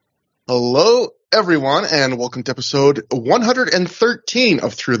Hello, everyone, and welcome to episode 113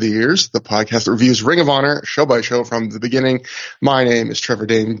 of ThROH The Years, the podcast that reviews Ring of Honor show by show from the beginning. My name is Trevor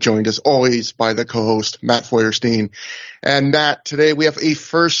Dane, joined as always by the co-host Matt Feuerstein. And Matt, today we have a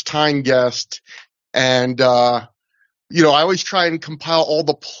first-time guest, and I always try and compile all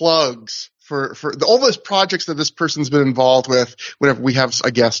the plugs for all those projects that this person's been involved with whenever we have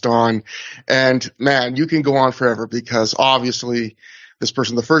a guest on. And man, you can go on forever because obviously this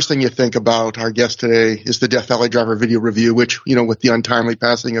person, the first thing you think about our guest today is the Death Valley Driver video review, which, with the untimely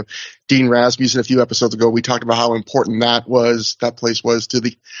passing of Dean Rasmussen a few episodes ago, we talked about how important that place was to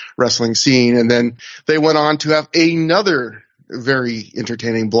the wrestling scene. And then they went on to have another very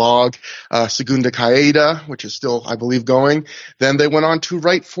entertaining blog, Segunda Caída, which is still, I believe, going. Then they went on to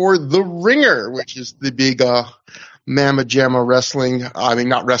write for The Ringer, which is the big, Mamma Jamma wrestling,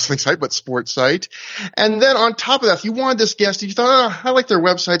 not wrestling site, but sports site. And then on top of that, if you wanted this guest, you thought, I like their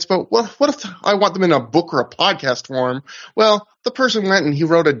websites, but what if I want them in a book or a podcast form? Well, the person went and he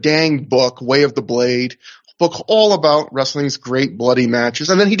wrote a dang book, Way of the Blade, book all about wrestling's great bloody matches.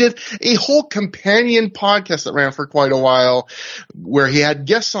 And then he did a whole companion podcast that ran for quite a while where he had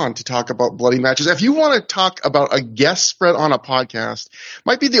guests on to talk about bloody matches. If you want to talk about a guest spread on a podcast,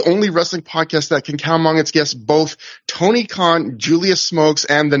 might be the only wrestling podcast that can count among its guests both Tony Khan, Julius Smokes,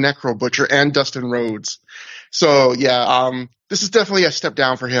 and the Necro Butcher, and Dustin Rhodes. So yeah, this is definitely a step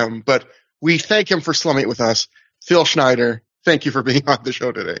down for him, but we thank him for slumming it with us. Phil Schneider, thank you for being on the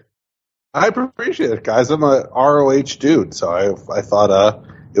show today. I appreciate it, guys. I'm a ROH dude, so I thought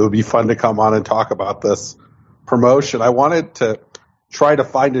it would be fun to come on and talk about this promotion. I wanted to try to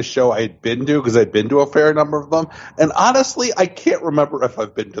find a show I had been to because I'd been to a fair number of them, and honestly, I can't remember if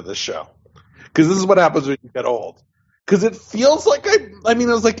I've been to this show because this is what happens when you get old. Because it feels like it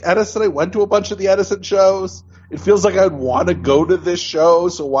was like Edison. I went to a bunch of the Edison shows. It feels like I'd want to go to this show,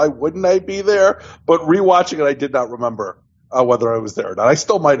 so why wouldn't I be there? But rewatching it, I did not remember whether I was there or not. I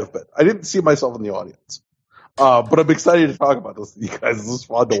still might have been. I didn't see myself in the audience. But I'm excited to talk about this with you guys. This is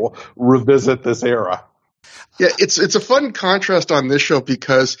fun to revisit this era. Yeah, it's a fun contrast on this show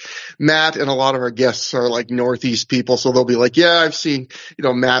because Matt and a lot of our guests are like Northeast people, so they'll be like, yeah, I've seen,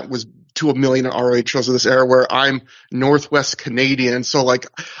 Matt was to a million ROH shows of this era where I'm Northwest Canadian, so like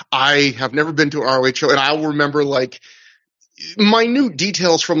I have never been to an ROH show, and I'll remember like minute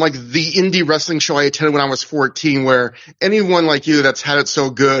details from like the indie wrestling show I attended when I was 14 where anyone like you that's had it so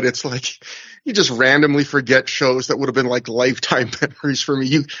good, it's like you just randomly forget shows that would have been like lifetime memories for me.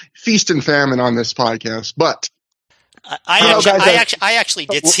 You feast and famine on this podcast, but I actually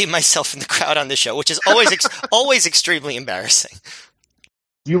did see myself in the crowd on this show, which is always extremely embarrassing.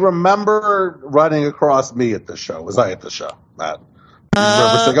 Do you remember running across me at the show? Was I at the show, Matt? You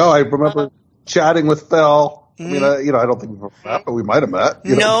remember saying, I remember chatting with Phil. I mean, I don't think we've met, but we might have met.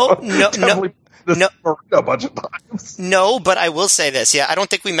 No. A bunch of times. No, but I will say this. Yeah, I don't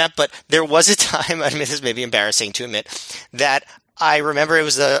think we met, but there was a time, I mean, this may be embarrassing to admit, that I remember it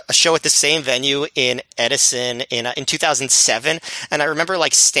was a show at the same venue in Edison in 2007. And I remember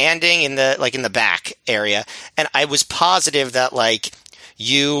like standing in the back area. And I was positive that like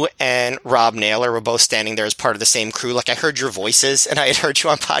you and Rob Naylor were both standing there as part of the same crew. Like I heard your voices and I had heard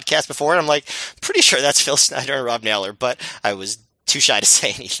you on podcasts before. And I'm like, pretty sure that's Phil Schneider and Rob Naylor, but I was too shy to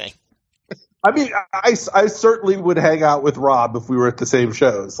say anything. I mean, I certainly would hang out with Rob if we were at the same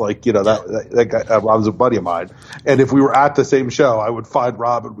shows. Like, that guy, Rob's a buddy of mine. And if we were at the same show, I would find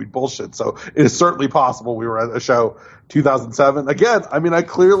Rob and we'd bullshit. So it is certainly possible we were at a show 2007. Again, I mean, I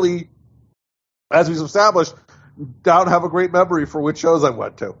clearly, as we've established, don't have a great memory for which shows I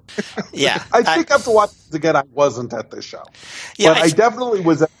went to. Yeah. I think I have to watch this again. I wasn't at this show. Yeah, but I definitely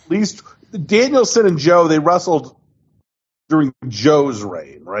was at least Danielson and Joe, they wrestled during Joe's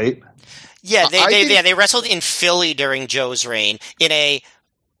reign, right? Yeah, they wrestled in Philly during Joe's reign in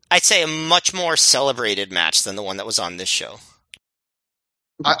I'd say a much more celebrated match than the one that was on this show.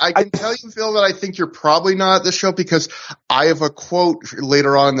 I can tell you, Phil, that I think you're probably not at the show because I have a quote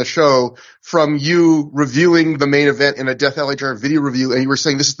later on in the show from you reviewing the main event in a Death Valley Driver video review, and you were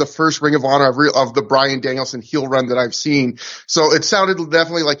saying this is the first Ring of Honor of the Bryan Danielson heel run that I've seen. So it sounded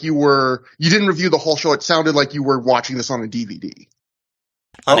definitely like you didn't review the whole show. It sounded like you were watching this on a DVD.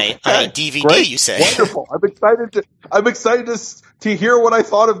 On a DVD, great. You say? Wonderful. I'm excited to hear what I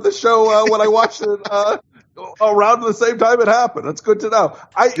thought of the show when I watched it. Around the same time it happened. That's good to know.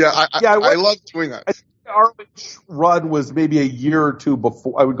 I love doing that. I think our run was maybe a year or two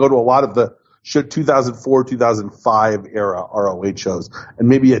before. I would go to a lot of the 2004, 2005 era ROH shows, and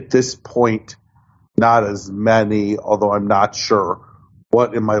maybe at this point, not as many. Although I'm not sure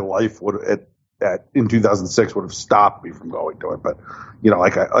what in my life would at in 2006 would have stopped me from going to it. But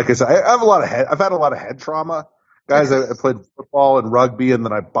like I said, I've had a lot of head trauma, guys. I played football and rugby, and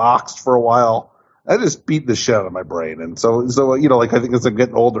then I boxed for a while. I just beat the shit out of my brain, and so I think as I'm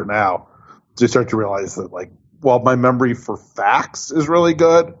getting older now, I start to realize that while my memory for facts is really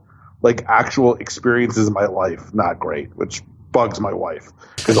good, actual experiences in my life not great, which bugs my wife,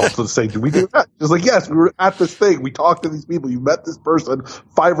 because also say, did we do that? She's like, yes, we were at this thing, we talked to these people, you met this person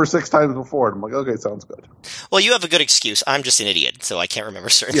 5 or 6 times before, and I'm like, okay, sounds good. Well, you have a good excuse. I'm just an idiot, so I can't remember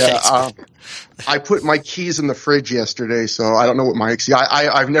certain things. I put my keys in the fridge yesterday, so I don't know what my excuse.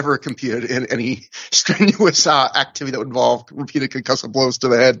 I've never competed in any strenuous activity that would involve repeated concussive blows to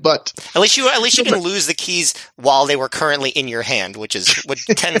the head, but at least you didn't lose the keys while they were currently in your hand, which is what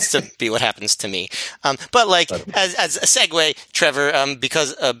tends to be what happens to me. But as a segue, Trevor,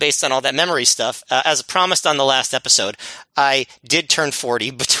 because based on all that memory stuff, as promised on the last episode, I did turn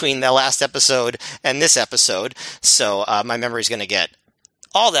 40 between the last episode and this episode, so my memory is going to get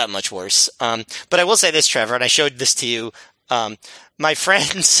all that much worse. But I will say this, Trevor, and I showed this to you. My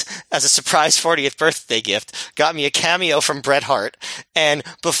friends, as a surprise 40th birthday gift, got me a cameo from Bret Hart. And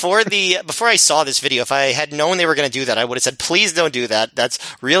before I saw this video, if I had known they were going to do that, I would have said, please don't do that. That's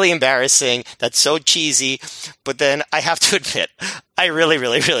really embarrassing. That's so cheesy. But then I have to admit, I really,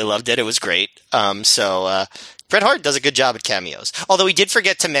 really, really loved it. It was great. Bret Hart does a good job at cameos. Although he did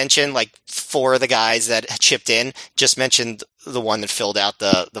forget to mention 4 of the guys that chipped in, just mentioned the one that filled out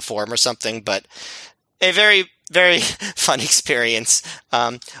the form or something, but a very, very fun experience.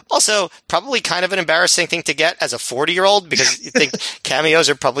 Also, probably kind of an embarrassing thing to get as a 40-year-old, because you think cameos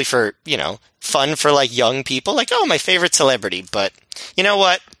are probably for, fun for young people. Oh, my favorite celebrity. But you know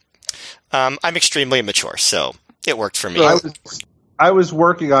what? I'm extremely immature, so it worked for me. I was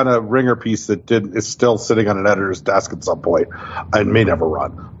working on a ringer piece that is still sitting on an editor's desk at some point. I may never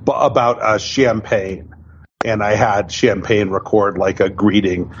run, but about champagne. And I had Champagne record a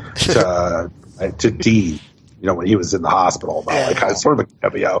greeting to Dean, when he was in the hospital, about sort of a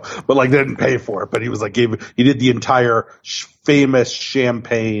cameo, but they didn't pay for it. But he was he did the entire famous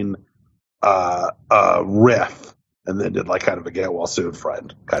Champagne riff, and then did kind of a get well soon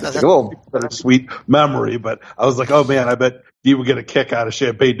friend kind of thing. A little bittersweet memory, but I was like, oh man, I bet he would get a kick out of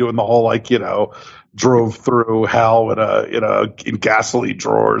Champagne doing the whole drove through hell in gasoline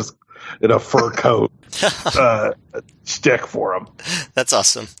drawers in a fur coat stick for him. That's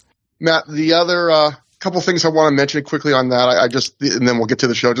awesome. Matt, the other couple things I want to mention quickly on that. And then we'll get to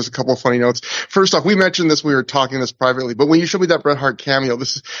the show. Just a couple of funny notes. First off, we mentioned this, we were talking this privately, but when you showed me that Bret Hart cameo, I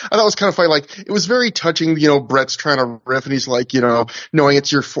thought it was kind of funny. It was very touching. Bret's trying to riff, and he's knowing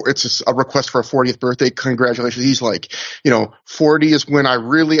it's a request for a 40th birthday. Congratulations. He's 40 is when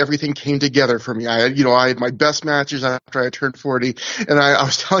everything came together for me. I had my best matches after I turned 40, and I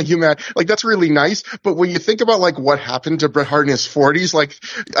was telling you, Matt, that's really nice. But when you think about what happened to Bret Hart in his 40s,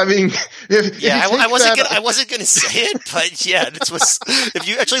 I wasn't going to say it, but yeah, this was, if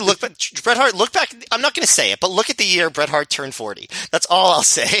you actually look back, Bret Hart, look back, I'm not going to say it, but look at the year Bret Hart turned 40. That's all I'll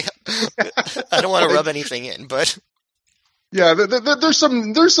say. I don't want to rub anything in, but. Yeah, there's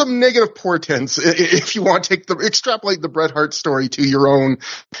some negative portents if you want to extrapolate the Bret Hart story to your own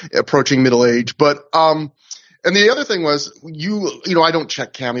approaching middle age. But, and the other thing was I don't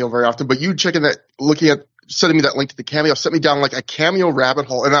check Cameo very often, but you sending me that link to the Cameo sent me down a Cameo rabbit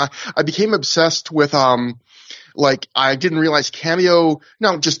hole, and I became obsessed with I didn't realize Cameo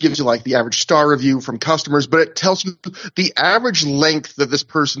not just gives you the average star review from customers, but it tells you the average length of this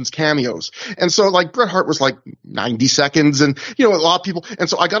person's cameos. And so Bret Hart was 90 seconds, and a lot of people, and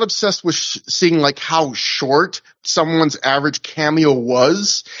so I got obsessed with seeing how short someone's average cameo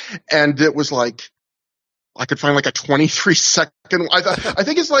was, and it was I could find a 23-second. I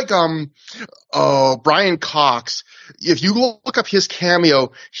think it's Brian Cox. If you look up his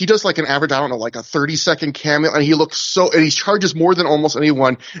cameo, he does an average, a 30-second cameo, and and he charges more than almost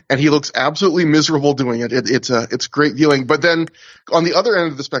anyone, and he looks absolutely miserable doing it. It's great viewing. But then on the other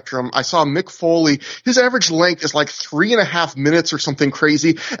end of the spectrum, I saw Mick Foley. His average length is 3.5 minutes or something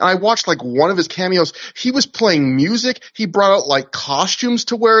crazy. And I watched one of his cameos. He was playing music. He brought out costumes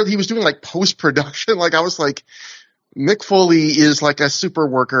to wear. He was doing post-production. I was Mick Foley is a super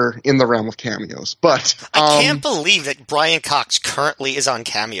worker in the realm of cameos. But I can't believe that Brian Cox currently is on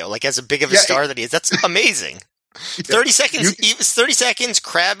Cameo, as a big of a star that he is. That's amazing. 30 seconds, 30 seconds,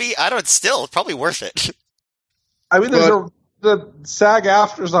 crabby. It's still probably worth it. I mean, the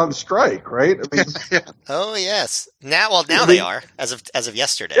SAG-AFTRA's on strike, right? Oh yes. Now they are as of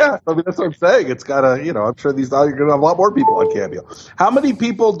yesterday. Yeah, that's what I'm saying. It's got I'm sure you're going to have a lot more people on Cameo. How many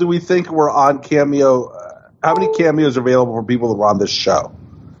people do we think were on Cameo? How many cameos are available for people that were on this show?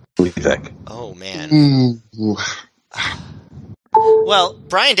 What do you think? Oh, man. Ooh. Well,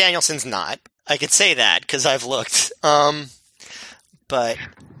 Bryan Danielson's not. I could say that because I've looked. But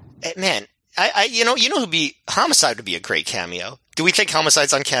man, you know who'd be Homicide would be a great cameo. Do we think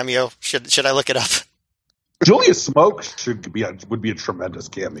Homicide's on Cameo? Should I look it up? Julius Smoke would be a tremendous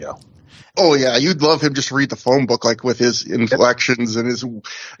cameo. Oh yeah, you'd love him just to read the phone book like with his inflections and his.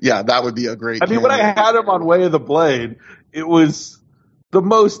 Yeah, that would be a great. I mean, when I had him on Way of the Blade, it was the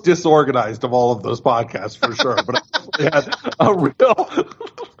most disorganized of all of those podcasts for sure. But I definitely had a real,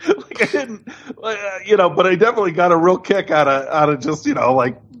 like I didn't, but I definitely got a real kick out of just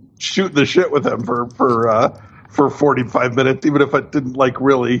like shooting the shit with him for 45 minutes, even if it didn't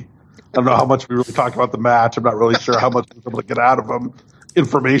really. I don't know how much we really talked about the match. I'm not really sure how much we were able to get out of him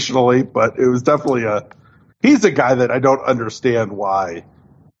informationally, but it was definitely he's a guy that I don't understand why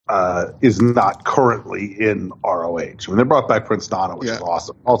is not currently in ROH. When they brought back Prince Nana, which is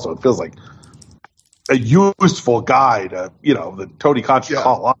awesome. Also, it feels like a useful guy to, that Tony Khan should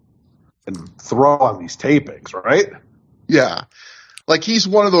call up and throw on these tapings, right? Yeah. Like he's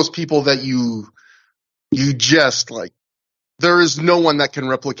one of those people that you just like, there is no one that can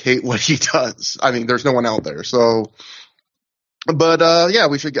replicate what he does. I mean, there's no one out there. So, but I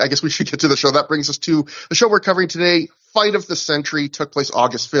guess we should get to the show. That brings us to the show we're covering today. Fight of the Century took place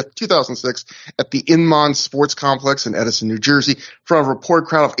August 5th, 2006 at the Inman Sports Complex in Edison, New Jersey. From a report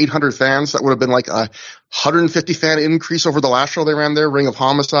crowd of 800 fans, that would have been like a 150 fan increase over the last show they ran there, Ring of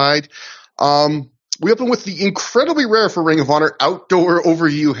Homicide. We open with the incredibly rare for Ring of Honor outdoor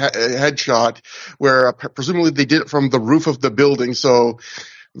overview headshot where presumably they did it from the roof of the building. So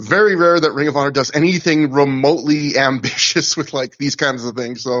very rare that Ring of Honor does anything remotely ambitious with like these kinds of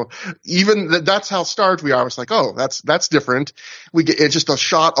things. So even that's how starved we are. It's like, oh, that's different. It's just a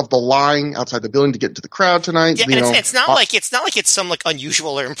shot of the line outside the building to get into the crowd tonight. Yeah, and it's not like it's some like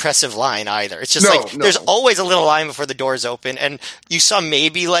unusual or impressive line either. It's just there's always a little line before the doors open, and you saw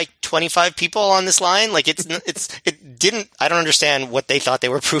maybe like 25 people on this line. Like I don't understand what they thought they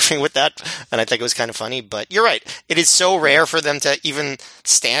were proving with that, and I think it was kind of funny. But you're right. It is so rare for them to even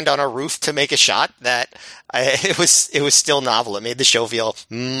stand on a roof to make a shot that it was still novel. It made the show feel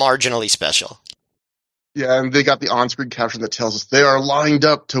marginally special. Yeah, and they got the on-screen caption that tells us they are lined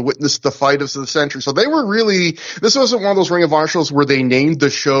up to witness the fight of the century. So they were this wasn't one of those Ring of Honor shows where they named the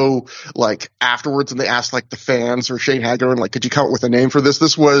show like afterwards and they asked like the fans or Shane Hager and like, could you come up with a name for this?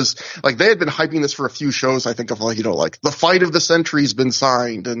 This was like, they had been hyping this for a few shows. I think of like, like the fight of the century's been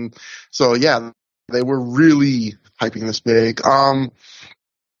signed. And so, yeah, they were really hyping this big.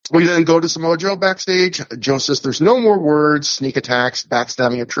 We then go to Samoa Joe backstage. Joe says there's no more words, sneak attacks,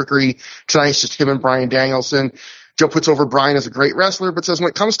 backstabbing, and trickery. Tonight it's just him and Bryan Danielson. Joe puts over Bryan as a great wrestler, but says when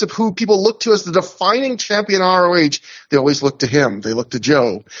it comes to who people look to as the defining champion ROH, they always look to him. They look to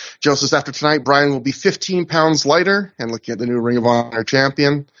Joe. Joe says after tonight, Bryan will be 15 pounds lighter and looking at the new Ring of Honor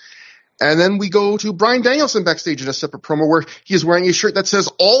champion. And then we go to Bryan Danielson backstage in a separate promo where he is wearing a shirt that says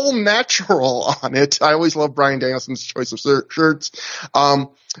all natural on it. I always love Bryan Danielson's choice of shirts.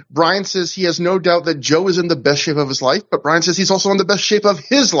 Bryan says he has no doubt that Joe is in the best shape of his life, but Bryan says he's also in the best shape of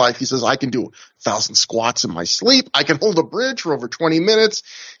his life. He says, I can do 1,000 squats in my sleep. I can hold a bridge for over 20 minutes.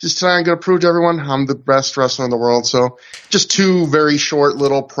 Just tonight I'm going to prove to everyone I'm the best wrestler in the world. So just two very short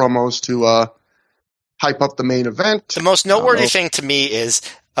little promos to hype up the main event. The most noteworthy thing to me is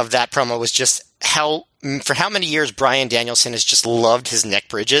of that promo was just for how many years Bryan Danielson has just loved his neck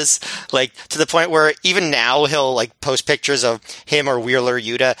bridges, like to the point where even now he'll like post pictures of him or Wheeler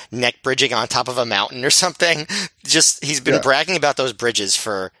Yuta neck bridging on top of a mountain or something. Just he's been bragging about those bridges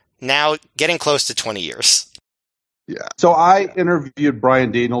for now getting close to 20 years. Yeah. So I interviewed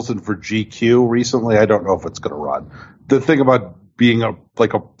Bryan Danielson for GQ recently. I don't know if it's going to run. The thing about being a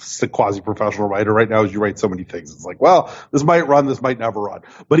quasi-professional writer right now is you write so many things. It's like, well, this might run, this might never run.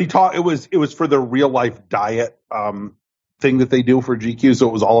 But he taught it was for the real life diet thing that they do for GQ. So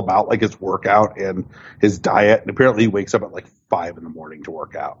it was all about like his workout and his diet. And apparently he wakes up at like 5 a.m. to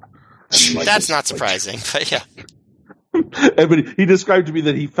work out. And, like, that's not surprising, but yeah. But he described to me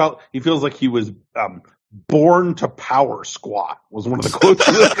that he feels like he was born to power squat was one of the quotes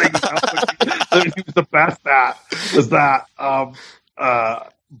of the thing. That he was the best at was that.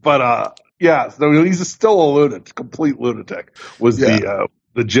 So he's still a lunatic, complete lunatic was the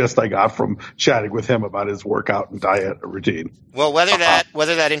gist I got from chatting with him about his workout and diet routine. Well, whether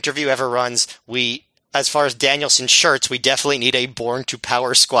that interview ever runs, as far as Danielson shirts, we definitely need a Born to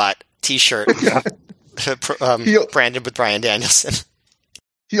Power Squat t-shirt. Branded with Bryan Danielson.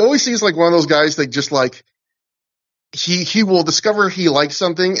 He always seems like one of those guys that just like he will discover he likes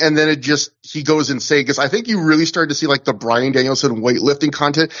something, and then he goes insane. Because I think you really started to see like the Bryan Danielson weightlifting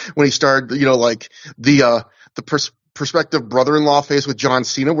content when he started, like the prospective brother-in-law phase with John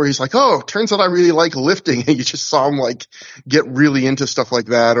Cena, where he's like, oh, turns out I really like lifting, and you just saw him like get really into stuff like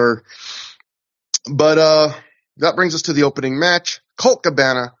that. But that brings us to the opening match. Colt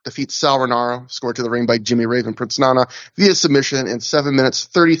Cabana defeats Sal Rinauro, scored to the ring by Jimmy Rave and Prince Nana via submission in 7 minutes,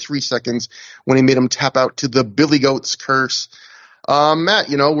 33 seconds when he made him tap out to the Billy Goat's curse. Matt,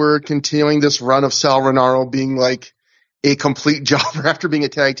 we're continuing this run of Sal Rinauro being like a complete jobber after being a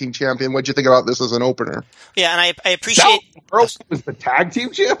tag team champion. What'd you think about this as an opener? Yeah, and I appreciate... Sal Rinauro was the tag team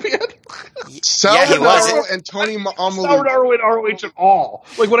champion? Sal Rinauro and Tony Amalu. Sal Rinauro in ROH at all.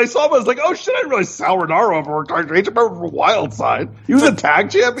 Like, when I saw him, I was like, oh shit, I didn't realize Sal Rinauro ever worked ROH. I remember from Wildside. He was a tag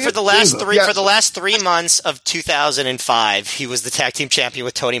champion? For the last 3 months of 2005, he was the tag team champion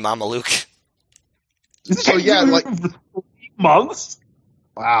with Tony Mamaluke. So yeah, like... months?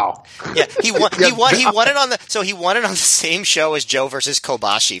 Wow. Yeah, he won it on the same show as Joe versus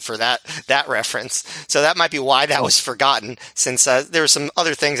Kobashi for that reference. So that might be why that was forgotten, since there were some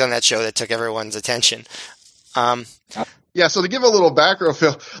other things on that show that took everyone's attention. Yeah, so to give a little background,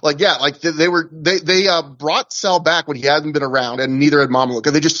 Phil, they brought Sal back when he hadn't been around, and neither had Mamaluke.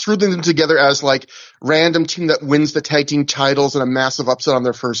 And they just threw them together as like random team that wins the tag team titles in a massive upset on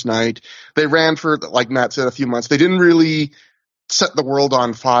their first night. They ran for, like Matt said, a few months. They didn't really set the world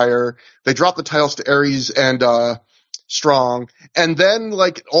on fire. They dropped the titles to Aries and Strong, and then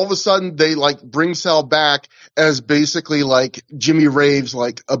like all of a sudden they like bring Sal back as basically like Jimmy Rave's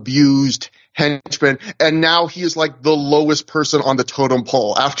like abused henchman, and now he is like the lowest person on the totem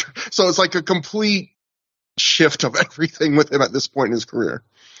pole after. So it's like a complete shift of everything with him at this point in his career.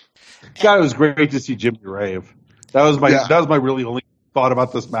 God, it was great to see Jimmy Rave. That was my really only thought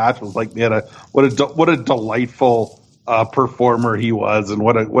about this match, was like, man, what a delightful performer he was, and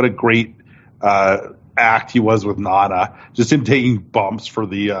what a great act he was with Nana. Just him taking bumps for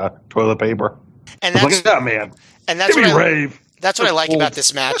the toilet paper. And that's like, yeah, man. And that's Jimmy what Rave. That's what I like about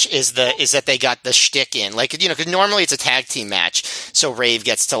this match is that they got the shtick in. Like, because normally it's a tag team match. So Rave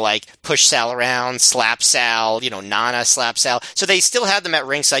gets to like push Sal around, slap Sal, Nana slap Sal. So they still had them at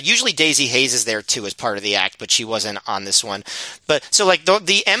ringside. Usually Daisy Hayes is there too as part of the act, but she wasn't on this one. But so like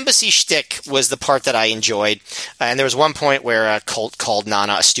the embassy shtick was the part that I enjoyed. And there was one point where Colt called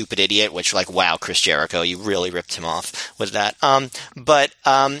Nana a stupid idiot, which like, wow, Chris Jericho, you really ripped him off with that. But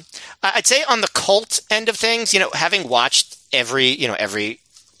I'd say on the Colt end of things, having watched every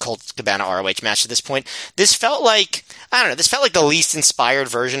Colt Cabana ROH match at this point, this felt like the least inspired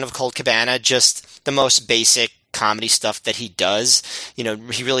version of Colt Cabana, just the most basic comedy stuff that he does. He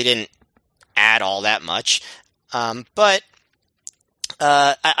really didn't add all that much. But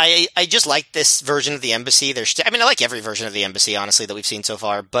I just like this version of the Embassy. I like every version of the Embassy, honestly, that we've seen so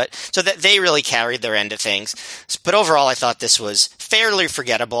far, but so that they really carried their end of things. But overall, I thought this was fairly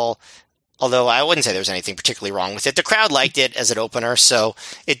forgettable. Although I wouldn't say there was anything particularly wrong with it. The crowd liked it as an opener, so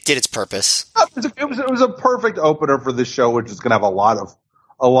it did its purpose. It was a perfect opener for this show, which is going to have a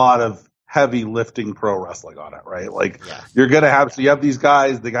lot of heavy lifting pro wrestling on it, right? Like, you're going to have, so you have these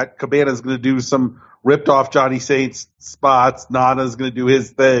guys, Cabana's going to do some ripped off Johnny Saints spots. Nana's going to do his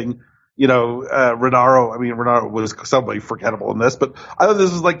thing. Rinauro was somebody forgettable in this, but I thought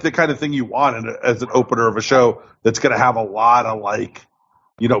this was like the kind of thing you want as an opener of a show that's going to have a lot of like,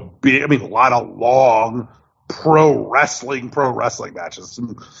 a lot of long pro wrestling matches.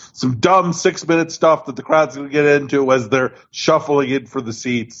 Some dumb 6-minute stuff that the crowd's going to get into as they're shuffling in for the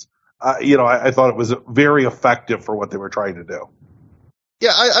seats. I thought it was very effective for what they were trying to do.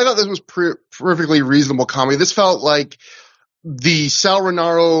 Yeah, I thought this was perfectly reasonable comedy. This felt like all the Sal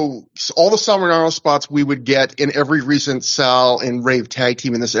Rinauro spots we would get in every recent Sal and Rave tag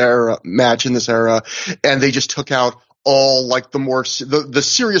team in this era, and they just took out all like the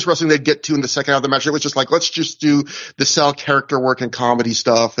serious wrestling they'd get to in the second half of the match. It was just like, let's just do the Sal character work and comedy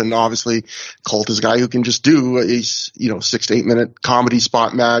stuff. And obviously Colt is a guy who can just do a 6 to 8 minute comedy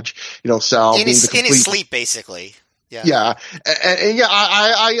spot match. Sal in his sleep, basically. Yeah. And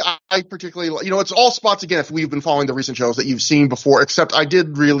I particularly, it's all spots again, if we've been following the recent shows that you've seen before, except I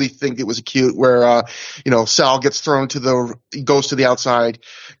did really think it was cute where, Sal gets goes to the outside,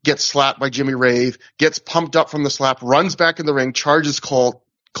 gets slapped by Jimmy Rave, gets pumped up from the slap, runs back in the ring, charges Colt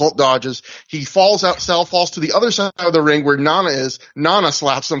dodges. He falls out. Sal falls to the other side of the ring where Nana is. Nana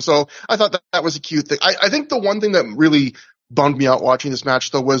slaps him. So I thought that was a cute thing. I think the one thing that really bummed me out watching this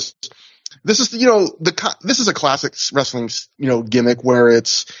match though was, this is a classic wrestling, gimmick where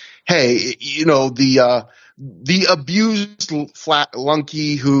it's, hey, the abused flat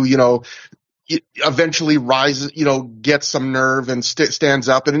lunky who, eventually rises, gets some nerve and stands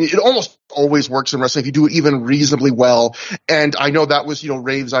up. And it almost always works in wrestling if you do it even reasonably well. And I know that was,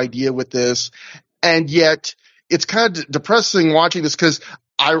 Rave's idea with this. And yet it's kind of depressing watching this because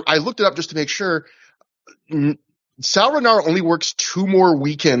I looked it up just to make sure. Sal Rinauro only works 2 more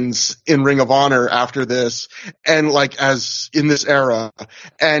weekends in Ring of Honor after this, and as in this era.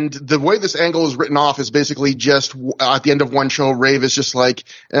 And the way this angle is written off is basically just at the end of one show, Rave is just I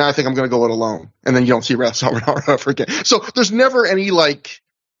think I'm going to go it alone. And then you don't see Sal Rinauro ever again. So there's never any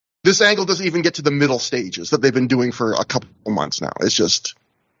this angle doesn't even get to the middle stages that they've been doing for a couple of months now. It's just,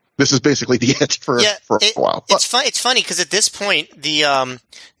 this is basically the it for a while. But it's funny because at this point, the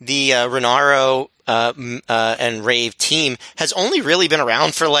Rinauro and Rave team has only really been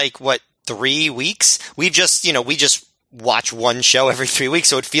around for 3 weeks. We just watch one show every 3 weeks,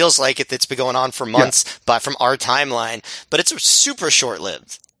 so it feels like it's been going on for months, but from our timeline. But it's super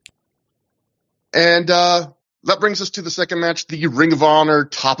short-lived. And that brings us to the second match, the Ring of Honor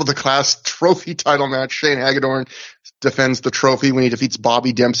top of the class trophy title match. Shane Hagedorn defends the trophy when he defeats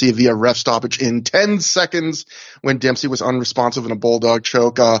Bobby Dempsey via ref stoppage in 10 seconds when Dempsey was unresponsive in a bulldog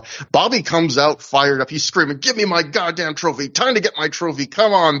choke. Bobby comes out fired up. He's screaming, "Give me my goddamn trophy. Time to get my trophy.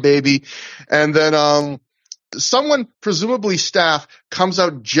 Come on, baby." And then someone, presumably staff, comes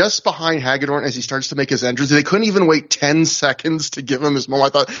out just behind Hagedorn as he starts to make his entrance. They couldn't even wait 10 seconds to give him his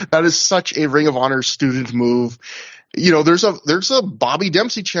moment. I thought that is such a Ring of Honor student move. There's a Bobby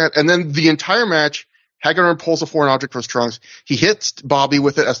Dempsey chant, and then the entire match, Hagedorn pulls a foreign object from his trunks. He hits Bobby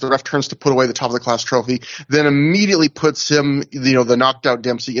with it as the ref turns to put away the top of the class trophy, then immediately puts him, the knocked out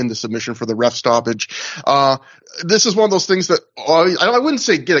Dempsey into submission for the ref stoppage. This is one of those things that I wouldn't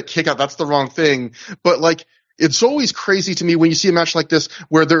say get a kick out. That's the wrong thing. But it's always crazy to me when you see a match like this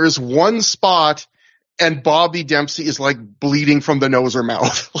where there is one spot and Bobby Dempsey is bleeding from the nose or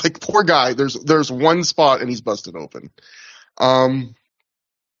mouth. Poor guy. There's one spot and he's busted open.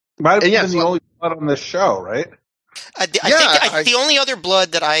 Might have been the only blood on this show, right? I think the only other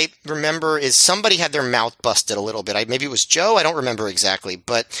blood that I remember is somebody had their mouth busted a little bit. Maybe it was Joe. I don't remember exactly,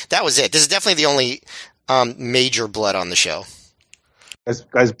 but that was it. This is definitely the only major blood on the show.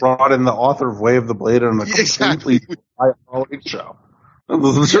 Guys brought in the author of Way of the Blade on a completely ROH show.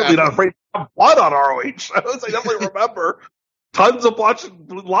 I'm certainly not afraid to have blood on ROH shows. I definitely remember tons of watching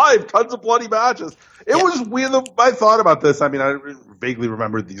live, tons of bloody matches. It was weird. I thought about this. I mean, I vaguely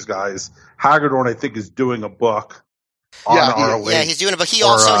remember these guys. Hagedorn, I think, is doing a book on ROH. Yeah, he's doing it, but he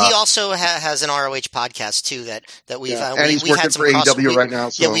also has an ROH podcast too that we've and he's working for AEW right now.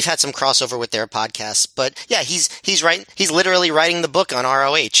 So. Yeah, we've had some crossover with their podcasts, but yeah, he's writing. He's literally writing the book on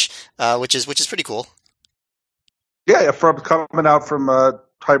ROH, which is pretty cool. Yeah, from coming out from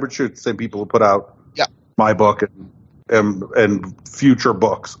Hybrid Shoot, the same people who put out my book and future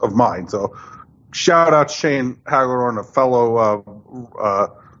books of mine. So shout out to Shane Hagedorn, a fellow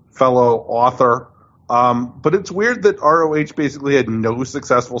author. But it's weird that ROH basically had no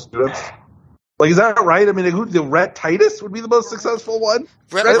successful students. Is that right? I mean, the Rhett Titus would be the most successful one?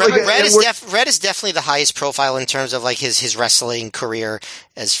 Rhett is definitely the highest profile in terms of his wrestling career,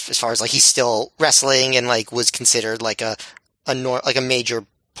 as far as he's still wrestling and was considered a major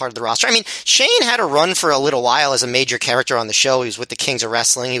part of the roster. I mean, Shane had a run for a little while as a major character on the show. He was with the Kings of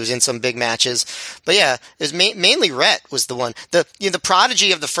Wrestling. He was in some big matches. But yeah, it was mainly Rhett was the one. The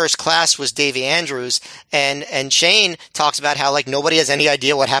prodigy of the first class was Davey Andrews, and Shane talks about how nobody has any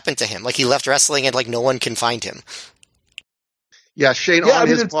idea what happened to him. He left wrestling and no one can find him. Yeah, Shane on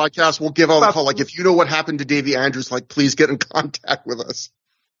his podcast will give out a call. If you know what happened to Davey Andrews, please get in contact with us.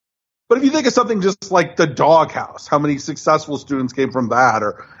 But if you think of something just like the Doghouse, how many successful students came from that,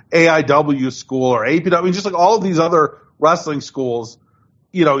 or AIW school, or APW, just all of these other wrestling schools,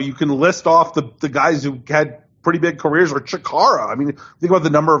 you can list off the guys who had pretty big careers, or Chikara. I mean, think about the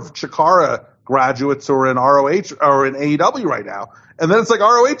number of Chikara graduates who are in ROH or in AEW right now. And then it's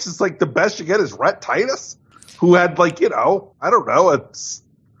ROH is the best you get is Rhett Titus, who had I don't know, a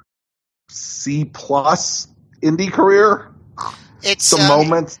C+ indie career. It's some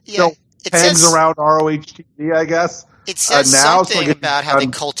moments. It hangs around ROH TV, I guess. It says now, something about how they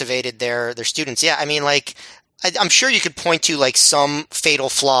cultivated their students. Yeah, I mean, I'm sure you could point to some fatal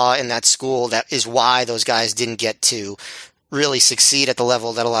flaw in that school that is why those guys didn't get to really succeed at the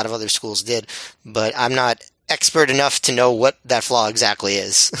level that a lot of other schools did. But I'm not expert enough to know what that flaw exactly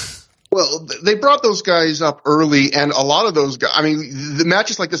is. Well, they brought those guys up early, and a lot of those guys, I mean, the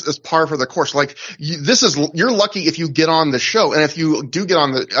matches like this is par for the course. You're lucky if you get on the show, and if you do get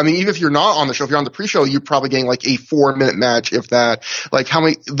on even if you're not on the show, if you're on the pre-show, you're probably getting a 4-minute match, if that. How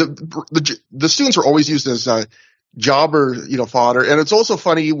many, the students are always used as, jobber, fodder, and it's also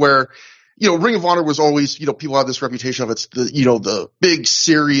funny where, Ring of Honor was always, people have this reputation of it's the big,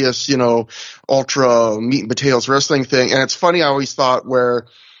 serious, ultra meat and potatoes wrestling thing. And it's funny, I always thought where,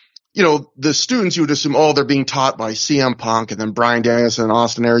 the students, you would assume, they're being taught by CM Punk and then Bryan Danielson and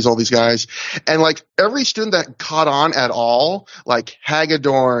Austin Aries, all these guys. And like every student that caught on at all, like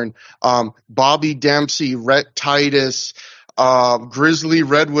Hagedorn, Bobby Dempsey, Rhett Titus, Grizzly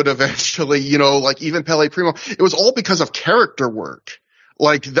Redwood eventually, like even Pele Primo, it was all because of character work.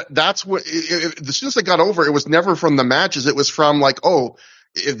 Like that's what the students that got over, it was never from the matches. It was from like,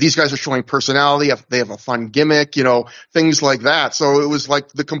 if these guys are showing personality, if they have a fun gimmick, things like that. So it was like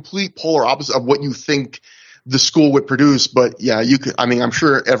the complete polar opposite of what you think the school would produce. But yeah, I'm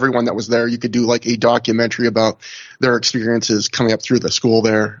sure everyone that was there, you could do like a documentary about their experiences coming up through the school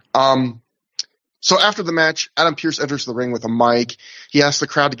there. So after the match, Adam Pearce enters the ring with a mic. He asks the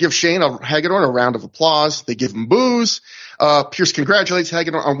crowd to give Shane Hagedorn a round of applause. They give him boos. Pearce congratulates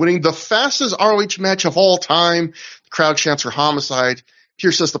Hagedorn on winning the fastest ROH match of all time. The crowd chants for Homicide.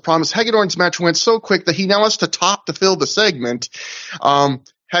 Pearce says the problem is Hagedorn's match went so quick that he now has to top to fill the segment.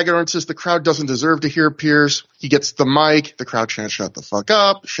 Hagedorn says the crowd doesn't deserve to hear Pearce. He gets the mic. The crowd chants, shut the fuck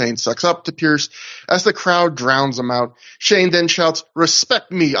up. Shane sucks up to Pearce as the crowd drowns him out. Shane then shouts, respect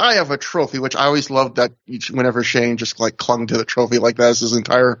me. I have a trophy, which I always loved that whenever Shane just like clung to the trophy like that as his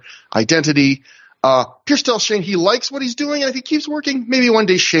entire identity. Pearce tells Shane he likes what he's doing, and if he keeps working, maybe one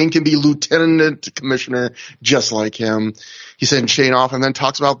day Shane can be lieutenant commissioner just like him. He sends Shane off and then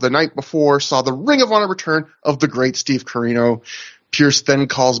talks about the night before saw the Ring of Honor return of the great Steve Corino. Pearce then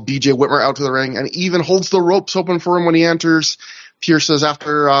calls BJ Whitmer out to the ring and even holds the ropes open for him when he enters. Pearce says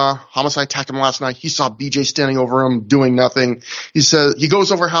after Homicide attacked him last night, he saw BJ standing over him doing nothing. He says he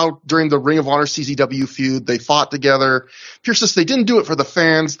goes over how during the Ring of Honor CZW feud they fought together. Pearce says they didn't do it for the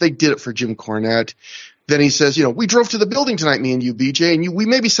fans, they did it for Jim Cornette. Then he says, we drove to the building tonight, me and you, BJ, and we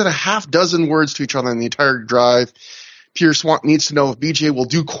maybe said a half dozen words to each other in the entire drive. Pearce needs to know if BJ will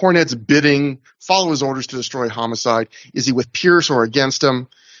do Cornette's bidding, follow his orders to destroy Homicide. Is he with Pearce or against him?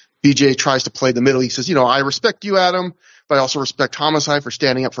 BJ tries to play the middle. He says, I respect you, Adam, but I also respect Homicide for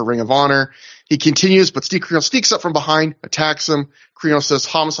standing up for Ring of Honor. He continues, but Steve Corino sneaks up from behind, attacks him. Corino says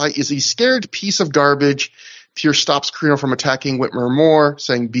Homicide is a scared piece of garbage. Pearce stops Corino from attacking Whitmer more,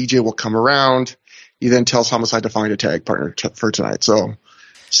 saying BJ will come around. He then tells Homicide to find a tag partner for tonight. So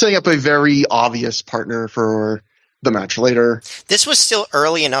setting up a very obvious partner for the match later. This was still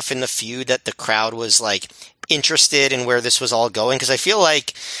early enough in the feud that the crowd was like interested in where this was all going, because I feel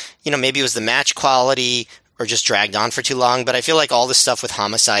like, maybe it was the match quality or just dragged on for too long, but I feel like all the stuff with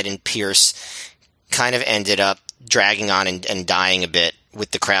Homicide and Pearce kind of ended up dragging on and dying a bit with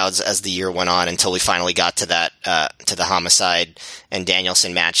the crowds as the year went on until we finally got to that to the Homicide and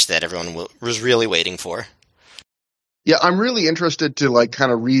Danielson match that everyone was really waiting for. Yeah, I'm really interested to like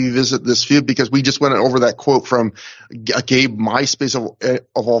kind of revisit this feud because we just went over that quote from Gabe MySpace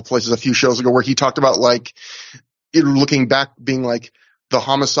of all places a few shows ago where he talked about like looking back being like the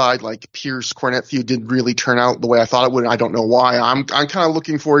Homicide like Pearce Cornette feud didn't really turn out the way I thought it would. I don't know why. I'm kind of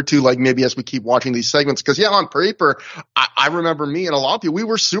looking forward to like maybe as we keep watching these segments because on paper I remember me and a lot of people we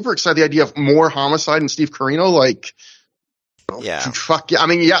were super excited the idea of more Homicide and Steve Corino like. Yeah. Fuck yeah.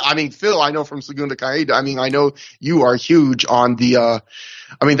 Phil, I know from Segunda Caída. I know you are huge on the,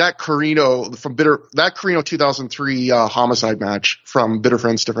 that Corino 2003 Homicide match from Bitter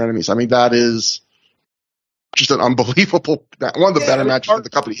Friends, Different Enemies. That is just an unbelievable, one of the better matches in the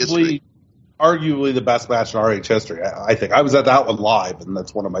company history. Arguably the best match in RH history. I think I was at that one live, and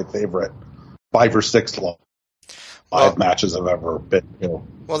that's one of my favorite 5 or 6 live matches I've ever been.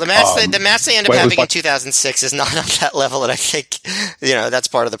 Well, the match they end up having in 2006 is not on that level, and I think that's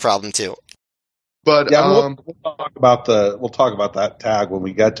part of the problem too. But we'll talk about that tag when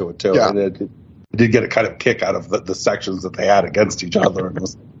we get to it too. Yeah. I did get a kind of kick out of the sections that they had against each other, and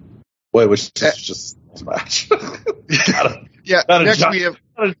it was just a match. Next we have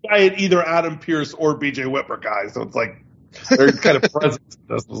a giant either Adam Pearce or BJ Whitmer guy, so it's like. Their kind of presence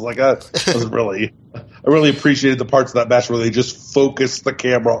in this was like I really appreciated the parts of that match where they just focused the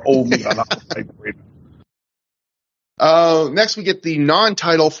camera only on next we get the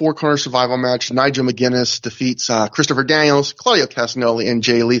non-title 4-corner survival match. Nigel McGuinness defeats Christopher Daniels, Claudio Castagnoli, and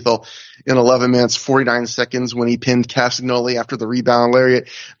Jay Lethal in 11 minutes 49 seconds when he pinned Castagnoli after the rebound lariat.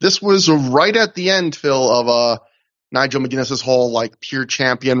 This was right at the end, Phil, of Nigel McGuinness's whole like pure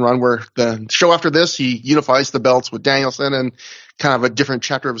champion run where the show after this, he unifies the belts with Danielson and kind of a different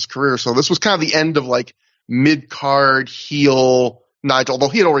chapter of his career. So this was kind of the end of like mid-card heel Nigel, although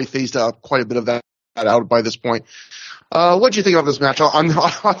he had already phased out quite a bit of that out by this point. What do you think about this match?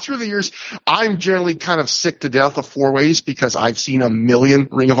 Through the years, I'm generally kind of sick to death of four-ways because I've seen a million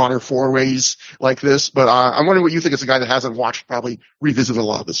Ring of Honor four-ways like this. But I'm wondering what you think as a guy that hasn't watched, probably revisited a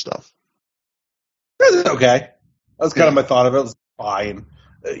lot of this stuff. It's okay. That's kind of my thought of it. It was fine.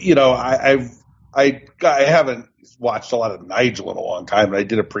 I haven't watched a lot of Nigel in a long time, and I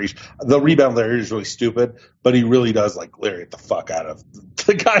did appreciate the rebound there is really stupid, but he really does like lariat the fuck out of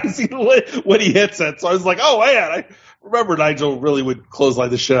the guys when he hits it. So I was like, oh man, I remember Nigel really would clothesline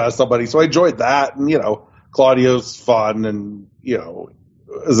the shit out of somebody. So I enjoyed that, and Claudio's fun, and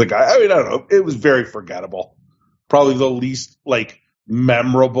as a guy, I mean, I don't know, it was very forgettable. Probably the least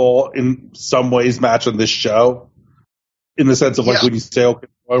memorable in some ways match on this show, in the sense of when you say, okay,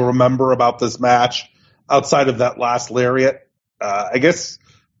 I remember about this match outside of that last lariat. I guess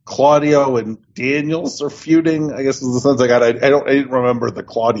Claudio and Daniels are feuding, I guess is the sense I got. I didn't remember the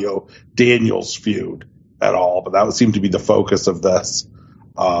Claudio Daniels feud at all, but that would seem to be the focus of this.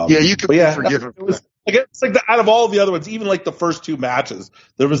 You could forgive him. I guess out of all the other ones, even the first two matches,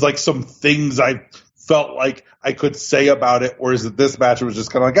 there was some things I felt like I could say about it, whereas at this match it was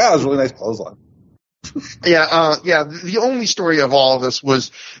just kind of it was a really nice clothesline. The only story of all of this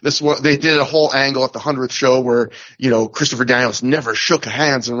was they did a whole angle at the 100th show where, Christopher Daniels never shook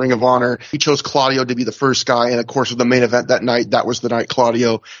hands in Ring of Honor. He chose Claudio to be the first guy. And of course, with the main event that night, that was the night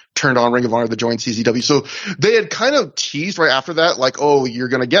Claudio turned on Ring of Honor to join CZW. So they had kind of teased right after that, you're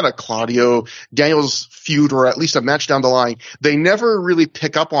going to get a Claudio Daniels feud or at least a match down the line. They never really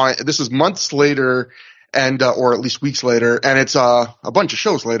pick up on it. This is months later. And, or at least weeks later, and it's, a bunch of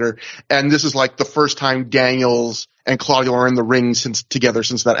shows later, and this is the first time Daniels and Claudio are in the ring together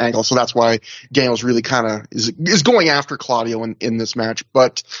since that angle, so that's why Daniels really kinda is going after Claudio in this match,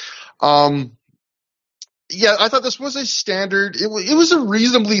 but, I thought this was a standard, it was a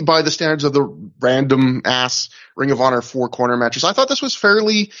reasonably by the standards of the random ass Ring of Honor four corner matches. I thought this was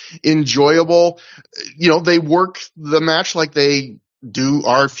fairly enjoyable. They work the match like they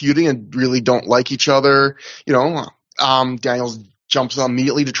are feuding and really don't like each other. Daniels jumps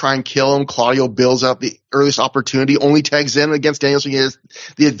immediately to try and kill him. Claudio builds up the earliest opportunity, only tags in against Daniels. He has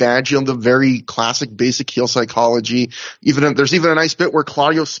the advantage of the very classic basic heel psychology. There's even a nice bit where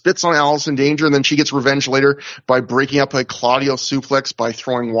Claudio spits on Alice in Danger, and then she gets revenge later by breaking up a Claudio suplex by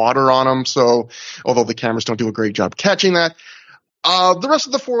throwing water on him. So, although the cameras don't do a great job catching that. The rest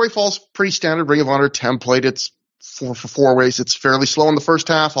of the four-way falls pretty standard Ring of Honor template. It's four ways. It's fairly slow in the first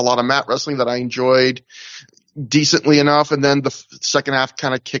half, a lot of mat wrestling that I enjoyed decently enough, and then the second half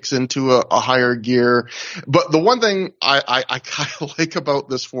kind of kicks into a higher gear. But the one thing I kind of like about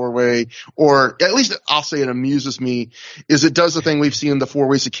this four-way, or at least I'll say it amuses me, is it does the thing we've seen in the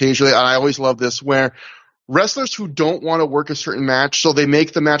four-ways occasionally, and I always love this, where wrestlers who don't want to work a certain match, so they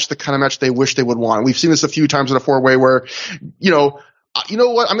make the match the kind of match they wish they would want. We've seen this a few times in a four-way where, you know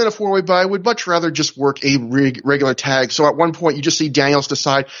what? I'm in a four-way, but I would much rather just work a regular tag. So at one point, you just see Daniels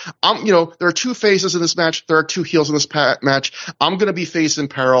decide, there are two faces in this match. There are two heels in this match. I'm going to be face in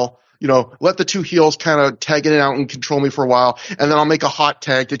peril. Let the two heels kind of tag in and out and control me for a while. And then I'll make a hot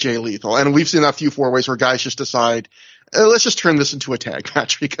tag to Jay Lethal. And we've seen that few four-ways where guys just decide, let's just turn this into a tag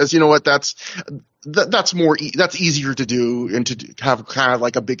match because you know what? That's easier to do and to have kind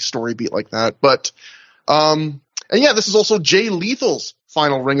of a big story beat like that. But, and this is also Jay Lethal's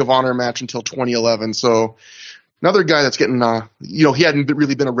final Ring of Honor match until 2011. So another guy that's getting, he hadn't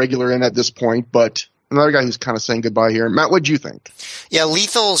really been a regular in at this point, but another guy who's kind of saying goodbye here. Matt, what'd you think? Yeah,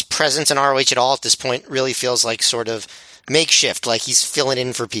 Lethal's presence in ROH at all at this point really feels like sort of makeshift, like he's filling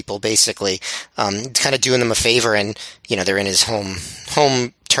in for people, basically. Kind of doing them a favor, and, they're in his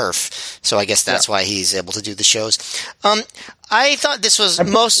home turf. So I guess that's why he's able to do the shows. I thought this was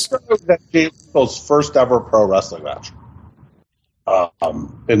Jay Lethal's first ever pro wrestling match.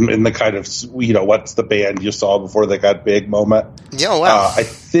 In the kind of, what's the band you saw before they got big moment. Yeah, wow. I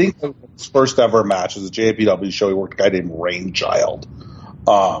think his first ever match was a JPW show. He worked a guy named Rainchild.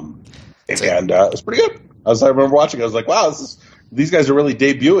 And it was pretty good. As I remember watching, I was like, wow, these guys are really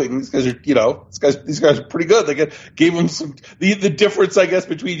debuting. These guys are, these guys are pretty good. They gave them some, the difference, I guess,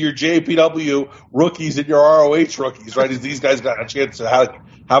 between your JPW rookies and your ROH rookies, right, is these guys got a chance to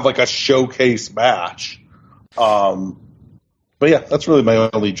have a showcase match. But yeah, that's really my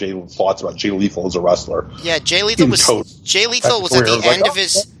only thoughts about Jay Lethal as a wrestler. Yeah, Jay Lethal was at the end of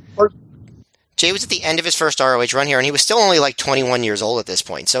his. Jay was at the end of his first ROH run here, and he was still only 21 years old at this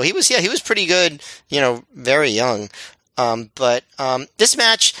point. So he was pretty good, very young. But this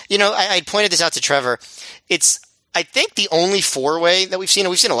match, I pointed this out to Trevor. It's, I think, the only four-way that we've seen.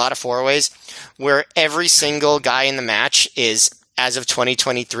 We've seen a lot of four-ways where every single guy in the match is, as of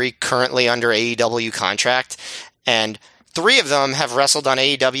 2023, currently under AEW contract. and 3 of them have wrestled on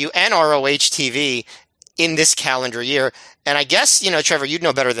AEW and ROH TV in this calendar year. And I guess, Trevor, you'd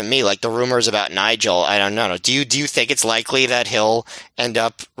know better than me, like the rumors about Nigel. I don't know. Do you think it's likely that he'll end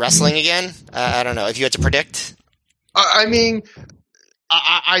up wrestling again? I don't know. If you had to predict? I mean,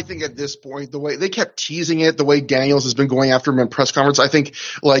 I think at this point, the way they kept teasing it, the way Daniels has been going after him in press conference, I think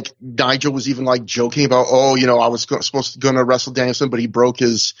like Nigel was even like joking about, I was supposed to wrestle Danielson, but he broke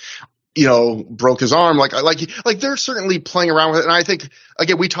his arm. Like they're certainly playing around with it. And I think,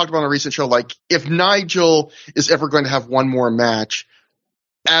 again, we talked about on a recent show, like if Nigel is ever going to have one more match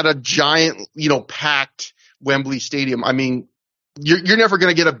at a giant, packed Wembley Stadium, I mean, you're never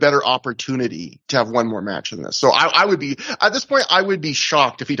going to get a better opportunity to have one more match than this. So I would be, at this point, I would be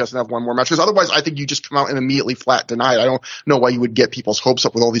shocked if he doesn't have one more match, because otherwise I think you just come out and immediately flat deny it. I don't know why you would get people's hopes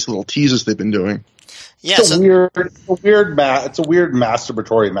up with all these little teases they've been doing. Yeah, it's a weird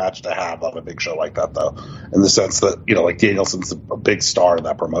masturbatory match to have on a big show like that, though, in the sense that, like Danielson's a big star in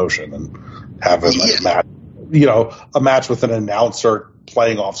that promotion, and having a match with an announcer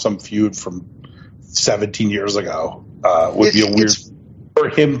playing off some feud from 17 years ago would be a weird for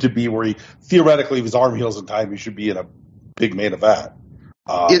him to be where he theoretically, if his arm heals in time, he should be in a big main event.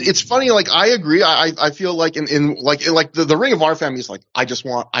 It's funny. Like I agree. I feel like in the Ring of Honor family is like, I just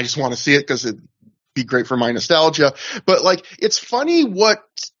want to see it because it'd be great for my nostalgia. But like, it's funny what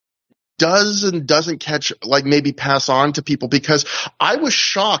does and doesn't catch, like maybe pass on to people, because I was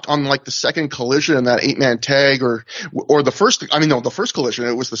shocked on like the second Collision in that 8-man tag or the first, the first Collision,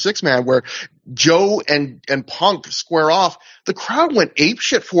 it was the 6-man where Joe and Punk square off. The crowd went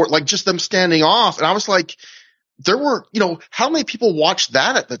apeshit for it, like just them standing off. And I was like, there were, how many people watched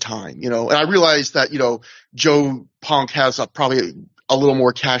that at the time, and I realized that, Joe Punk has probably a little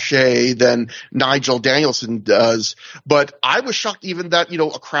more cachet than Nigel Danielson does. But I was shocked even that,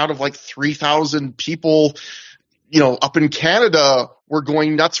 a crowd of like 3,000 people, up in Canada were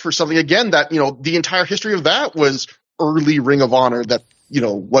going nuts for something again that, the entire history of that was early Ring of Honor that,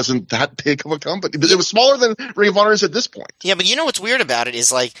 wasn't that big of a company. It was smaller than Ring of Honor is at this point. Yeah, but what's weird about it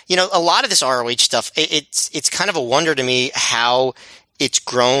is like, a lot of this ROH stuff, it's kind of a wonder to me how it's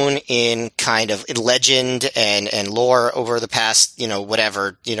grown in kind of in legend and lore over the past,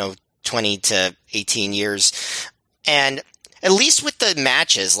 20 to 18 years. And at least with the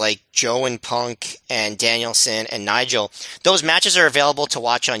matches like Joe and Punk and Danielson and Nigel, those matches are available to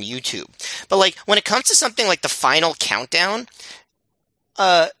watch on YouTube. But like when it comes to something like the Final Countdown,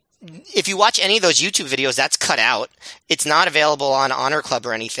 if you watch any of those YouTube videos, that's cut out. It's not available on Honor Club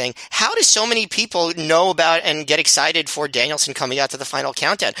or anything. How do so many people know about and get excited for Danielson coming out to the Final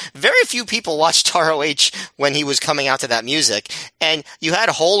Countdown? Very few people watched ROH when he was coming out to that music. And you had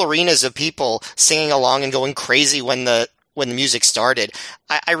whole arenas of people singing along and going crazy when the music started.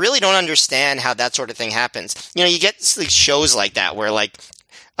 I really don't understand how that sort of thing happens. You get like shows like that where like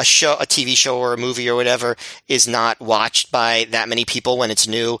a TV show or a movie or whatever is not watched by that many people when it's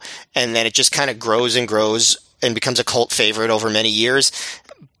new, and then it just kind of grows and grows and becomes a cult favorite over many years.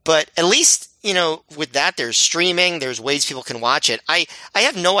 But at least, with that, there's streaming, there's ways people can watch it. I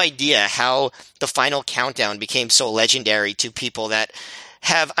have no idea how the Final Countdown became so legendary to people that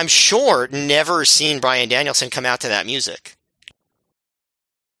have, I'm sure, never seen Bryan Danielson come out to that music.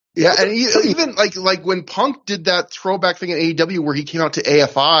 Yeah, and even like when Punk did that throwback thing in AEW where he came out to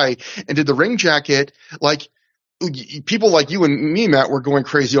AFI and did the ring jacket, like people like you and me, Matt, were going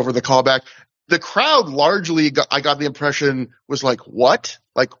crazy over the callback. The crowd largely, I got the impression, was like, what?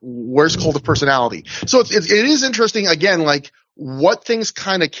 Like, where's Cult of Personality? So it is interesting, again, like what things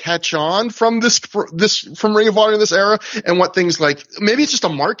kind of catch on from from Ring of Honor in this era, and what things like, maybe it's just a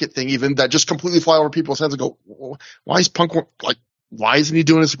market thing even that just completely fly over people's heads and go, why is Punk like, why isn't he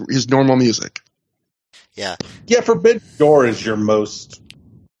doing his normal music? Yeah. Yeah, Forbidden Door is your most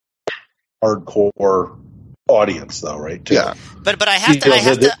hardcore audience, though, right? Too. Yeah. But I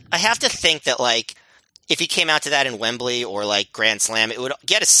have to think that like if he came out to that in Wembley or like Grand Slam, it would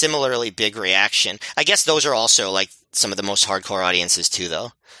get a similarly big reaction. I guess those are also like some of the most hardcore audiences too,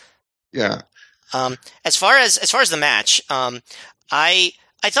 though. Yeah. As far as the match,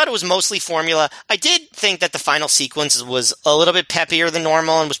 I thought it was mostly formula. I did think that the final sequence was a little bit peppier than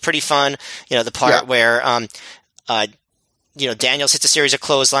normal and was pretty fun. The part where, Daniels hits a series of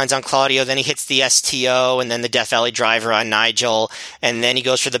clotheslines on Claudio, then he hits the STO and then the Death Valley Driver on Nigel, and then he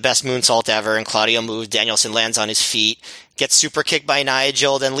goes for the best moonsault ever, and Claudio moves, Danielson lands on his feet, gets super kicked by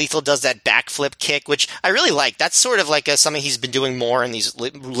Nigel, then Lethal does that backflip kick, which I really like. That's sort of like something he's been doing more in these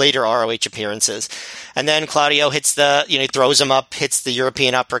later ROH appearances. And then Claudio hits he throws him up, hits the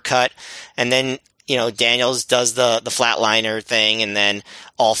European uppercut, and then, Daniels does the flatliner thing, and then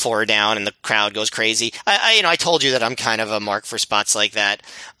all four are down, and the crowd goes crazy. I told you that I'm kind of a mark for spots like that.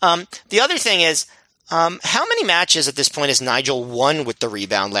 The other thing is, how many matches at this point has Nigel won with the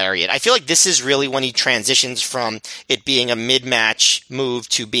rebound lariat? I feel like this is really when he transitions from it being a mid-match move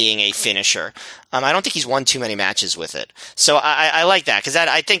to being a finisher. I don't think he's won too many matches with it. So I like that, because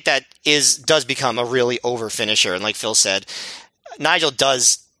I think that does become a really over finisher. And like Phil said, Nigel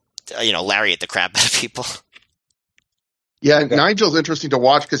does, lariat the crap out of people. Yeah, Nigel's interesting to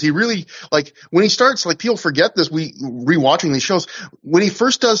watch because he really, when he starts, people forget this, rewatching these shows, when he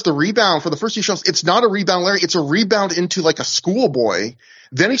first does the rebound for the first few shows, it's not a rebound lariat, it's a rebound into a schoolboy.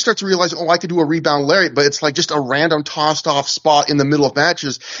 Then he starts to realize, I could do a rebound lariat, but it's just a random tossed off spot in the middle of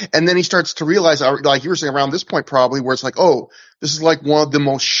matches. And then he starts to realize, like you were saying around this point probably, where it's this is one of the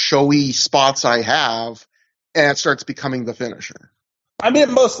most showy spots I have, and it starts becoming the finisher. I mean,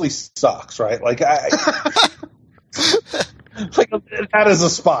 it mostly sucks, right? That is a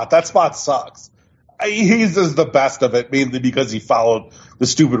spot. That spot sucks. He's the best of it, mainly because he followed the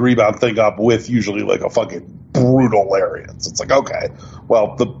stupid rebound thing up with usually a fucking brutal lariat. So it's okay,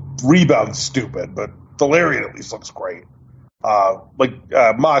 well, the rebound's stupid, but the lariat at least looks great.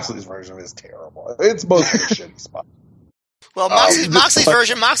 Moxley's version is terrible. It's mostly a shitty spot. Well,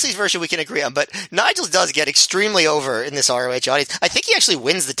 Moxley's version we can agree on, but Nigel's does get extremely over in this ROH audience. I think he actually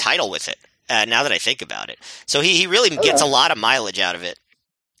wins the title with it. Now that I think about it. So he really gets a lot of mileage out of it.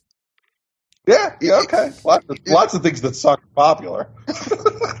 Yeah, okay. Lots of things that suck are popular.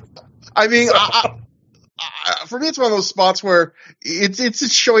 I mean, for me, it's one of those spots where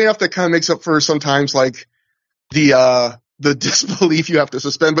it's showing enough that kind of makes up for sometimes the disbelief you have to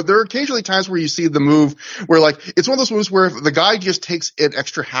suspend. But there are occasionally times where you see the move where it's one of those moves where if the guy just takes an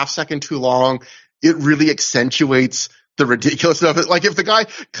extra half second too long, it really accentuates the ridiculousness of it. If the guy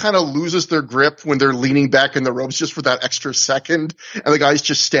kind of loses their grip when they're leaning back in the ropes just for that extra second, and the guy's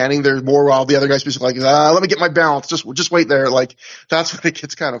just standing there more while the other guy's basically let me get my balance. Just wait there. That's when it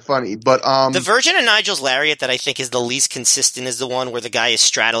gets kind of funny. But, the version of Nigel's lariat that I think is the least consistent is the one where the guy is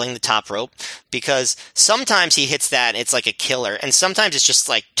straddling the top rope, because sometimes he hits that and it's like a killer, and sometimes it's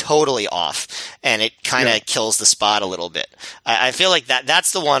just totally off, and it kind of kills the spot a little bit. I feel like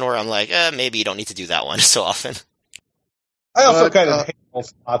that's the one where I'm maybe you don't need to do that one so often. I also kind of hate those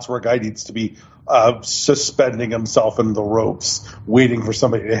spots where a guy needs to be suspending himself in the ropes, waiting for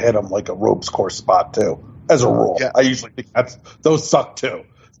somebody to hit him like a ropes course spot too. As a rule, I usually think those suck too.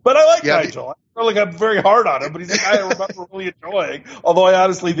 But I like Nigel. I feel like I'm very hard on him, but he's a guy I remember really enjoying. Although I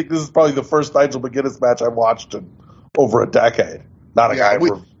honestly think this is probably the first Nigel McGuinness match I've watched in over a decade. Not a guy.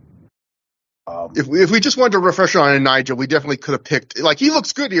 If we just wanted to refresh on Nigel, we definitely could have picked, he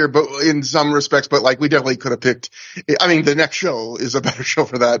looks good here, but in some respects, but we definitely could have picked, the next show is a better show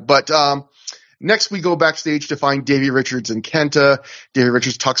for that. But, next we go backstage to find Davey Richards and Kenta. Davey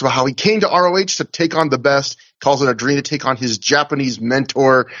Richards talks about how he came to ROH to take on the best, calls it a dream to take on his Japanese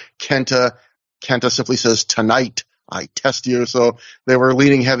mentor, Kenta. Kenta simply says, "Tonight, I test you." So they were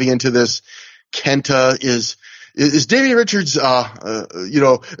leaning heavy into this. Kenta is Davey Richards,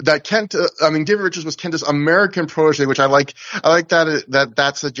 that Kenta, Davey Richards was Kenta's American protege, which I like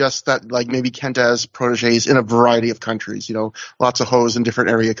that suggests that maybe Kenta has proteges in a variety of countries, lots of hoes in different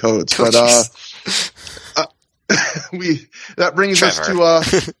area codes. But, that brings Trevor. us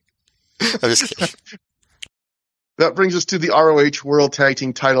to, I'm just kidding. That brings us to the ROH World Tag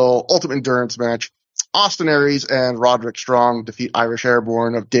Team Title Ultimate Endurance match. Austin Aries and Roderick Strong defeat Irish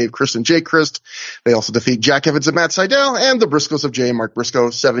Airborne of Dave Christ and Jake Christ. They also defeat Jack Evans and Matt Sydal and the Briscoes of Jay and Mark Briscoe,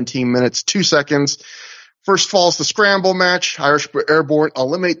 17 minutes, 2 seconds. First falls the scramble match. Irish Airborne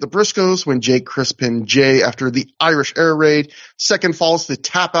eliminate the Briscoes when Jake Christ pinned Jay after the Irish Air Raid. Second falls the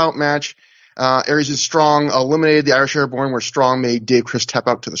tap out match. Aries and Strong eliminated the Irish Airborne, where Strong made Dave Christ tap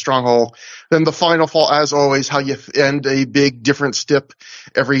out to the stronghold. Then the final fall, as always, how you end a big different stip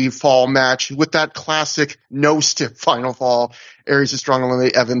every fall match with that classic no stip final fall. Aries and Strong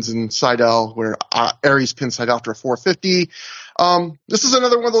eliminate Evans and Sydal, where Aries pinned Sydal after a 450. This is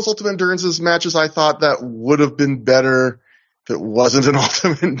another one of those Ultimate Endurances matches I thought that would have been better if it wasn't an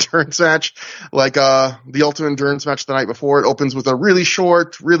Ultimate Endurance match. The Ultimate Endurance match the night before, it opens with a really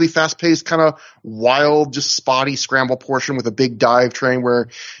short, really fast-paced, kind of wild, just spotty scramble portion with a big dive train where,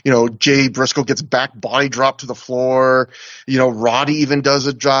 Jay Briscoe gets back body dropped to the floor. Roddy even does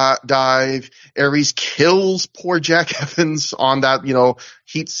a dive. Aries kills poor Jack Evans on that,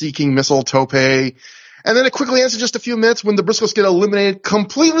 heat-seeking missile tope. And then it quickly ends in just a few minutes when the Briscoes get eliminated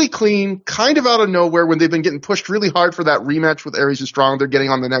completely clean, kind of out of nowhere when they've been getting pushed really hard for that rematch with Aries and Strong they're getting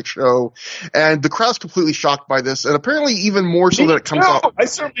on the next show. And the crowd's completely shocked by this, and apparently even more so that it comes out. I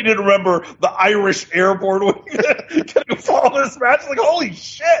certainly didn't remember the Irish Airborne getting fall in this match. Like, holy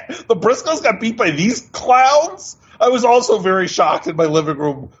shit, the Briscoes got beat by these clowns? I was also very shocked in my living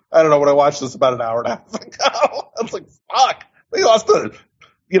room. I don't know, when I watched this about an hour and a half ago. I was like, fuck, they lost the...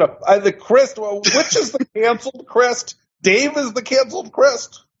 the Christ, which is the canceled Christ? Dave is the canceled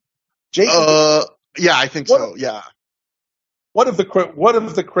Christ. Jake? Yeah, I think so. Yeah. One of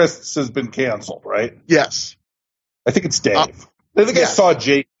the Christs has been canceled, right? Yes. I think it's Dave. I think I saw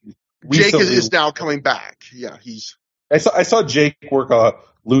Jake. Jake is now coming back. Yeah, I saw Jake work a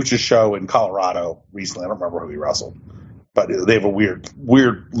lucha show in Colorado recently. I don't remember who he wrestled, but they have a weird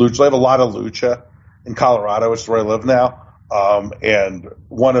lucha. They have a lot of lucha in Colorado, which is where I live now. And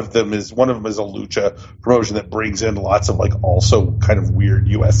one of them is a lucha promotion that brings in lots of like also kind of weird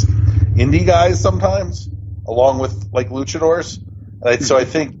US indie guys sometimes, along with like luchadors. And so I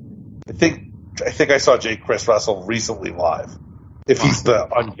think I saw Jake Chris wrestle recently live. If he's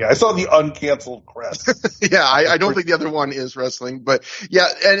I saw the uncanceled Chris. Yeah, I don't think the other one is wrestling, but yeah.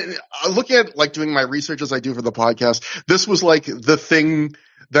 And looking at like doing my research as I do for the podcast, this was like the thing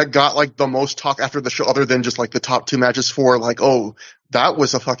that got like the most talk after the show, other than just like the top two matches for like, oh, that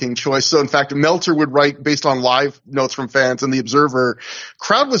was a fucking choice. So in fact, Meltzer would write based on live notes from fans and the Observer,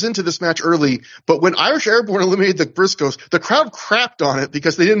 crowd was into this match early, but when Irish Airborne eliminated the Briscoes, the crowd crapped on it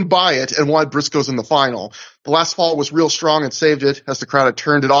because they didn't buy it and wanted Briscoes in the final. The last fall was real strong and saved it as the crowd had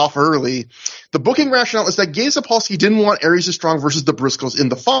turned it off early. The booking rationale is that Gabe Sapolsky didn't want Aries and Strong versus the Briscoes in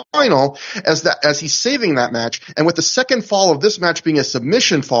the final as he's saving that match. And with the second fall of this match being a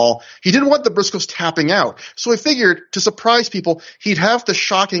submission fall, he didn't want the Briscoes tapping out. So he figured to surprise people, he'd have the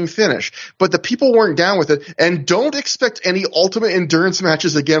shocking finish. But the people weren't down with it, and don't expect any ultimate endurance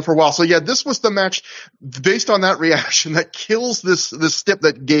matches again for a while. So yeah, this was the match based on that reaction that kills this stip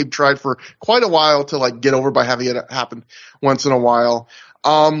that Gabe tried for quite a while to like get over by having it happen once in a while.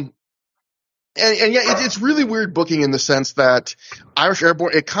 And yeah, it's really weird booking in the sense that Irish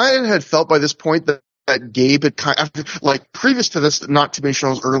Airborne, it kind of had felt by this point that Gabe had kind of, like previous to this, not too many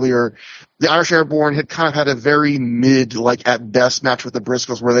shows earlier, the Irish Airborne had kind of had a very mid, like at best match with the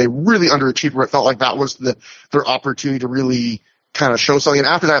Briscoes where they really underachieved, where it felt like that was their opportunity to really kind of show something. And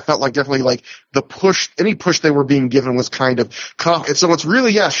after that, it felt like definitely like any push they were being given was kind of cut off. And so it's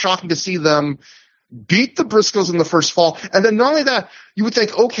really, shocking to see them beat the Briscoes in the first fall. And then not only that, you would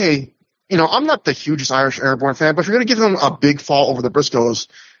think, okay, I'm not the hugest Irish Airborne fan, but if you're going to give them a big fall over the Briscoes,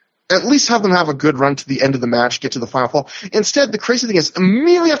 at least have them have a good run to the end of the match, get to the final fall. Instead, the crazy thing is,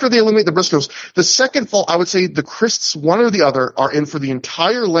 immediately after they eliminate the Briscoes, the second fall, I would say the Christs, one or the other, are in for the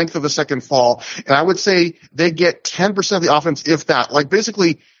entire length of the second fall. And I would say they get 10% of the offense, if that. Like,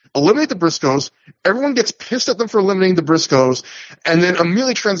 basically, eliminate the Briscoes, everyone gets pissed at them for eliminating the Briscoes, and then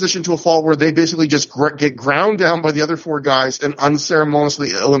immediately transition to a fall where they basically just get ground down by the other four guys and unceremoniously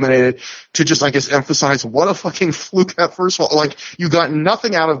eliminated to just, I guess, emphasize what a fucking fluke that first fall. Like, you got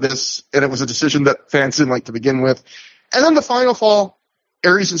nothing out of this, and it was a decision that fans didn't like to begin with. And then the final fall,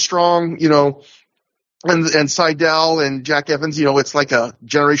 Aries and Strong, and Seidel and Jack Evans, it's like a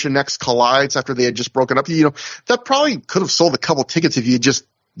Generation Next collides after they had just broken up. That probably could have sold a couple tickets if you just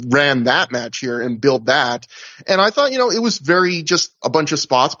ran that match here and build that. And I thought, it was very just a bunch of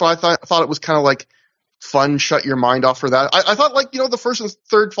spots, but I thought it was kind of like fun, shut your mind off for that. I thought like, the first and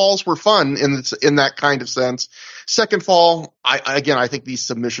third falls were fun in that kind of sense. Second fall, I think these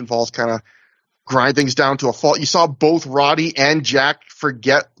submission falls kind of grind things down to a fall. You saw both Roddy and Jack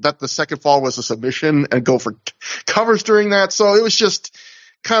forget that the second fall was a submission and go for covers during that. So it was just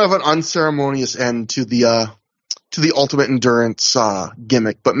kind of an unceremonious end to the ultimate endurance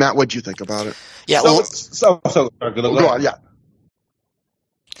gimmick. But Matt, what'd you think about it? Yeah, go on, yeah.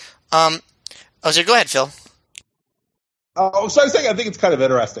 So go ahead, Phil. So I was saying, I think it's kind of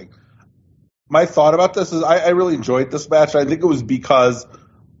interesting. My thought about this is I really enjoyed this match. I think it was because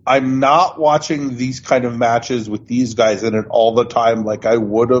I'm not watching these kind of matches with these guys in it all the time like I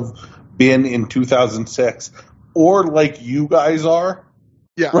would have been in 2006 or like you guys are.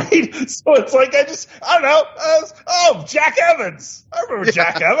 Yeah. Right? So it's like, I don't know. Jack Evans. I remember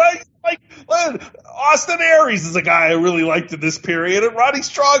Jack Evans. Like, Austin Aries is a guy I really liked in this period, and Roddy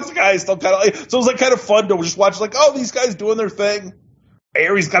Strong's a guy I still kind of like. So it was like kind of fun to just watch, like, these guys doing their thing.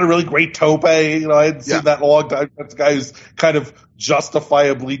 Aries got a really great tope. I hadn't seen that in a long time. That's a guy who's kind of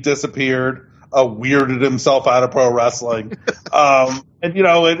justifiably disappeared, weirded himself out of pro wrestling. And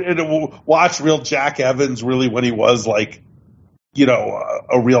watch real Jack Evans really when he was like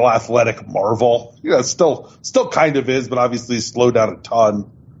a real athletic marvel. Still kind of is, but obviously slowed down a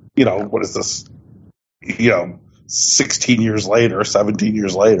ton. What is this? 16 years later, 17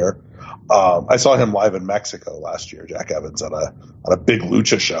 years later. I saw him live in Mexico last year, Jack Evans, on a big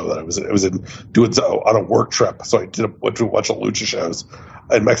lucha show that I was in doing on a work trip. So I went to a bunch of lucha shows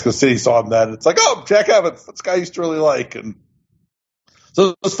in Mexico City, saw him then. It's like, oh, Jack Evans, this guy I used to really like. And so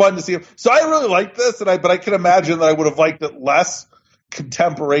it was fun to see him. So I really liked this, but I can imagine that I would have liked it less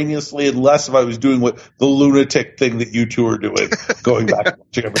contemporaneously and less if I was doing the lunatic thing that you two are doing, going back and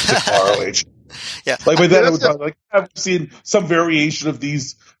watching everything ROH. Yeah. Like by then, I would probably I've seen some variation of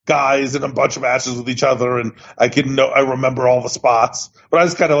these guys in a bunch of matches with each other, and I remember all the spots, but I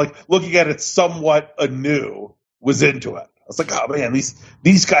was kind of like looking at it somewhat anew, was into it. I was like, oh man,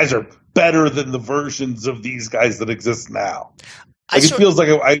 these guys are better than the versions of these guys that exist now. It feels like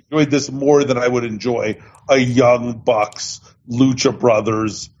I enjoyed this more than I would enjoy a Young Bucks, Lucha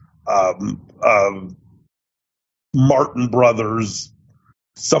Brothers, Martin Brothers,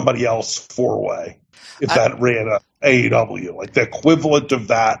 somebody else four-way, if that ran a AEW. Like the equivalent of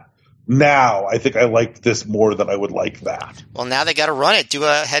that now, I think I liked this more than I would like that. Well, now they got to run it, do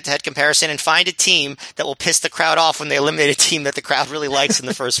a head-to-head comparison, and find a team that will piss the crowd off when they eliminate a team that the crowd really likes in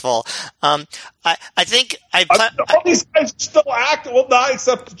the first fall. I think all these guys are still active. Well, not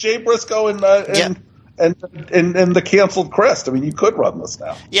except Jay Briscoe and the canceled Christ. I mean, you could run this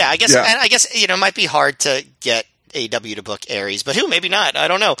now. Yeah, I guess. Yeah. And I guess it might be hard to get AEW to book Aries, but maybe not. I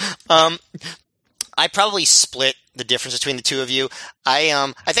don't know. I probably split the difference between the two of you.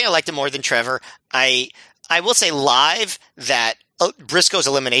 I think I liked it more than Trevor. I will say live that Briscoe's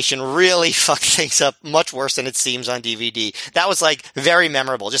elimination really fucked things up much worse than it seems on DVD. That was very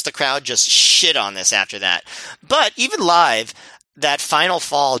memorable. Just the crowd just shit on this after that. But even live, that final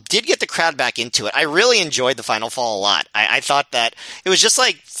fall did get the crowd back into it. I really enjoyed the final fall a lot. I thought that it was just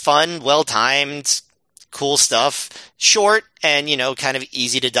fun, well-timed, cool stuff, short and, kind of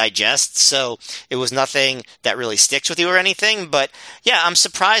easy to digest. So it was nothing that really sticks with you or anything. But yeah, I'm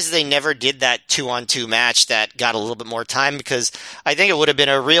surprised they never did that 2-on-2 match that got a little bit more time, because I think it would have been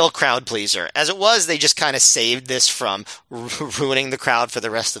a real crowd pleaser. As it was, they just kind of saved this from ruining the crowd for the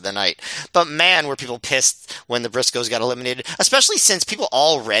rest of the night. But man, were people pissed when the Briscoes got eliminated, especially since people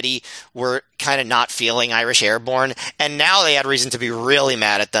already were kind of not feeling Irish Airborne. And now they had reason to be really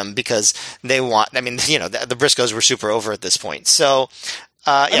mad at them because the Briscoes were super over at this point. So,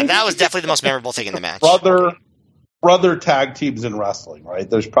 that was definitely the most memorable thing in the match. Brother tag teams in wrestling, right?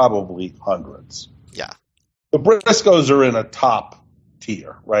 There's probably hundreds. Yeah. The Briscoes are in a top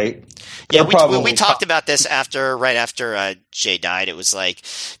tier, right? Yeah, we talked about this right after Jay died. It was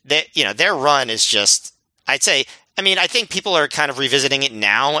their run is just, I'd say, I think people are kind of revisiting it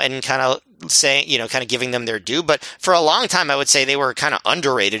now and kind of saying, kind of giving them their due. But for a long time, I would say they were kind of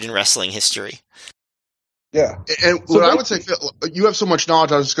underrated in wrestling history. Yeah. And what I would say, Phil, you have so much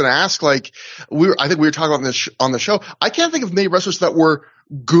knowledge. I was just going to ask, I think we were talking about this on the show. I can't think of many wrestlers that were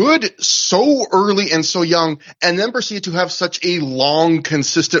good so early and so young and then proceeded to have such a long,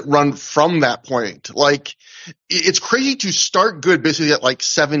 consistent run from that point. It's crazy to start good basically at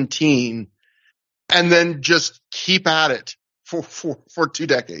 17 and then just keep at it for 2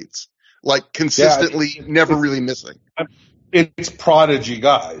 decades, consistently, never really missing. It's prodigy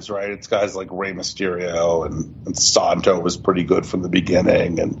guys, right? It's guys like Rey Mysterio and Santo was pretty good from the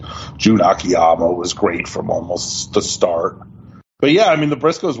beginning, and Jun Akiyama was great from almost the start. But yeah, the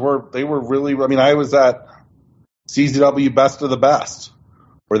Briscoes were really, I was at CZW Best of the Best,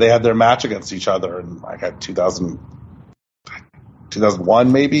 where they had their match against each other in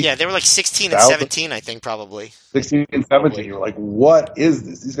 2001 maybe? Yeah, they were 16 and 17, I think, probably. 16 and 17. You're like, what is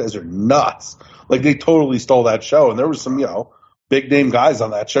this? These guys are nuts. They totally stole that show. And there was some, big name guys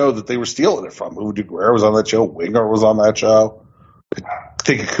on that show that they were stealing it from. Udo Guerrero was on that show. Winger was on that show.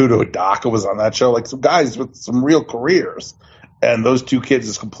 Takekudo Hidaka was on that show. Some guys with some real careers. And those two kids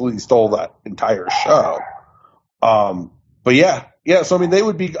just completely stole that entire show. But yeah. So, they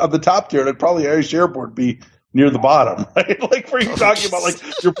would be on the top tier, and it'd probably Irish Airport be near the bottom, right? For you talking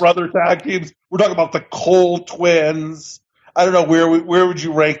about your brother tag teams, we're talking about the Cole twins. I don't know where would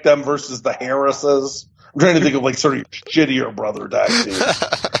you rank them versus the Harrises? I'm trying to think of sort of shittier brother tag teams.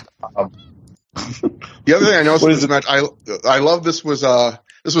 The other thing I noticed in this match, I love this was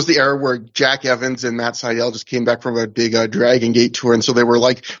This was the era where Jack Evans and Matt Sydal just came back from a big Dragon Gate tour, and so they were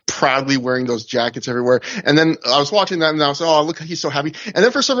like proudly wearing those jackets everywhere. And then I was watching that, and I was like, oh, look, he's so happy. And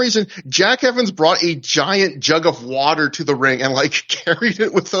then for some reason, Jack Evans brought a giant jug of water to the ring and like carried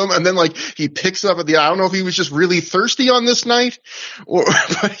it with him. And then like he picks up at the, I don't know if he was just really thirsty on this night, or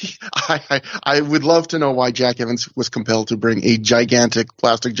but I would love to know why Jack Evans was compelled to bring a gigantic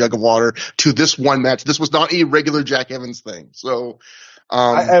plastic jug of water to this one match. This was not a regular Jack Evans thing. So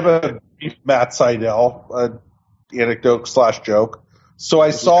I have a Matt Sydal anecdote / joke. So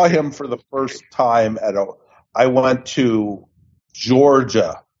I saw him for the first time I went to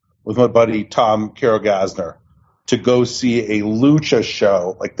Georgia with my buddy Tom Carroll-Gassner to go see a lucha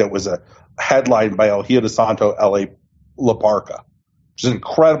show, like that was a headline by El Hijo de Santo L.A. La Parca, which is an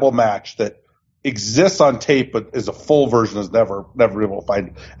incredible match that exists on tape, but is a full version, is never been able to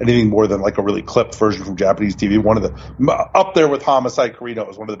find anything more than like a really clipped version from Japanese TV. One of the, up there with Homicide Carino,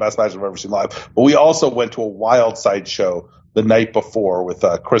 is one of the best matches I've ever seen live. But we also went to a Wild Side show the night before with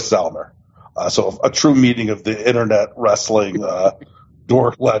Chris Zellner. So a true meeting of the internet wrestling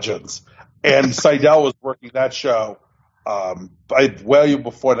dork legends. And Sydal was working that show well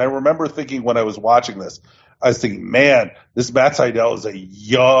before. And I remember thinking when I was watching this, I was thinking, man, this Matt Sydal is a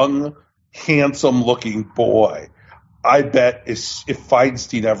young, handsome-looking boy. I bet if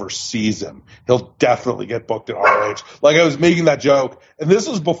Feinstein ever sees him, he'll definitely get booked at ROH. Like, I was making that joke, and this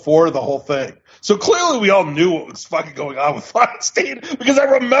was before the whole thing. So clearly we all knew what was fucking going on with Feinstein, because I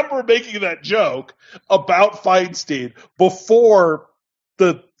remember making that joke about Feinstein before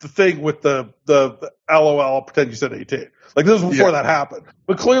the thing with the LOL, I'll pretend you said 18. Like, this was before that happened.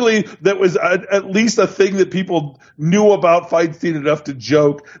 But clearly that was at least a thing that people knew about Feinstein enough to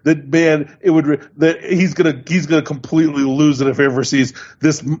joke that, man, that he's gonna completely lose it if he ever sees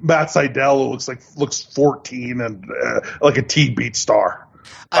this Matt Sydal who looks 14 and like a Teen Beat star.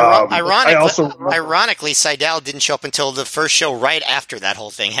 Ironically, Sydal didn't show up until the first show right after that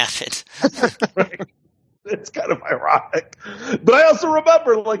whole thing happened. Right. It's kind of ironic. But I also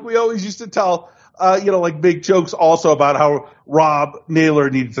remember, like, we always used to tell, like, make jokes also about how Rob Naylor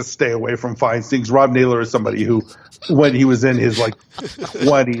needed to stay away from Feinstein. Because Rob Naylor is somebody who, when he was in his, like,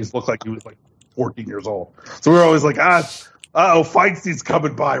 20s, looked like he was, like, 14 years old. So we were always like, Feinstein's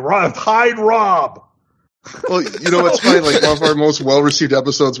coming by. Hide Rob. Well, you know, it's funny, like, one of our most well-received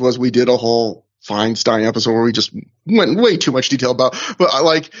episodes was we did a whole Feinstein episode where we just went way too much detail about, but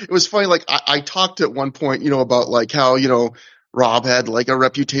like, it was funny, like, I talked at one point, about like how, Rob had like a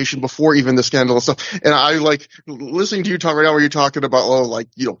reputation before even the scandal and stuff. And I like listening to you talk right now where you're talking about,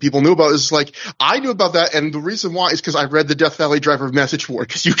 people knew about it. It's like, I knew about that. And the reason why is because I read the Death Valley Driver message board,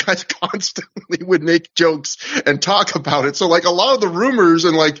 because you guys constantly would make jokes and talk about it. So like a lot of the rumors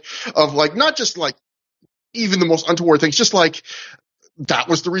and not just like even the most untoward things, just like, that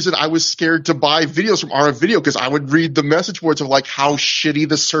was the reason I was scared to buy videos from RF Video, because I would read the message boards of like how shitty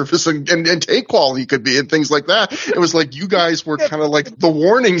the service and tape quality could be and things like that. It was like you guys were kind of like the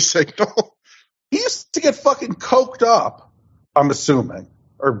warning signal. He used to get fucking coked up, I'm assuming,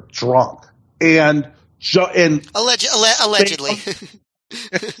 or drunk, and allegedly.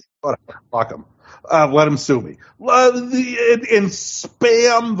 Whatever, fuck him. Let him sue me. And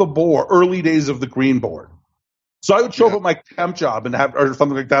spam the board. Early days of the green board. So I would show up at my temp job or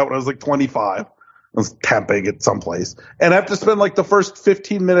something like that when I was like 25. I was temping at some place. And I have to spend like the first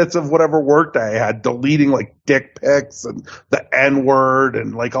 15 minutes of whatever work day I had deleting like dick pics and the N-word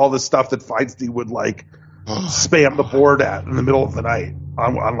and like all this stuff that Feinstein would like spam the board at in the middle of the night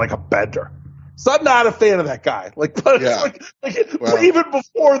on like a bender. So I'm not a fan of that guy. But even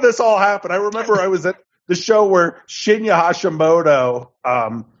before this all happened, I remember I was at the show where Shinya Hashimoto,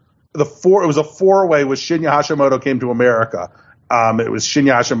 it was a four-way with Shinya Hashimoto came to America. It was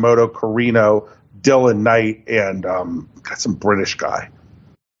Shinya Hashimoto, Carino, Dylan Knight, and some British guy.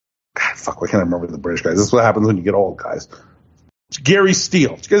 God, fuck, why can't I remember the British guys? This is what happens when you get old, guys. Gary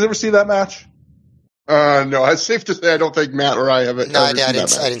Steele. Did you guys ever see that match? No, it's safe to say I don't think Matt or I have it. No, I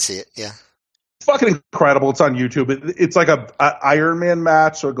didn't see it, yeah. It's fucking incredible. It's on YouTube. It's like a Iron Man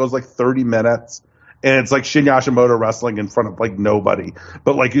match, so it goes like 30 minutes. And it's like Shinya Hashimoto wrestling in front of like nobody.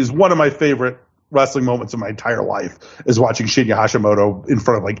 But like is one of my favorite wrestling moments of my entire life is watching Shinya Hashimoto in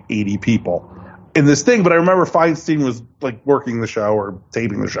front of like 80 people in this thing. But I remember Feinstein was like working the show or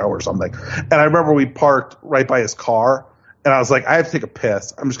taping the show or something. And I remember we parked right by his car. And I was like, I have to take a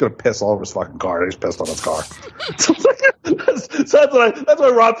piss. I'm just going to piss all over his fucking car. And I just pissed on his car. That's my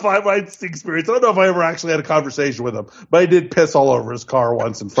Rob Feinstein experience. I don't know if I ever actually had a conversation with him, but I did piss all over his car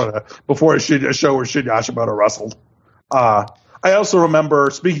once before a show where Shinya Hashimoto wrestled. I also remember,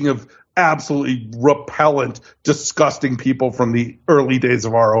 speaking of absolutely repellent, disgusting people from the early days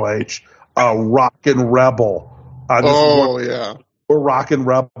of ROH, Rockin' Rebel. Yeah. Where Rockin'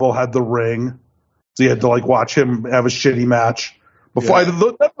 Rebel had the ring. So you had to like watch him have a shitty match. Before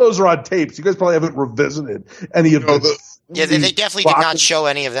those are on tapes. You guys probably haven't revisited any of this. Yeah, they definitely did not show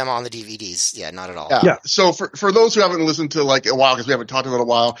any of them on the DVDs. Yeah, not at all. Yeah. So for those who haven't listened to like a while, because we haven't talked about it in a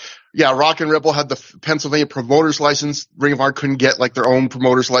while, yeah, Rockin' Rebel had the Pennsylvania promoter's license. Ring of Honor couldn't get like their own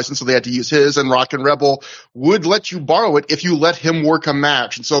promoter's license, so they had to use his. And Rockin' Rebel would let you borrow it if you let him work a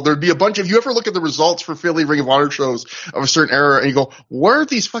match. And so there'd be a bunch of, if you ever look at the results for Philly Ring of Honor shows of a certain era, and you go, where are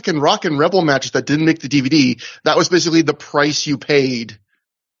these fucking Rockin' Rebel matches that didn't make the DVD? That was basically the price you paid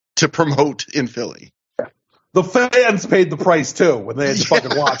to promote in Philly. The fans paid the price too when they had to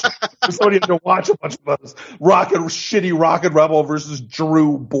fucking watch it. Somebody had to watch a bunch of those shitty Rockin' Rebel versus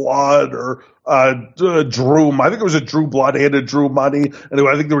Drew Blood or Drew. I think it was a Drew Blood and a Drew Money.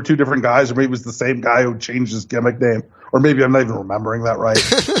 Anyway, I think there were two different guys, or maybe it was the same guy who changed his gimmick name, or maybe I'm not even remembering that right.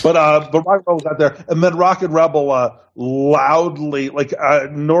 but Rockin' Rebel was out there, and then Rockin' Rebel loudly, like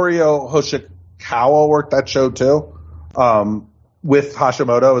Norio Hoshikawa worked that show too, with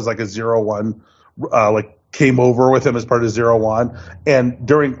Hashimoto as like a 0-1, like. Came over with him as part of 0-1, and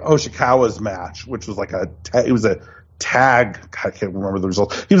during Hoshikawa's match, which was like it was a tag. I can't remember the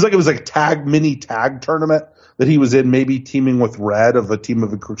result. It was like a mini tag tournament that he was in, maybe teaming with Red of a team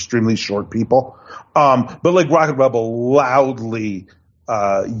of extremely short people. But like Rockin' Rebel loudly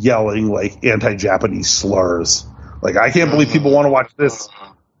yelling like anti-Japanese slurs. Like I can't believe people want to watch this.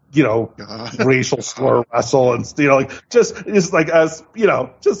 Racial slur wrestle and like just like us,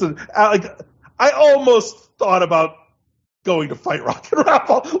 just like. I almost thought about going to fight Rockin'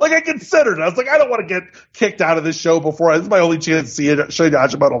 Rebel. Like, I considered it. I was like, I don't want to get kicked out of this show before. This is my only chance to see it, Shinji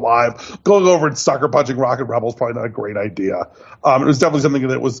Hashimoto live. Going over and sucker punching Rockin' Rebel is probably not a great idea. It was definitely something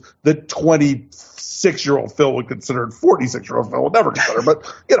that 26-year-old Phil would consider, and 46-year-old Phil would never consider.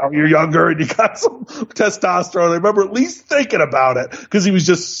 But, you're younger and you got some testosterone. I remember at least thinking about it because he was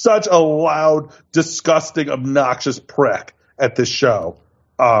just such a loud, disgusting, obnoxious prick at this show.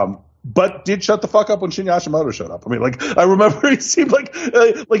 But did shut the fuck up when Shinya Hashimoto showed up. I mean, like, I remember he seemed like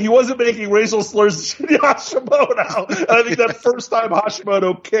he wasn't making racial slurs to Shinya Hashimoto. And I think that first time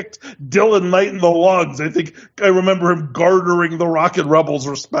Hashimoto kicked Dylan Knight in the lungs, I think I remember him garnering the Rockin' Rebels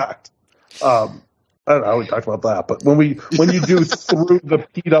respect. I don't know, we talked about that. But when you do through the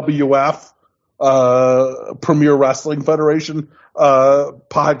PWF, Premier Wrestling Federation,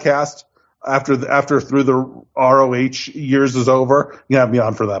 podcast, after through the ROH years is over, you have me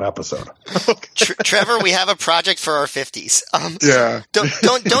on for that episode. Trevor, we have a project for our 50s. Yeah.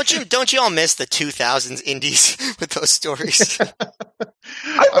 Don't you all miss the 2000s indies with those stories?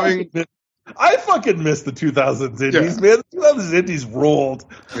 I fucking miss the 2000s indies, man. The 2000s indies ruled.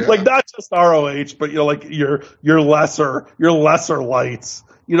 Yeah. Like not just ROH, but like your lesser lights.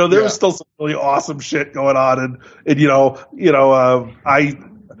 There was still some really awesome shit going on, and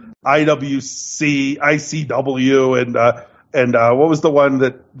ICW, and what was the one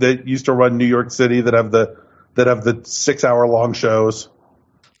that used to run New York City that have the 6-hour long shows?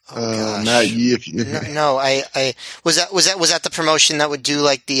 Oh, gosh. No, I was that the promotion that would do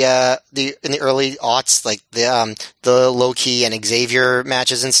like the in the early aughts, like the low key and Xavier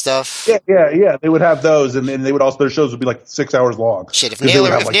matches and stuff. Yeah. They would have those, and then they would also, their shows would be like 6 hours long. Shit, if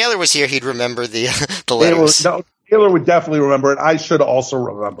Naylor was here, he'd remember the letters. Taylor would definitely remember it. I should also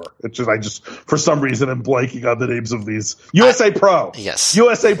remember. It's just I just for some reason am blanking on the names of these. USA Pro. Yes.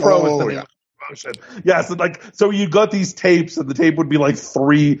 USA Pro is the name of the promotion. Yes, and so you got these tapes, and the tape would be like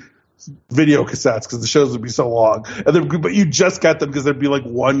 3 video cassettes because the shows would be so long. But you just get them because there'd be like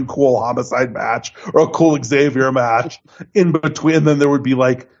one cool Homicide match or a cool Xavier match in between. And then there would be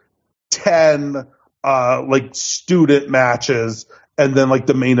like 10 like student matches. And then, like,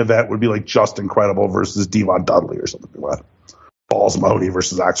 the main event would be, like, Just Incredible versus Devon Dudley or something like that. Balls Mahoney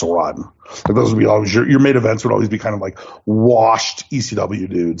versus Axel Rotten. Like, those would be always your main events would always be kind of, like, washed ECW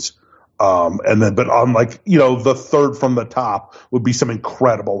dudes. But on, like, the third from the top would be some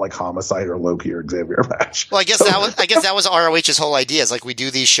incredible, like, Homicide or Loki or Xavier match. Well, I guess that was ROH's whole idea. Is like, we do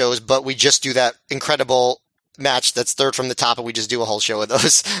these shows, but we just do that incredible match that's third from the top, and we just do a whole show of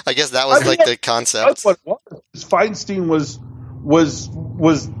those. I guess that was, the concept. That's what it was. Feinstein was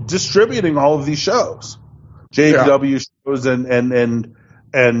distributing all of these shows, JPW shows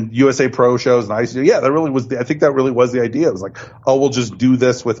and USA Pro shows and ICW. Yeah, that really was. I think that really was the idea. It was like, oh, we'll just do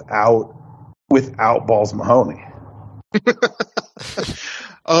this without Balls Mahoney.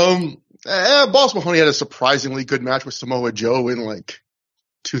 Balls Mahoney had a surprisingly good match with Samoa Joe in like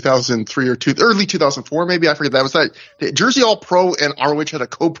 2003 or early 2004, maybe. I forget. That was that Jersey All Pro and ROH had a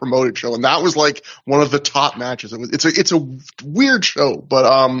co-promoted show, and that was like one of the top matches. It's a weird show, but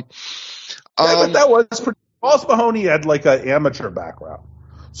but that was pretty. Balls Mahoney had like an amateur background,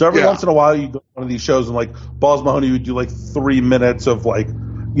 so every once in a while you go to one of these shows and like Balls Mahoney would do like 3 minutes of like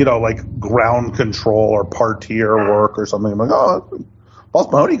like ground control or parterre work or something. I'm like, oh,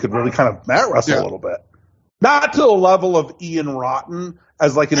 Balls Mahoney could really kind of mat wrestle a little bit. Not to the level of Ian Rotten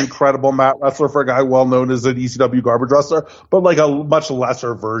as like an incredible mat wrestler for a guy well known as an ECW garbage wrestler, but like a much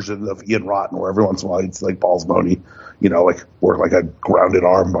lesser version of Ian Rotten where every once in a while it's like Balls Mahoney, like work like a grounded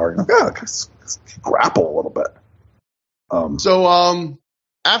arm bar. Grapple a little bit. So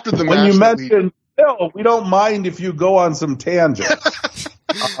after the match, when you mentioned Phil, we don't mind if you go on some tangents.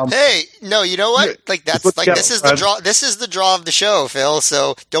 Hey, no, you know what? Like this is the draw. This is the draw of the show, Phil.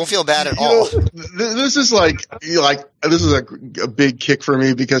 So don't feel bad at all. This is this is a big kick for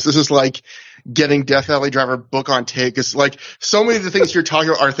me because this is like getting Death Valley Driver book on tape. It's like so many of the things you're talking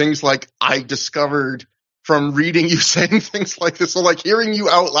about are things like I discovered from reading you saying things like this. So like hearing you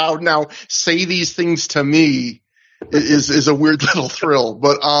out loud now say these things to me is a weird little thrill.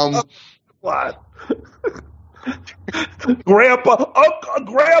 But what?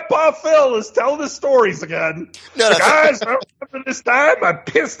 Grandpa Phil is telling his stories again. No, guys, I remember this time I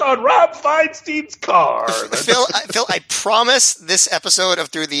pissed on Rob Feinstein's car. Phil, I promise this episode of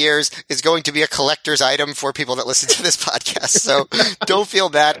Through the Years is going to be a collector's item for people that listen to this podcast. So don't feel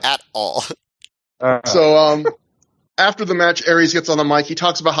bad at all. So after the match, Aries gets on the mic. He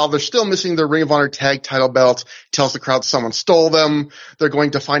talks about how they're still missing their Ring of Honor tag title belts. Tells the crowd someone stole them. They're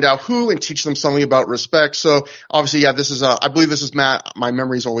going to find out who and teach them something about respect. So obviously, this is I believe this is Matt. My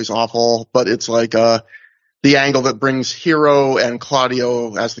memory is always awful, but it's like the angle that brings Hero and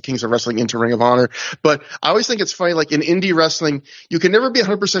Claudio as the Kings of Wrestling into Ring of Honor. But I always think it's funny, like in indie wrestling, you can never be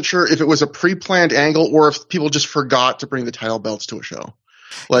 100% sure if it was a pre-planned angle or if people just forgot to bring the title belts to a show.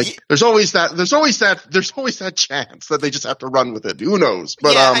 Like there's always that chance that they just have to run with it. Who knows?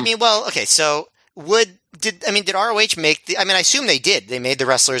 But okay. So did ROH make the? I mean, I assume they did. They made the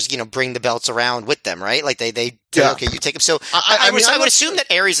wrestlers, bring the belts around with them, right? Like they okay, you take them. So I would assume that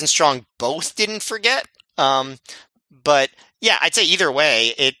Aries and Strong both didn't forget. But yeah, I'd say either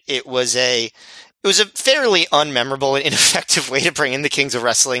way, it was a fairly unmemorable and ineffective way to bring in the Kings of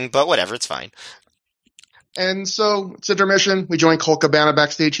Wrestling. But whatever, it's fine. And so it's intermission. We join Colt Cabana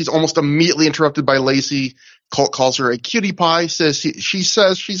backstage. He's almost immediately interrupted by Lacey. Colt calls her a cutie pie. She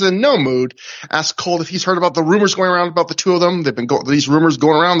says she's in no mood. Asks Colt if he's heard about the rumors going around about the two of them. They've been these rumors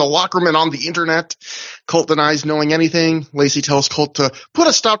going around the locker room and on the internet. Colt denies knowing anything. Lacey tells Colt to put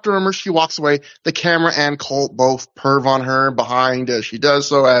a stop to rumors. She walks away. The camera and Colt both perv on her behind as she does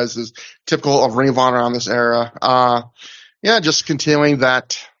so, as is typical of Ring of Honor on this era. Just continuing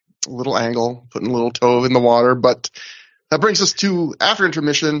that little angle, putting a little toe in the water. But that brings us to, after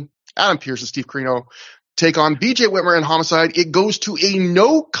intermission, Adam Pearce and Steve Corino take on BJ Whitmer and Homicide. It goes to a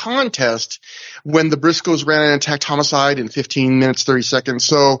no contest when the Briscoes ran and attacked Homicide in 15 minutes, 30 seconds.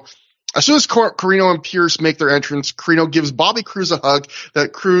 So as soon as Corino and Pearce make their entrance, Corino gives Bobby Cruz a hug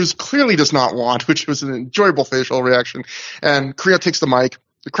that Cruz clearly does not want, which was an enjoyable facial reaction. And Corino takes the mic.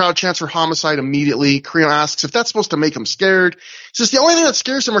 The crowd chants for Homicide immediately. Corino asks if that's supposed to make him scared. He says the only thing that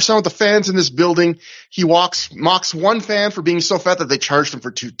scares him are some of the fans in this building. He mocks one fan for being so fat that they charged him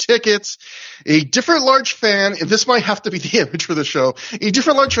for 2 tickets. A different large fan, and this might have to be the image for the show, a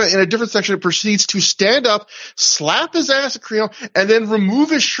different large fan in a different section proceeds to stand up, slap his ass at Corino, and then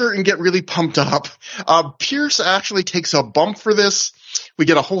remove his shirt and get really pumped up. Pearce actually takes a bump for this. We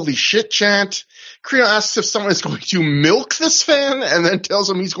get a holy shit chant. Corino asks if someone is going to milk this fan and then tells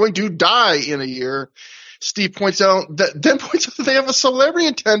him he's going to die in a year. Steve points out that they have a celebrity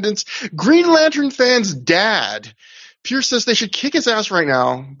in attendance, Green Lantern fan's dad. Pearce says they should kick his ass right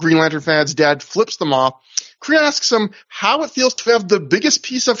now. Green Lantern fan's dad flips them off. Corino asks him how it feels to have the biggest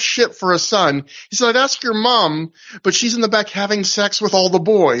piece of shit for a son. He said, I'd ask your mom, but she's in the back having sex with all the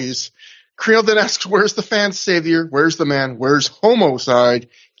boys. Corino then asks, where's the fan savior? Where's the man? Where's Homicide?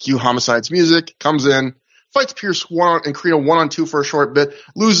 Cue Homicide's music, comes in, fights Pearce and Corino 1-on-2 for a short bit,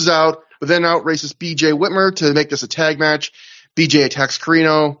 loses out, but then outraces BJ Whitmer to make this a tag match. BJ attacks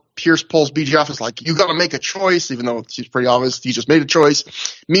Corino. Pearce pulls BJ off. It's like, you gotta make a choice, even though it seems pretty obvious. He just made a choice.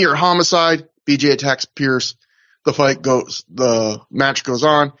 Me or Homicide. BJ attacks Pearce. The match goes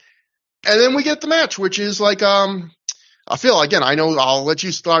on. And then we get the match, which is like, I feel, again, I know I'll let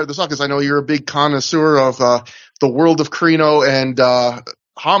you start this off because I know you're a big connoisseur of the world of Corino and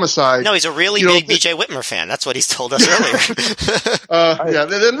Homicide. No, he's a really big BJ Whitmer fan. That's what he's told us earlier. Yeah.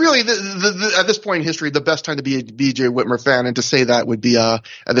 Then really, at this point in history, the best time to be a BJ Whitmer fan and to say that would be at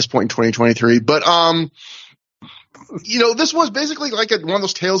this point in 2023. But this was basically like one of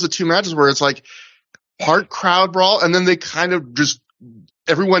those tales of two matches where it's like part crowd brawl, and then they kind of just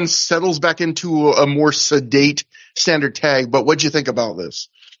everyone settles back into a more sedate standard tag. But what'd you think about this?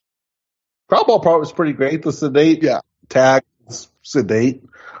 Crowd brawl part was pretty great. The sedate tag was sedate.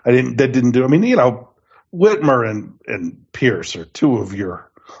 I mean, Whitmer and Pierce are two of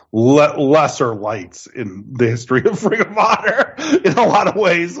your lesser lights in the history of Ring of Honor in a lot of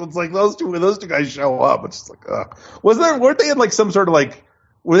ways. So it's like those two guys show up. It's just like, weren't they in like some sort of like,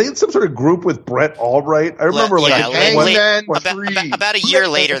 were they in some sort of group with Brett Albright? I remember about a year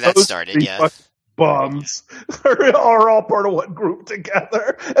later that started. Yeah. Bums are all part of one group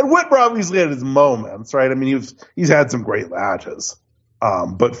together. And Whitmer obviously had his moments, right? I mean, he's had some great matches.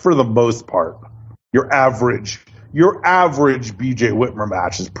 But for the most part, your average BJ Whitmer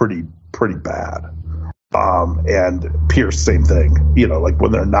match is pretty bad. And Pierce, same thing. Like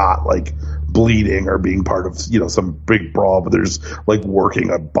when they're not like bleeding or being part of some big brawl, but there's like working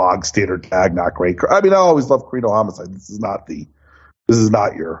a bog standard tag, not great. I mean, I always love Carino Homicide. This is not the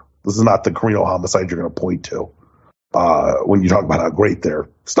Carino Homicide you're going to point to when you talk about how great their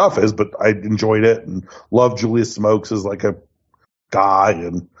stuff is. But I enjoyed it and loved Julius Smokes as like a guy,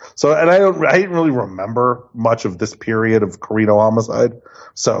 and I didn't really remember much of this period of Carino Homicide.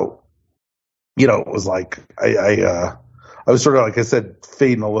 So, it was like I was sort of, like I said,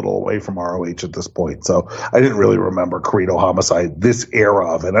 fading a little away from ROH at this point. So I didn't really remember Carino Homicide, this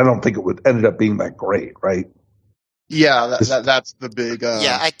era of it. I don't think it ended up being that great, right? Yeah, that's the big.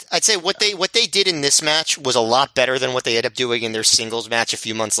 I'd say what they did in this match was a lot better than what they ended up doing in their singles match a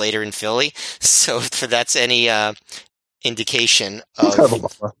few months later in Philly. So if that's any indication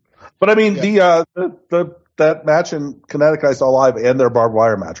of. But I mean, that match in Connecticut I saw live and their barbed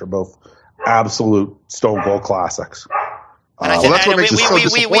wire match are both absolute Stone Cold classics. That's what makes it so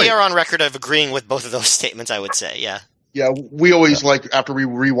disappointing. We are on record of agreeing with both of those statements, I would say. Yeah. Yeah, we always after we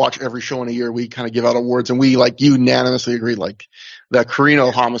rewatch every show in a year, we kind of give out awards, and we unanimously agree that Carino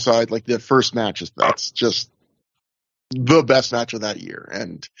Homicide, the first match that's just the best match of that year.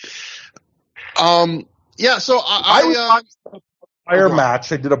 And so I wire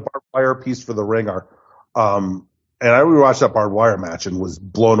match. I did a barbed wire piece for the Ringer, and I rewatched that barbed wire match and was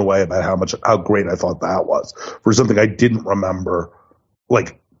blown away about how great I thought that was for something I didn't remember,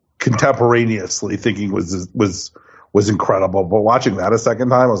 contemporaneously thinking was incredible. But watching that a second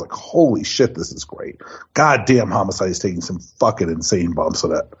time, I was like, holy shit, this is great. God damn, Homicide is taking some fucking insane bumps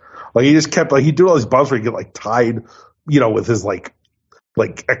in it. He just kept he'd do all these bumps where he'd get tied, with his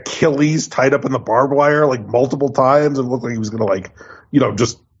Achilles tied up in the barbed wire multiple times, and looked like he was gonna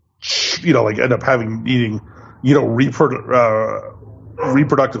end up needing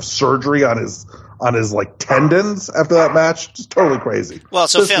reproductive surgery on his tendons after that match. Just totally crazy. Well,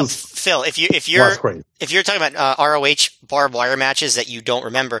 so Phil, if you're talking about ROH barbed wire matches that you don't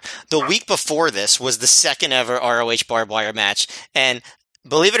remember, the week before this was the second ever ROH barbed wire match, and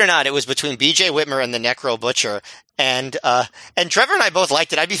believe it or not, it was between BJ Whitmer and the Necro Butcher. And Trevor and I both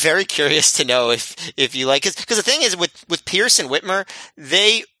liked it. I'd be very curious to know if you like it. Because the thing is, with Pierce and Whitmer,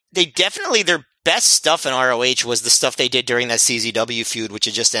 they definitely, their best stuff in ROH was the stuff they did during that CZW feud, which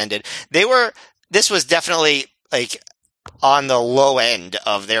had just ended. This was definitely on the low end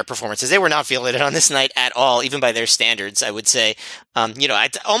of their performances. They were not feeling it on this night at all, even by their standards, I would say.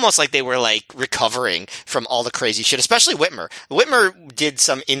 Almost like they were recovering from all the crazy shit, especially Whitmer. Whitmer did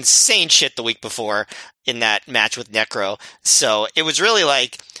some insane shit the week before in that match with Necro. So it was really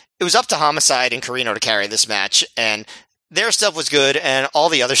it was up to Homicide and Carino to carry this match, and their stuff was good, and all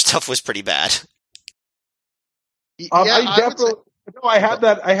the other stuff was pretty bad. I had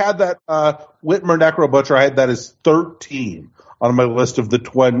that Whitmer Necro Butcher. I had that as 13 on my list of the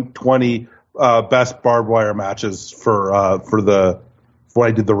 20 best barbed wire matches for when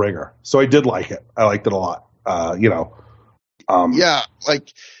I did the Ringer. So I did like it. I liked it a lot.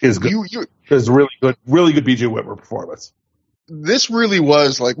 Is good. It was really good BJ Whitmer performance. This really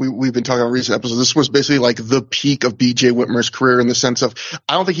was we've been talking about recent episodes. This was basically the peak of BJ Whitmer's career in the sense of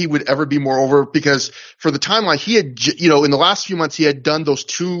I don't think he would ever be more over, because for the timeline he had, in the last few months he had done those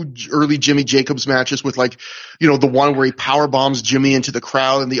two early Jimmy Jacobs matches with the one where he power bombs Jimmy into the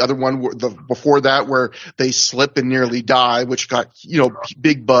crowd, and the other one before that where they slip and nearly die, which got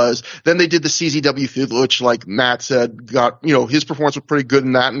big buzz. Then they did the CZW feud, which like Matt said got his performance was pretty good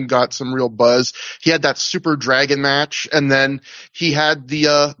in that and got some real buzz. He had that Super Dragon match, and then then he had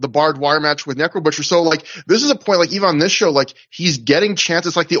the barbed wire match with Necro Butcher. So like, this is a point, like even on this show, like he's getting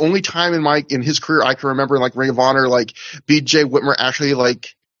chances. Like the only time in his career I can remember in like Ring of Honor, like BJ Whitmer actually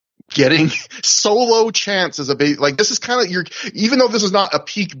like getting solo chances of like this is kind of even though this is not a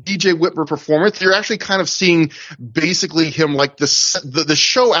peak BJ Whitmer performance, you're actually kind of seeing basically him like the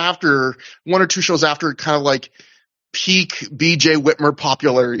show after, one or two shows after, kind of like peak BJ Whitmer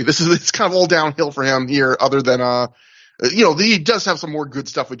popularity. It's kind of all downhill for him here, other than he does have some more good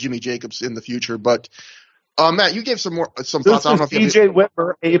stuff with Jimmy Jacobs in the future. But Matt, you gave some thoughts. I don't know if BJ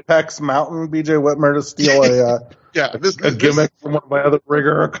Whitmer, Apex Mountain BJ Whitmer, to steal a gimmick from one of my other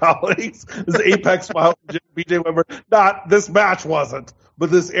rigger colleagues. This Apex Mountain BJ Whitmer. Not this match wasn't, but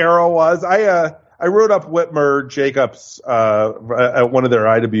this era was. I wrote up Whitmer Jacobs at one of their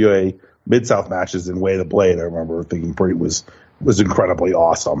IWA Mid-South matches in Way the Blade. I remember thinking was incredibly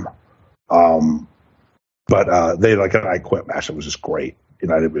awesome. But they like an I Quit match that was just great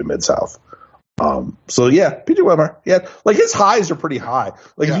in IWA Mid-South. So yeah, PJ Whitmer, yeah, like his highs are pretty high.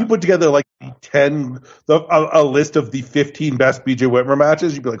 Like if you put together like a list of the 15 best BJ Whitmer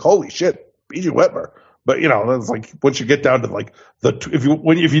matches, you'd be like, holy shit, BJ Whitmer. But it's like once you get down to like if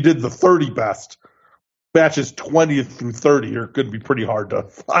you did the 30 best matches, 20th through 30 are going to be pretty hard to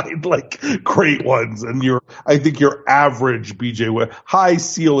find like great ones. And I think your average BJ Whitmer, high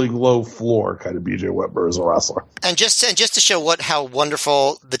ceiling, low floor kind of BJ Whitmer is a wrestler. And just to show how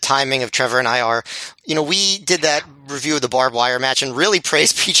wonderful the timing of Trevor and I are, we did that review of the barbed wire match and really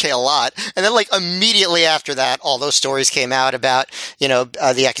praised PJ a lot. And then like immediately after that, all those stories came out about,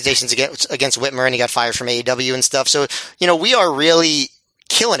 the accusations against Whitmer, and he got fired from AEW and stuff. So, we are really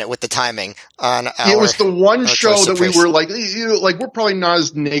killing it with the timing on our. It was the one show that we were like, like we're probably not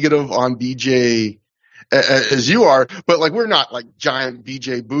as negative on BJ as you are, but like we're not like giant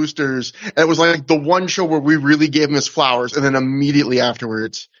BJ boosters. And it was like the one show where we really gave him his flowers, and then immediately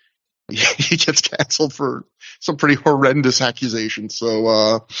afterwards he gets canceled for some pretty horrendous accusations.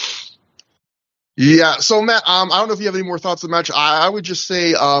 So yeah. So Matt, I don't know if you have any more thoughts on the match. I would just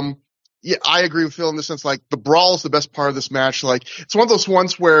say yeah, I agree with Phil in the sense like the brawl is the best part of this match. Like it's one of those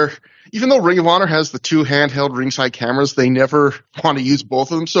ones where even though Ring of Honor has the two handheld ringside cameras, they never want to use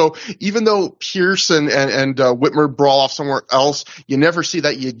both of them. So even though Pierce and Whitmer brawl off somewhere else, you never see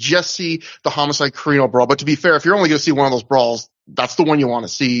that. You just see the Homicide Carino brawl. But to be fair, if you're only going to see one of those brawls, that's the one you want to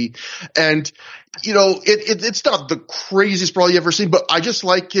see. And it's not the craziest brawl you ever seen, but I just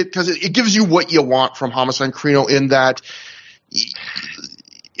like it because it gives you what you want from Homicide Carino in that.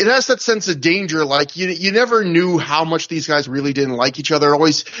 It has that sense of danger. Like you never knew how much these guys really didn't like each other.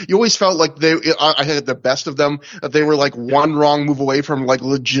 You always felt like I had the best of them, that they were like one wrong move away from like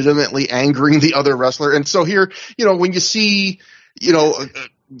legitimately angering the other wrestler. And so here, when you see,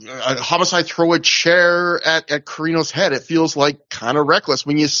 Homicide throw a chair at Carino's head, it feels like kind of reckless.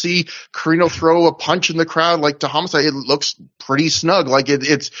 When you see Carino throw a punch in the crowd, like to Homicide, it looks pretty snug. Like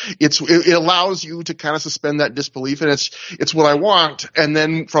it allows you to kind of suspend that disbelief, and it's what I want. And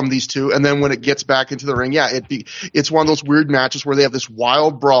then from these two, and then when it gets back into the ring, it's one of those weird matches where they have this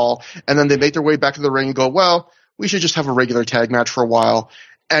wild brawl, and then they make their way back to the ring and go, well, we should just have a regular tag match for a while.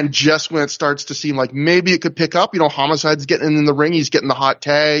 And just when it starts to seem like maybe it could pick up, Homicide's getting in the ring, he's getting the hot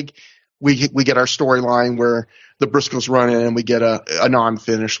tag. We get our storyline where the Briscoes run in and we get a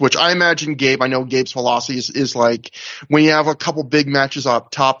non-finish, which I imagine I know Gabe's philosophy is like when you have a couple big matches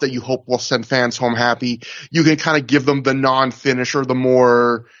up top that you hope will send fans home happy, you can kind of give them the non-finish or the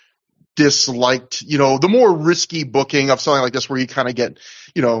more disliked, the more risky booking of something like this where you kind of get,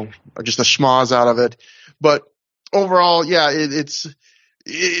 just a schmoz out of it. But overall, yeah,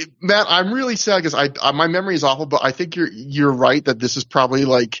 Matt, I'm really sad because my memory is awful, but I think you're right that this is probably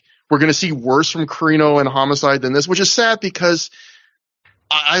like we're going to see worse from Carino and Homicide than this, which is sad because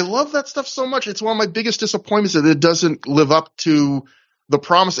I love that stuff so much. It's one of my biggest disappointments that it doesn't live up to the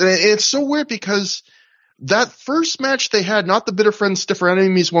promise. And it's so weird because that first match they had, not the Bitter Friends, Stiffer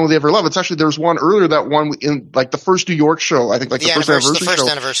Enemies one with Ever Love. It's actually, there was one earlier, that one in like the first New York show, I think like the first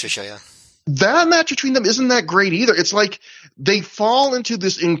anniversary show. Yeah. That match between them isn't that great either. It's like they fall into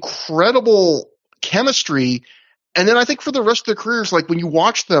this incredible chemistry, and then I think for the rest of their careers, like when you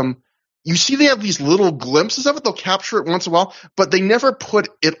watch them, you see they have these little glimpses of it. They'll capture it once in a while, but they never put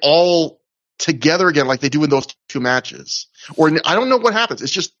it all together again like they do in those two matches. Or I don't know what happens.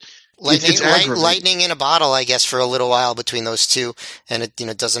 It's just lightning in a bottle, I guess, for a little while between those two, and it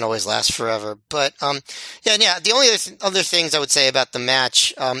doesn't always last forever. But the only other things I would say about the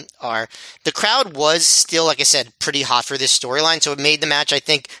match are the crowd was still, like I said, pretty hot for this storyline, so it made the match, I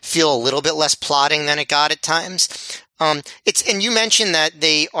think, feel a little bit less plotting than it got at times. And you mentioned that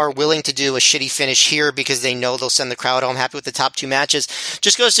they are willing to do a shitty finish here because they know they'll send the crowd home happy with the top two matches.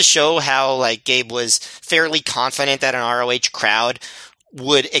 Just goes to show how, like, Gabe was fairly confident that an ROH crowd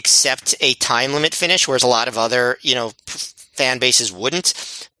would accept a time limit finish, whereas a lot of other, fan bases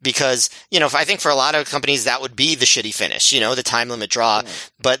wouldn't. Because, I think for a lot of companies that would be the shitty finish, the time limit draw.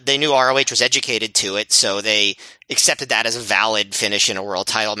 But they knew ROH was educated to it, so they accepted that as a valid finish in a world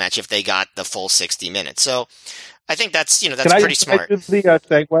title match if they got the full 60 minutes. So I think that's pretty smart. Can I do the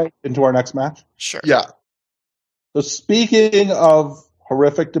segue into our next match? Sure. Yeah. So speaking of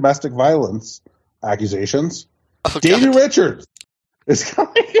horrific domestic violence accusations, Davey Richards is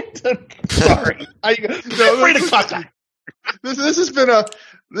coming into. Sorry, free to cut that. This has been a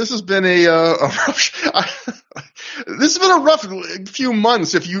rough few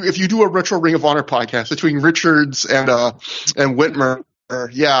months. If you do a retro Ring of Honor podcast between Richards and Whitmer,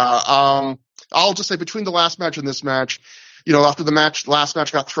 I'll just say between the last match and this match, after the last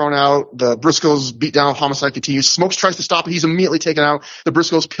match got thrown out, the Briscoes beat down, Homicide continues. Smokes tries to stop it. He's immediately taken out. The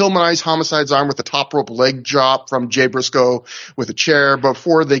Briscoes Pillmanize Homicide's arm with a top rope leg drop from Jay Briscoe with a chair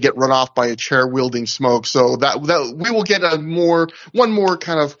before they get run off by a chair wielding Smoke. So that we will get one more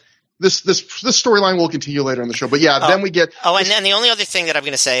kind of this storyline will continue later in the show. But then we get. And then the only other thing that I'm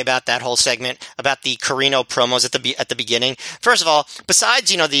going to say about that whole segment about the Carino promos at the beginning. First of all, besides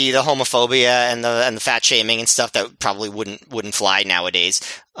the homophobia and the fat shaming and stuff that probably wouldn't fly nowadays.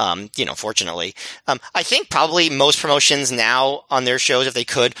 Fortunately, I think probably most promotions now on their shows, if they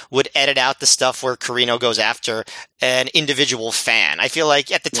could, would edit out the stuff where Carino goes after an individual fan. I feel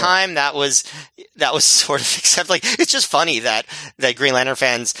like at the time that was sort of, except like, it's just funny that Green Lantern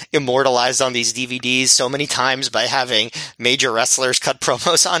fans immortalized on these DVDs so many times by having major wrestlers cut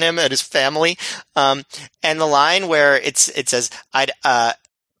promos on him and his family. And the line where it says, I'd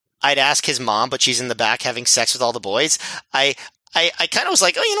ask his mom, but she's in the back having sex with all the boys. I kind of was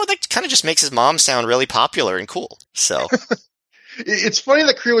like, that kind of just makes his mom sound really popular and cool. So it's funny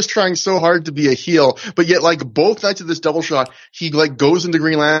that Creel was trying so hard to be a heel, but yet, like, both nights of this double shot, he, like, goes into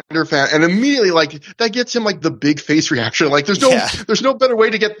Green Lantern fan, and immediately, like, that gets him, like, the big face reaction. Like, there's no better way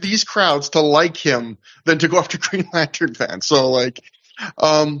to get these crowds to like him than to go after Green Lantern fans. So, like,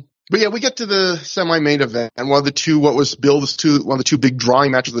 but yeah, we get to the semi-main event, and one of the two big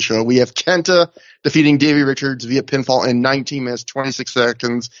drawing matches of the show. We have Kenta defeating Davey Richards via pinfall in 19 minutes, 26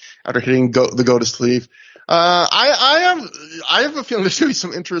 seconds after hitting the go to sleeve. I have a feeling there's going to be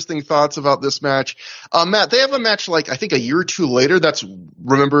some interesting thoughts about this match. Matt, they have a match like, I think a year or two later that's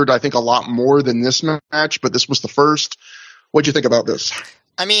remembered, I think, a lot more than this match, but this was the first. What'd you think about this?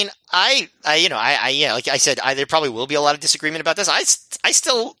 I mean, like I said, there probably will be a lot of disagreement about this. I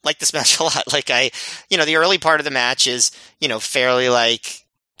still like this match a lot. Like the early part of the match is, fairly like,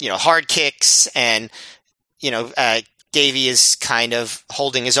 hard kicks and, Davey is kind of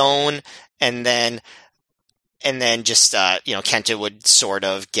holding his own and then just, Kenta would sort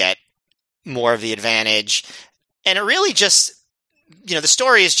of get more of the advantage. And it really just, the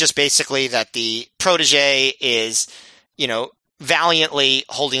story is just basically that the protege is, valiantly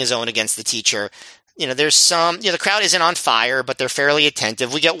holding his own against the teacher. There's some, the crowd isn't on fire, but they're fairly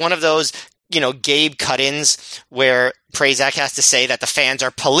attentive. We get one of those, Gabe cut-ins where Prazak has to say that the fans are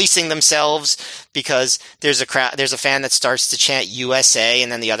policing themselves because there's a fan that starts to chant USA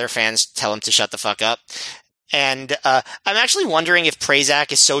and then the other fans tell him to shut the fuck up. And I'm actually wondering if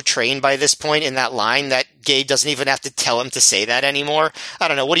Prazak is so trained by this point in that line that Gabe doesn't even have to tell him to say that anymore. I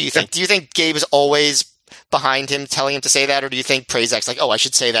don't know. What do you think? Do you think Gabe is always behind him telling him to say that, or do you think Prazak's like, I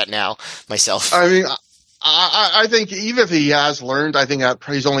should say that now myself? I mean, I think even if he has learned, I think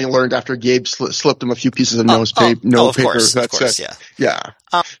he's only learned after Gabe slipped him a few pieces of paper. Of course, yeah.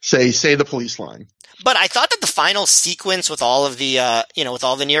 Say the police line. But I thought that the final sequence with all of the, with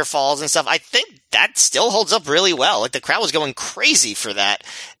all the near falls and stuff, I think that still holds up really well. Like the crowd was going crazy for that.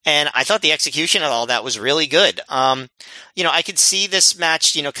 And I thought the execution of all that was really good. I could see this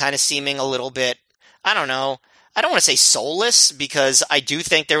match, kind of seeming a little bit, I don't know. I don't want to say soulless because I do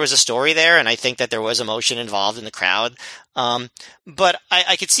think there was a story there and I think that there was emotion involved in the crowd. But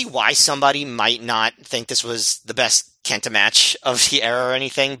I could see why somebody might not think this was the best Kenta match of the era or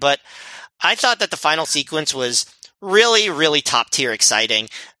anything. But I thought that the final sequence was really, really top tier exciting.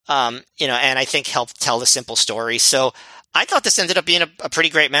 And I think helped tell the simple story. So I thought this ended up being a pretty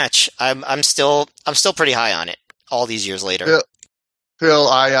great match. I'm still pretty high on it all these years later. Phil,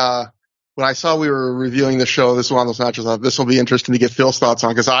 when I saw we were reviewing the show, this was one of those matches. I thought this will be interesting to get Phil's thoughts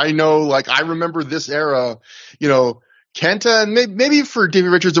on because I know, like, I remember this era. Kenta and maybe for Davey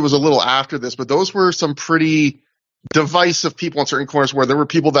Richards it was a little after this, but those were some pretty divisive people in certain corners where there were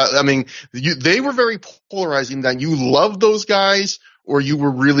people that, I mean, they were very polarizing, that you loved those guys or you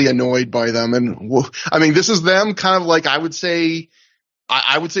were really annoyed by them. And I mean, this is them kind of like, I would say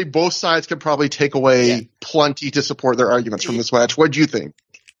both sides could probably take away plenty to support their arguments from this match. What do you think?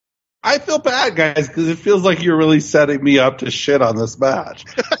 I feel bad, guys, because it feels like you're really setting me up to shit on this match.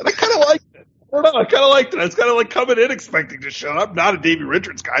 And I kind of liked it. I don't know. I kind of liked it. I was kind of like coming in expecting to shit. I'm not a Davey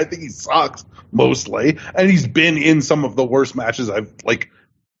Richards guy. I think he sucks mostly. And he's been in some of the worst matches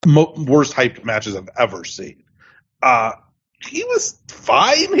worst hyped matches I've ever seen. He was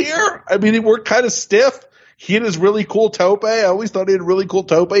fine here. I mean, he worked kind of stiff. He had his really cool tope. I always thought he had a really cool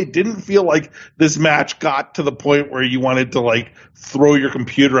tope. Didn't feel like this match got to the point where you wanted to like throw your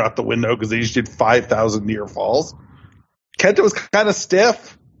computer out the window because they just did 5,000 near falls. Kenta was kind of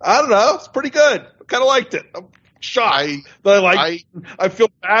stiff. I don't know. It's pretty good. I kind of liked it. I'm shocked. I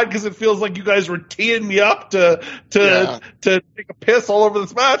feel bad because it feels like you guys were teeing me up to take a piss all over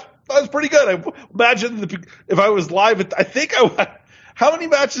this match. That was pretty good. I imagine if I was live. How many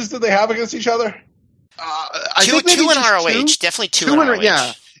matches did they have against each other? Two in ROH. Definitely two in ROH.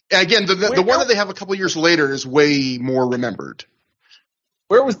 Yeah. Again, the one that they have a couple years later is way more remembered.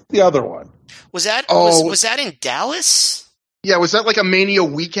 Where was the other one? Was that in Dallas? Yeah, was that like a Mania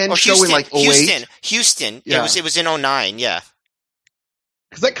weekend show in like 08? Houston. Yeah. It was in 09, yeah.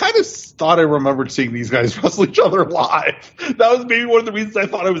 Because I kind of thought I remembered seeing these guys wrestle each other live. That was maybe one of the reasons I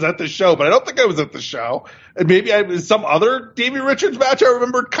thought I was at the show, but I don't think I was at the show. And maybe I was some other Davey Richards match I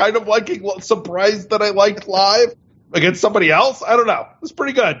remember kind of liking, surprised that I liked live against somebody else. I don't know. It was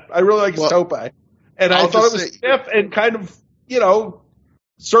pretty good. I really like his tope. And I thought it was stiff and kind of,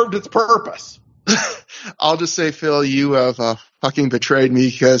 served its purpose. I'll just say, Phil, you have fucking betrayed me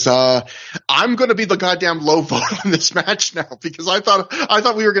because I'm going to be the goddamn low vote on this match now because I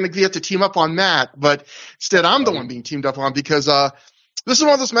thought we were going to get to team up on Matt, but instead I'm the one being teamed up on because this is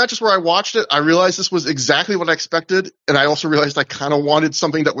one of those matches where I watched it. I realized this was exactly what I expected, and I also realized I kind of wanted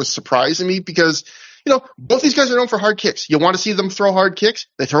something that was surprising me because both these guys are known for hard kicks. You want to see them throw hard kicks?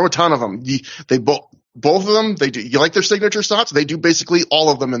 They throw a ton of them. Both of them, they do. You like their signature shots? They do basically all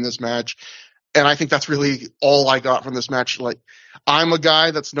of them in this match. And I think that's really all I got from this match. Like, I'm a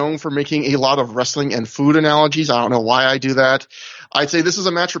guy that's known for making a lot of wrestling and food analogies. I don't know why I do that. I'd say this is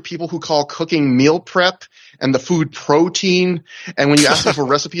a match for people who call cooking meal prep and the food protein. And when you ask them if a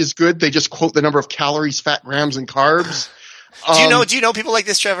recipe is good, they just quote the number of calories, fat, grams, and carbs. Do you know people like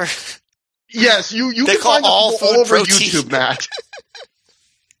this, Trevor? Yes, you they can call find all all over protein. YouTube, Matt.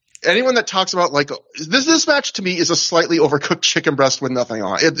 Anyone that talks about this match to me is a slightly overcooked chicken breast with nothing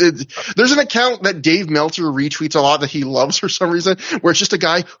on it. There's an account that Dave Meltzer retweets a lot that he loves for some reason, where it's just a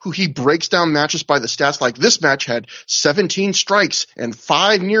guy who he breaks down matches by the stats. Like this match had 17 strikes and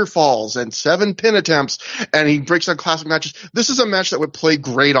 5 near falls and 7 pin attempts, and he breaks down classic matches. This is a match that would play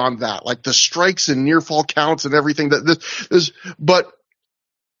great on that, like the strikes and near fall counts and everything but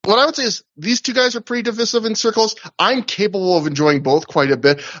what I would say is these two guys are pretty divisive in circles. I'm capable of enjoying both quite a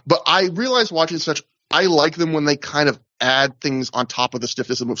bit, but I realize watching such, I like them when they kind of add things on top of the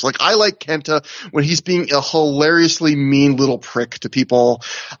stiffness of moves. Like I like Kenta when he's being a hilariously mean little prick to people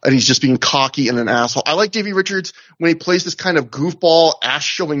and he's just being cocky and an asshole. I like Davey Richards when he plays this kind of goofball ass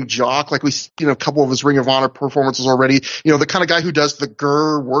showing jock, like we've seen a couple of his Ring of Honor performances already. The kind of guy who does the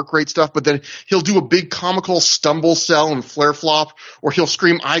grr work rate stuff, but then he'll do a big comical stumble sell and flare flop, or he'll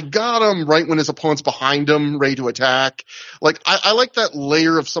scream, "I got him," right when his opponent's behind him, ready to attack. Like I like that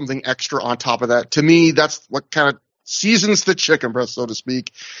layer of something extra on top of that. To me, that's what kind of seasons the chicken breast, so to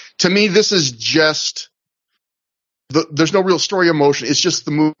speak. To me, this is just there's no real story or motion. It's just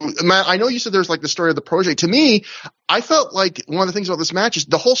the move. Matt, I know you said there's like the story of the protege. To me, I felt like one of the things about this match is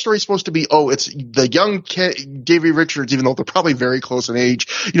the whole story is supposed to be, it's the young Davey Richards, even though they're probably very close in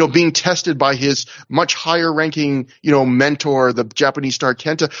age, being tested by his much higher ranking, mentor, the Japanese star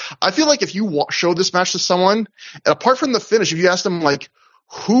Kenta. I feel like if you show this match to someone, apart from the finish, if you ask them like,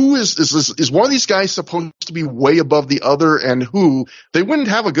 who is one of these guys supposed to be way above the other and who, they wouldn't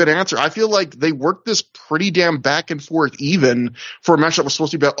have a good answer. I feel like they worked this pretty damn back and forth even for a match that was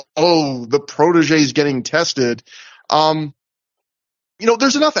supposed to be about, the protege's getting tested.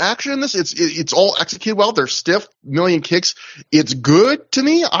 There's enough action in this. It's all executed well. They're stiff, million kicks. It's good to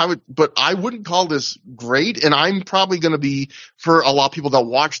me. But I wouldn't call this great. And I'm probably going to be, for a lot of people that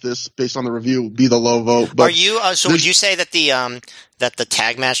watch this based on the review, be the low vote. But are you? So would you say that the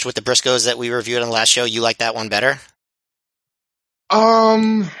tag match with the Briscoes that we reviewed on the last show, you like that one better?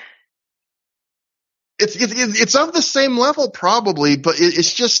 It's of the same level probably, but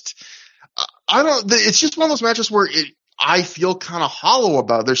it's just, it's just one of those matches where I feel kind of hollow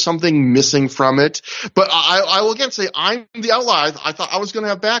about it. There's something missing from it. But I will again say I'm the outlier. I thought I was going to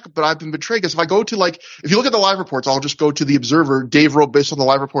have backup, but I've been betrayed. Because if I go to if you look at the live reports, I'll just go to the Observer. Dave wrote based on the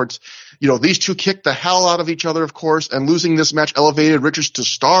live reports, these two kicked the hell out of each other, of course, and losing this match elevated Richards to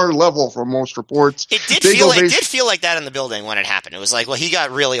star level for most reports. It did feel like that in the building when it happened. It was like, well, he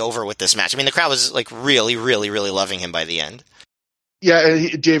got really over with this match. I mean, the crowd was like really, really, really loving him by the end. Yeah,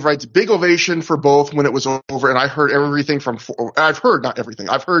 and Dave writes, big ovation for both when it was over, and I heard everything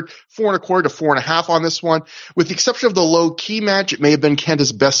I've heard 4.25 to 4.5 on this one. With the exception of the low-key match, it may have been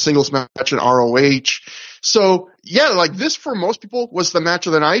Candace's best singles match in ROH. So, yeah, this for most people was the match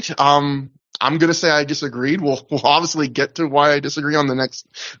of the night. I'm going to say I disagreed. We'll obviously get to why I disagree on the next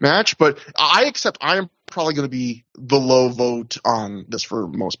match, but I accept I am probably going to be the low vote on this for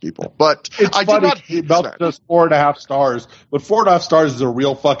most people. But it's I funny, do not hate this match. Just 4.5 stars, but 4.5 stars is a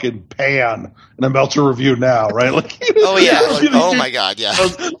real fucking pan in a Meltzer review now, right? Oh yeah, oh my god, yeah.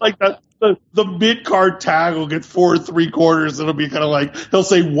 Like that. The mid-card tag will get 4 3/4, and it'll be kind of he'll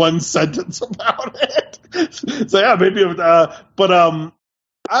say one sentence about it. So yeah, maybe, but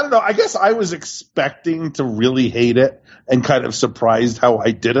I don't know. I guess I was expecting to really hate it and kind of surprised how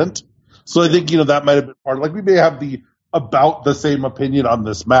I didn't. So I think, that might have been part of we may have about the same opinion on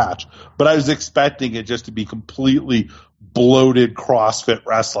this match, but I was expecting it just to be completely bloated CrossFit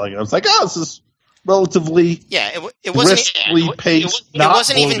wrestling. And I was like, this is relatively it wasn't briskly paced.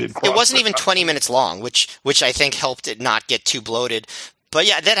 It wasn't even 20 minutes long, which I think helped it not get too bloated. But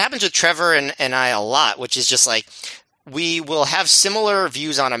yeah, that happens with Trevor and I a lot, which is just we will have similar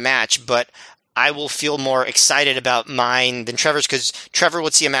views on a match, but I will feel more excited about mine than Trevor's, because Trevor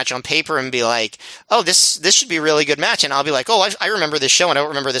would see a match on paper and be like, oh, this should be a really good match. And I'll be like, oh, I remember this show and I don't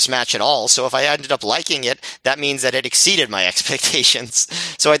remember this match at all. So if I ended up liking it, that means that it exceeded my expectations.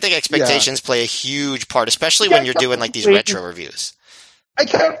 So I think expectations play a huge part, especially when you're doing these retro reviews. I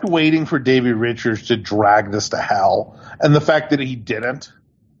kept waiting for Davey Richards to drag this to hell. And the fact that he didn't,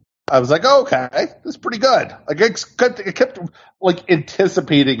 I was like, oh, okay, that's pretty good. I kept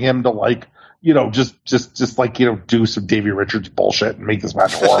anticipating him to do some Davey Richards bullshit and make this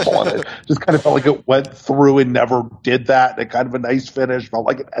match horrible. And it just kind of felt like it went through and never did that. And kind of a nice finish. Felt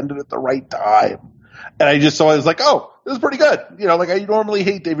like it ended at the right time. And I was like, oh, this is pretty good. I normally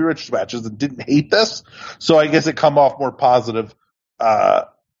hate Davey Richards matches and didn't hate this. So I guess it come off more positive,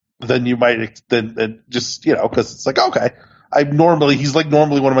 than you might, than just, cause it's like, okay, he's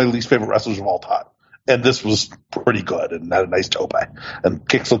normally one of my least favorite wrestlers of all time. And this was pretty good and had a nice tope. And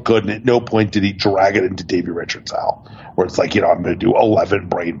kicks look good, and at no point did he drag it into Davey Richards hell, where it's like, I'm going to do 11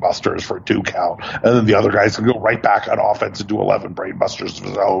 brain busters for a 2 count, and then the other guy's going to go right back on offense and do 11 brain busters of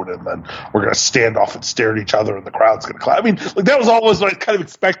his own, and then we're going to stand off and stare at each other, and the crowd's going to clap. I mean, that was always what I was kind of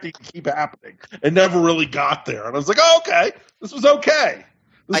expecting to keep happening, and never really got there. And I was like, oh, okay, this was okay.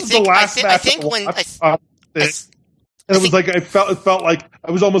 This was the last match. And it was like it felt like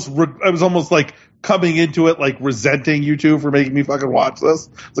I was almost like coming into it resenting you two for making me fucking watch this.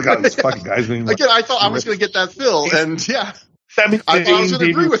 It's like, oh, this fucking guy's being again. I thought I was going to get that Phil, and yeah, I thought I was going to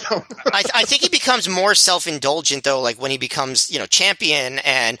agree with him. I think he becomes more self-indulgent though, when he becomes champion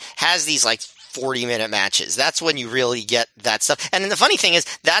and has these 40-minute matches. That's when you really get that stuff. And then the funny thing is,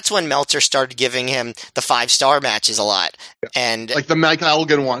 that's when Meltzer started giving him the 5-star matches a lot, and the Mike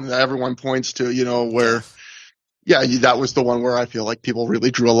Elgin one that everyone points to, where. Yeah, that was the one where I feel like people really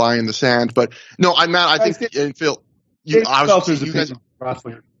drew a line in the sand. But no, I think and Phil, Meltzer's opinion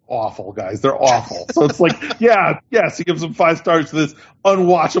wrestling are awful, guys. They're awful. So it's like, yes, he gives them 5 stars to this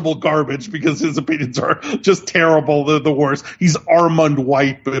unwatchable garbage because his opinions are just terrible. They're the worst. He's Armand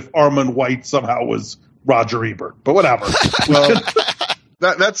White, but if Armand White somehow was Roger Ebert, but whatever. Well,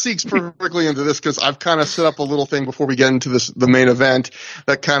 that segues perfectly into this, because I've kind of set up a little thing before we get into the main event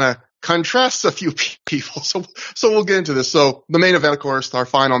that kind of contrasts a few people. So we'll get into this. So the main event, of course, our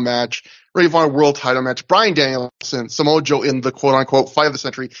final match, Ring of Honor World Title match. Bryan Danielson, Samoa Joe in the quote-unquote fight of the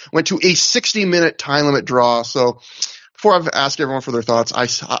century, went to a 60-minute time limit draw. So before I've asked everyone for their thoughts,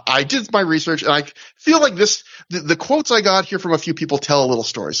 I did my research, and I feel like the quotes I got here from a few people tell a little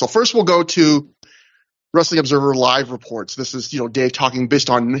story. So first we'll go to Wrestling Observer live reports. This is, Dave talking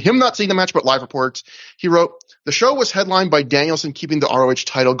based on him not seeing the match, but live reports. He wrote, the show was headlined by Danielson keeping the ROH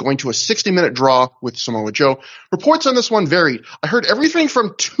title, going to a 60-minute draw with Samoa Joe. Reports on this one varied. I heard everything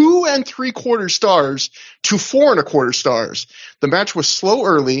from 2 3/4 stars to 4 1/4 stars. The match was slow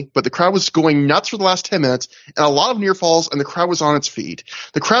early, but the crowd was going nuts for the last 10 minutes, and a lot of near falls, and the crowd was on its feet.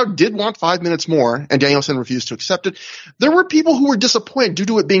 The crowd did want 5 minutes more, and Danielson refused to accept it. There were people who were disappointed due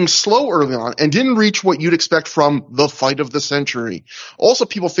to it being slow early on and didn't reach what what you'd expect from the fight of the century. Also,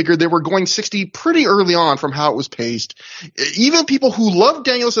 people figured they were going 60 pretty early on from how it was paced. Even people who loved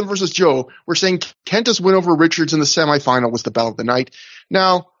Danielson versus Joe were saying Kenta's win over Richards in the semifinal was the battle of the night.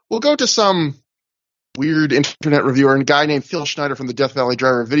 Now, we'll go to some weird internet reviewer and a guy named Phil Schneider from the Death Valley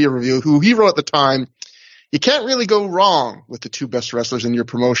Driver video review, who he wrote at the time, you can't really go wrong with the two best wrestlers in your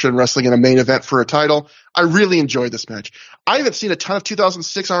promotion wrestling in a main event for a title. I really enjoyed this match. I haven't seen a ton of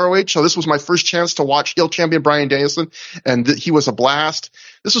 2006 ROH, so this was my first chance to watch heel champion Bryan Danielson, and he was a blast.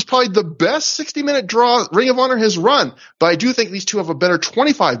 This was probably the best 60-minute draw Ring of Honor has run, but I do think these two have a better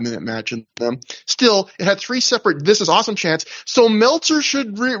 25-minute match in them. Still, it had 3 separate "this is awesome" chants, so Meltzer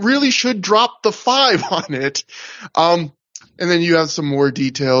really should drop the 5 on it. And then you have some more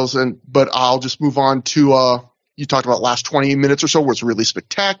details, but I'll just move on to, you talked about last 20 minutes or so where it's really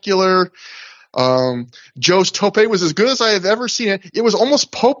spectacular. Joe's tope was as good as I have ever seen it. It was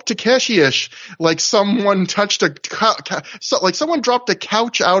almost Pope Takeshi-ish, like someone someone dropped a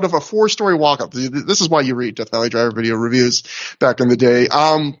couch out of a 4-story walk-up. This is why you read Death Valley Driver video reviews back in the day.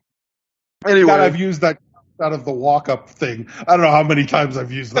 Anyway. God, I've used that out of the walk-up thing. I don't know how many times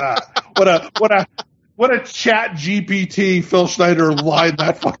I've used that. What a chat GPT Phil Schneider line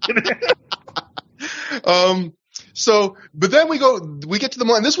that fucking is. But then we get to the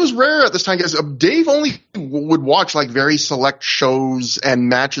moment, and this was rare at this time, because Dave only would watch like very select shows and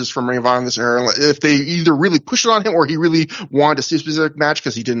matches from Ring of Honor in this era if they either really pushed it on him or he really wanted to see a specific match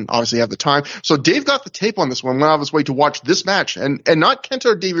because he didn't obviously have the time. So Dave got the tape on this one, went out of his way to watch this match, and not Kenta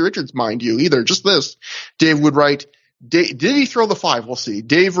or Davey Richards, mind you, either, just this. Dave would write, did he throw the 5? We'll see.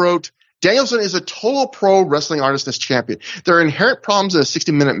 Dave wrote, Danielson is a total pro wrestling artist as champion. There are inherent problems in a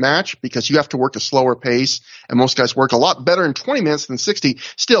 60-minute match because you have to work a slower pace, and most guys work a lot better in 20 minutes than 60.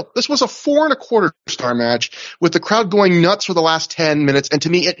 Still, this was a 4.25-star match with the crowd going nuts for the last 10 minutes, and to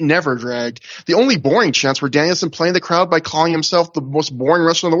me, it never dragged. The only boring chants were Danielson playing the crowd by calling himself the most boring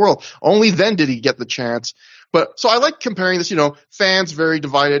wrestler in the world. Only then did he get the chance. But so I like comparing this, fans very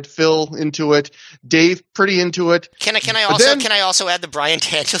divided, Phil into it, Dave pretty into it. Can I also add the Bryan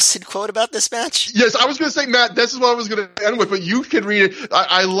Danielson quote about this match? Yes, I was going to say, Matt, this is what I was going to end with, but you can read it.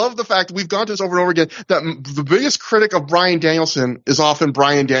 I love the fact we've gone to this over and over again that the biggest critic of Bryan Danielson is often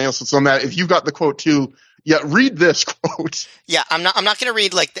Bryan Danielson. So Matt, if you've got the quote too, yeah, read this quote. Yeah, I'm not going to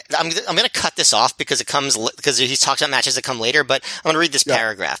read I'm going to cut this off because he talks about matches that come later, but I'm going to read this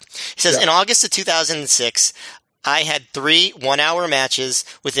paragraph. He says, in August of 2006, I had 3 one-hour matches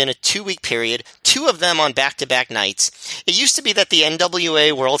within a 2-week period, 2 of them on back-to-back nights. It used to be that the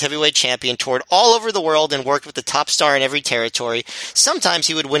NWA World Heavyweight Champion toured all over the world and worked with the top star in every territory. Sometimes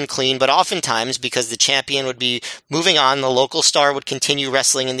he would win clean, but oftentimes, because the champion would be moving on, the local star would continue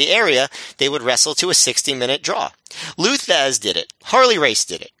wrestling in the area, they would wrestle to a 60-minute draw. Lou Thesz did it. Harley Race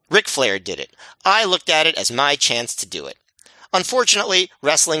did it. Ric Flair did it. I looked at it as my chance to do it. Unfortunately,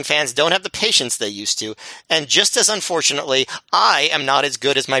 wrestling fans don't have the patience they used to, and just as unfortunately, I am not as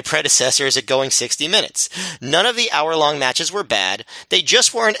good as my predecessors at going 60 minutes. None of the hour-long matches were bad. They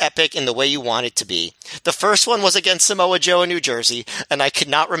just weren't epic in the way you want it to be. The first one was against Samoa Joe in New Jersey, and I could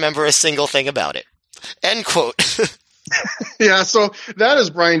not remember a single thing about it. End quote. Yeah, so that is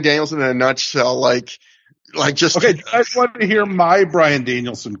Bryan Danielson in a nutshell, Okay, you guys want to hear my Bryan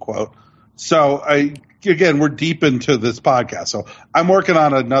Danielson quote? So again, we're deep into this podcast. So I'm working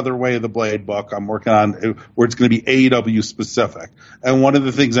on another Way of the Blade book. I'm working on where it's going to be AEW specific. And one of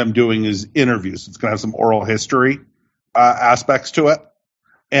the things I'm doing is interviews. It's going to have some oral history aspects to it.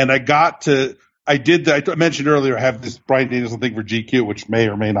 And I mentioned earlier, I have this Bryan Danielson thing for GQ, which may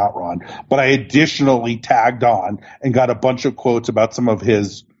or may not run. But I additionally tagged on and got a bunch of quotes about some of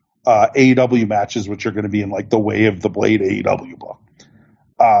his AEW matches, which are going to be in the Way of the Blade AEW book.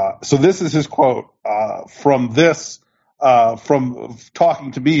 So this is his quote from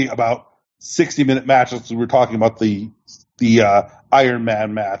talking to me about 60-minute matches. We were talking about the Iron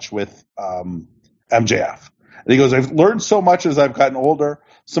Man match with MJF. And he goes, I've learned so much as I've gotten older.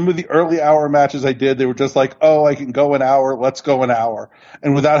 Some of the early hour matches I did, they were just like, oh, I can go an hour, let's go an hour.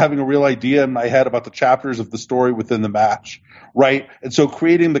 And without having a real idea in my head about the chapters of the story within the match, right? And so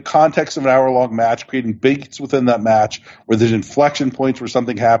creating the context of an hour-long match, creating beats within that match where there's inflection points where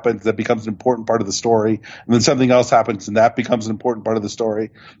something happens that becomes an important part of the story, and then something else happens and that becomes an important part of the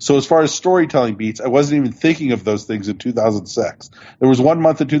story. So as far as storytelling beats, I wasn't even thinking of those things in 2006. There was 1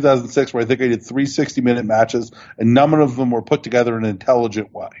 month in 2006 where I think I did 3 60-minute matches, and none of them were put together in an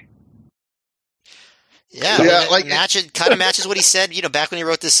intelligent way. Yeah, kind of matches what he said, back when he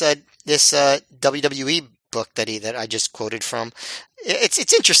wrote this WWE book that I just quoted from.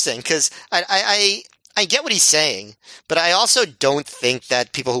 It's interesting because I get what he's saying, but I also don't think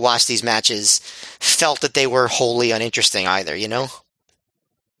that people who watch these matches felt that they were wholly uninteresting either, you know?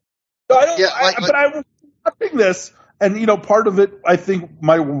 No, but I was watching this, and part of it, I think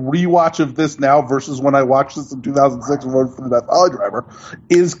my rewatch of this now versus when I watched this in 2006 and wrote for the Death Valley Driver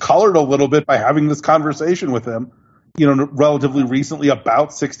is colored a little bit by having this conversation with him, relatively recently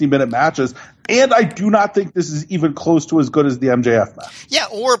about 60-minute matches. And I do not think this is even close to as good as the MJF match. Yeah,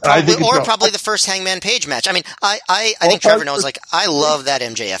 or probably the first Hangman Page match. I mean, I think Trevor knows, like, I love that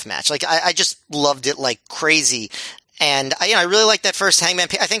MJF match. Like, I just loved it like crazy. And I really like that first Hangman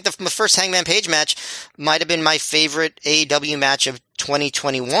Page. I think the first Hangman Page match might have been my favorite AEW match of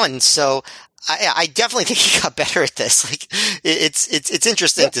 2021. So I definitely think he got better at this. Like, it's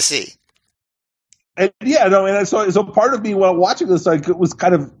interesting to see. And so part of me while watching this, like, it was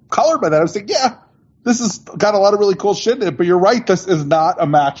kind of colored by that. I was thinking, yeah, this has got a lot of really cool shit in it. But you're right, this is not a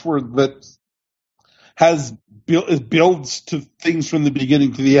match that builds to things from the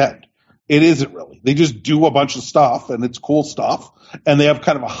beginning to the end. It isn't really. They just do a bunch of stuff, and it's cool stuff. And they have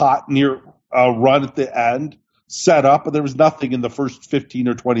kind of a hot near run at the end set up, and there was nothing in the first 15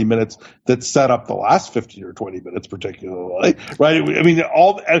 or 20 minutes that set up the last 15 or 20 minutes particularly, right? I mean,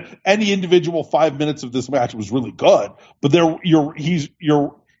 any individual 5 minutes of this match was really good, but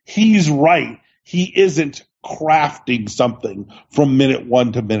he's right. He isn't crafting something from minute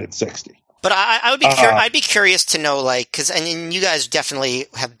 1 to minute 60. But I would be I'd be curious to know, like, because you guys definitely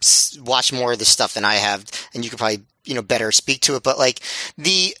have watched more of this stuff than I have, and you could probably better speak to it. But like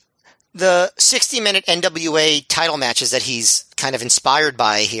the 60-minute NWA title matches that he's kind of inspired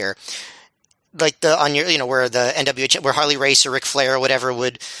by here, like where the NWA where Harley Race or Ric Flair or whatever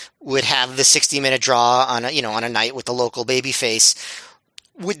would have the 60-minute draw on a night with the local babyface.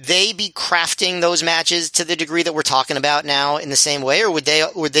 Would they be crafting those matches to the degree that we're talking about now in the same way, or would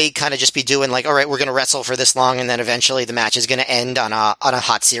they kind of just be doing like, all right, we're going to wrestle for this long, and then eventually the match is going to end on a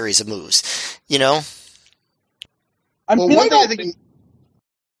hot series of moves, Go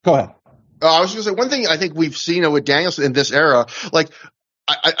ahead. I was going to say one thing I think we've seen with Danielson in this era, like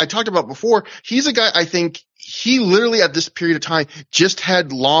I talked about before, he's a guy, I think he literally at this period of time just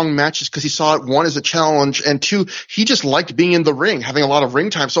had long matches because he saw it, one, as a challenge, and two, he just liked being in the ring, having a lot of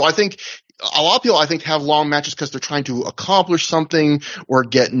ring time. So I think a lot of people, have long matches because they're trying to accomplish something or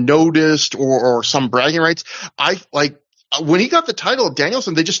get noticed or some bragging rights. When he got the title of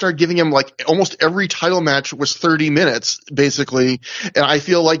Danielson, they just started giving him like almost every title match was 30 minutes basically. And I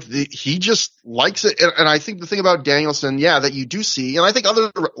feel like he just likes it. And I think the thing about Danielson, that you do see, and I think a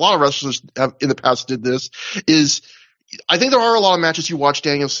lot of wrestlers have in the past did this, is I think there are a lot of matches you watch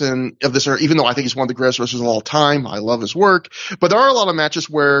Danielson of this era, even though I think he's one of the greatest wrestlers of all time. I love his work, but there are a lot of matches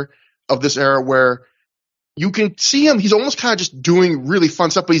of this era where you can see him, he's almost kind of just doing really fun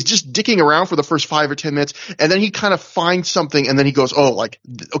stuff, but he's just dicking around for the first 5 or 10 minutes, and then he kind of finds something, and then he goes, oh, like,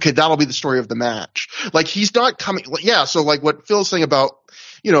 okay, that'll be the story of the match. Like, he's not coming, so like what Phil's saying about,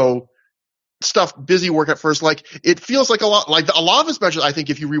 stuff, busy work at first, like, it feels like a lot of his matches, I think,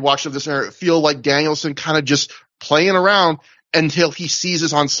 if you rewatch of this era, feel like Danielson kind of just playing around until he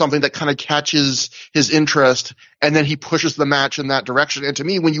seizes on something that kind of catches his interest, and then he pushes the match in that direction. And to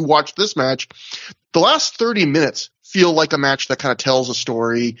me, when you watch this match, the last 30 minutes feel like a match that kind of tells a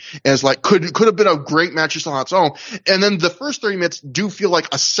story and is like, could have been a great match just on its own. And then the first 30 minutes do feel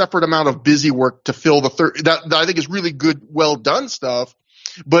like a separate amount of busy work to fill the that I think is really good, well done stuff,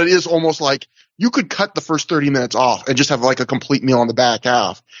 but it is almost like you could cut the first 30 minutes off and just have like a complete meal on the back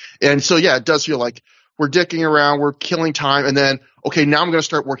half. And so, it does feel like we're dicking around, we're killing time, and then, okay, now I'm going to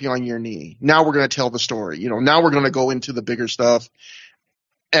start working on your knee. Now we're going to tell the story. Now we're going to go into the bigger stuff.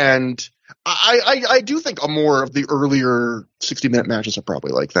 And I do think more of the earlier 60-minute matches are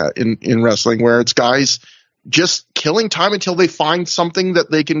probably like that in wrestling, where it's guys just killing time until they find something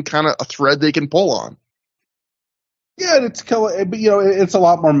that they can a thread they can pull on. Yeah, and it's it's a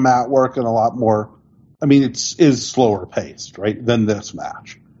lot more mat work and a lot more. I mean, it is slower paced, right, than this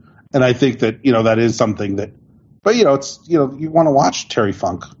match. And I think that, that is something that, but, it's, you want to watch Terry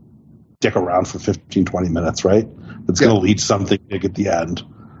Funk dick around for 15, 20 minutes, right? It's going to lead to something big at the end.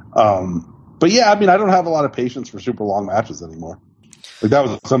 But I mean, I don't have a lot of patience for super long matches anymore. Like, that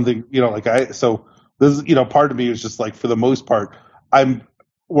was something, so this is, part of me is just like, for the most part,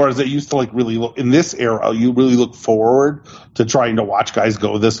 whereas I used to like really look in this era, you really look forward to trying to watch guys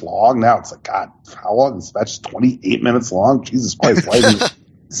go this long. Now it's like, God, how long is this match? 28 minutes long? Jesus Christ, why is it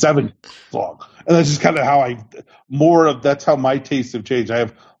 7 minutes long? And that's just kind of how that's how my tastes have changed. I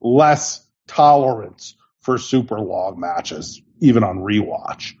have less tolerance for super long matches, even on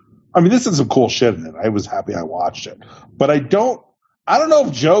rewatch. I mean, this is some cool shit in it. I was happy I watched it, but I don't I don't know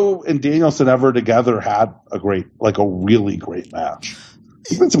if Joe and Danielson ever together had a really great match.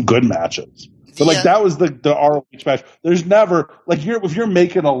 There's been some good matches. But that was the ROH match. There's never if you're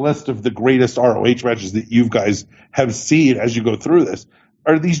making a list of the greatest ROH matches that you guys have seen as you go through this,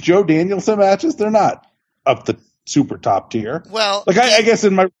 are these Joe Danielson matches? They're not up the super top tier. Well, I guess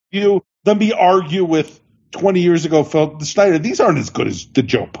in my review, let me argue with 20 years ago Phil Schneider. These aren't as good as the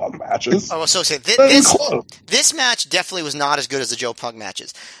Joe Punk matches. Oh, so say this match definitely was not as good as the Joe Punk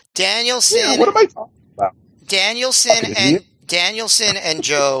matches. Danielson. Yeah, what am I talking about? Danielson and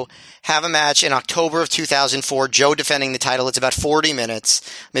Joe have a match in October of 2004, Joe defending the title. It's about 40 minutes,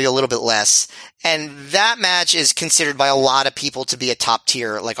 maybe a little bit less. And that match is considered by a lot of people to be a top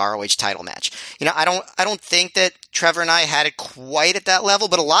tier, ROH title match. I don't think that Trevor and I had it quite at that level,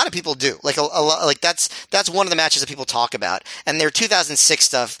 but a lot of people do. That's one of the matches that people talk about. And their 2006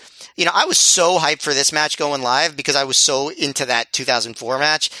 stuff, I was so hyped for this match going live because I was so into that 2004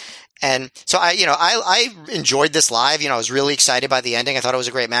 match. And so I enjoyed this live. I was really excited by the ending. I thought it was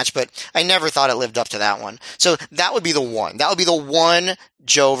a great match, but I never thought it lived up to that one. So that would be the one. That would be the one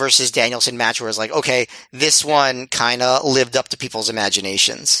Joe versus Danielson match where it's okay, this one kind of lived up to people's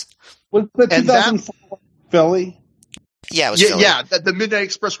imaginations. Was the 2004 Philly? Yeah, it was Philly. Yeah, the Midnight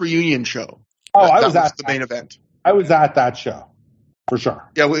Express reunion show. Oh, that was at the main event. I was at that show. For sure.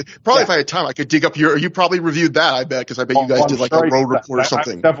 Yeah, if I had time, I could dig up you probably reviewed that, I bet, because I bet you guys did a road report or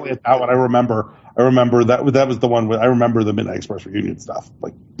something. I definitely at that one. I remember that was the one I remember the Midnight Express reunion stuff.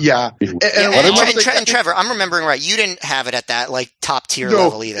 And Trevor, I'm remembering right. You didn't have it at that top tier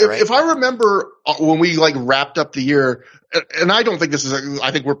level either, right? If I remember when we wrapped up the year, and I don't think this is,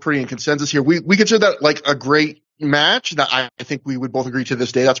 I think we're pretty in consensus here. We consider that a great match that I think we would both agree to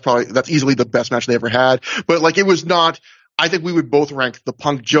this day. That's easily the best match they ever had. But it was not. I think we would both rank the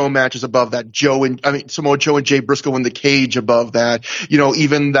Punk Joe matches above that. Samoa Joe and Jay Briscoe in the cage above that.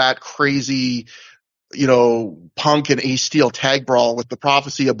 Even that crazy, Punk and Ace Steel tag brawl with the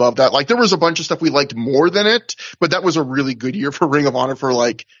Prophecy above that. There was a bunch of stuff we liked more than it, but that was a really good year for Ring of Honor for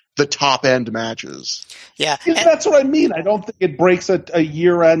the top end matches. Yeah. That's what I mean. I don't think it breaks a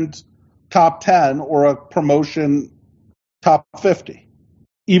year end top 10 or a promotion top 50,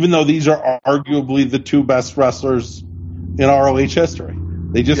 even though these are arguably the two best wrestlers in ROH history.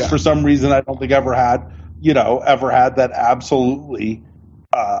 They just, for some reason, I don't think ever had that absolutely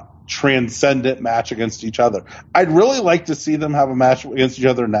transcendent match against each other. I'd really like to see them have a match against each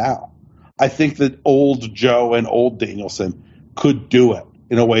other now. I think that old Joe and old Danielson could do it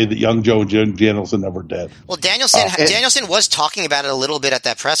in a way that young Joe and Danielson never did. Well, Danielson was talking about it a little bit at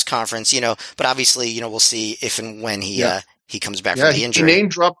that press conference, but obviously, we'll see if and when he comes back from the injury. He name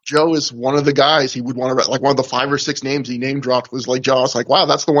dropped Joe as one of the guys he would want to, one of the 5 or 6 names he name dropped was Joe. I was wow,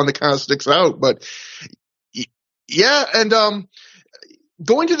 that's the one that kind of sticks out. But yeah, and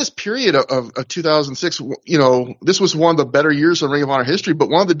going to this period of 2006, this was one of the better years in Ring of Honor history. But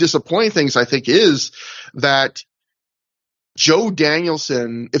one of the disappointing things I think is that Joe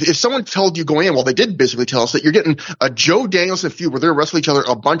Danielson, if someone told you going in, well, they did basically tell us that you're getting a Joe Danielson feud where they're wrestling each other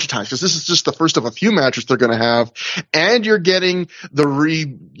a bunch of times, because this is just the first of a few matches they're going to have, and you're getting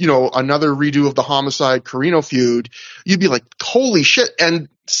another redo of the Homicide Carino feud, you'd be like, holy shit. And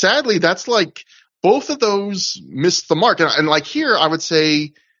sadly, that's both of those missed the mark. And here, I would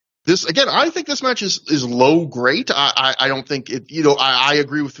say this again. I think this match is low great. I don't think it. I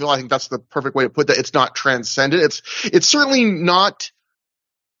agree with Phil. I think that's the perfect way to put that. It's not transcendent. It's certainly not.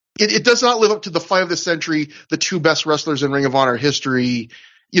 It does not live up to the fight of the century, the two best wrestlers in Ring of Honor history.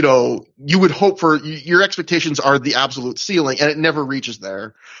 You would hope for your expectations are the absolute ceiling, and it never reaches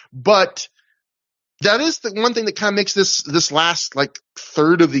there. But that is the one thing that kind of makes this last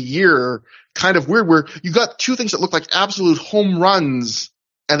third of the year kind of weird, where you got two things that look like absolute home runs.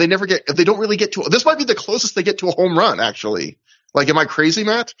 And they don't really get to, this might be the closest they get to a home run, actually. Am I crazy,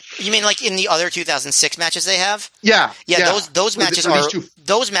 Matt? You mean in the other 2006 matches they have? Yeah. Those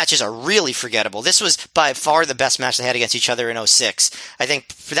matches are really forgettable. This was by far the best match they had against each other in 06. I think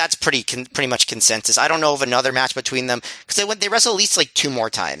that's pretty much consensus. I don't know of another match between them, because they wrestle at least 2 more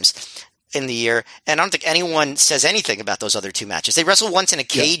times in the year, and I don't think anyone says anything about those other 2 matches. They wrestle once in a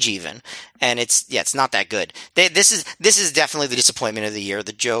cage even, and it's not that good. This is definitely the disappointment of the year,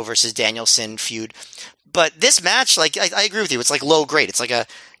 the Joe versus Danielson feud. But this match, I agree with you. It's low grade. It's I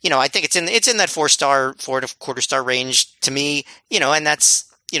think it's in that 4 to quarter star range to me. And that's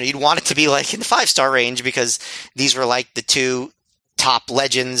you'd want it to be in the 5-star range, because these were the 2 top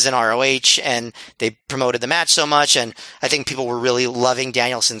legends in ROH, and they promoted the match so much, and I think people were really loving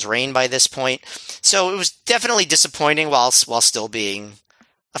Danielson's reign by this point. So it was definitely disappointing while still being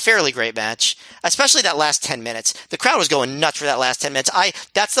a fairly great match, especially that last 10 minutes. The crowd was going nuts for that last 10 minutes.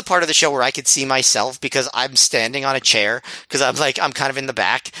 That's the part of the show where I could see myself because I'm standing on a chair because I'm kind of in the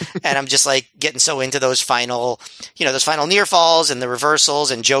back and I'm just like getting so into those final near falls and the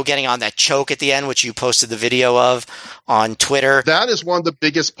reversals and Joe getting on that choke at the end, which you posted the video of on Twitter. That is one of the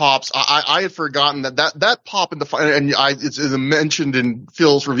biggest pops. I had forgotten that pop in the final, and it's mentioned in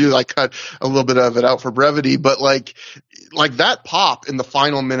Phil's review. I cut a little bit of it out for brevity, but like that pop in the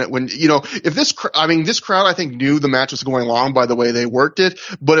final minute when, if this crowd, I think, knew the match was going long by the way they worked it.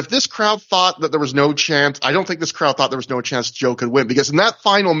 But if this crowd thought that there was no chance, I don't think this crowd thought there was no chance Joe could win, because in that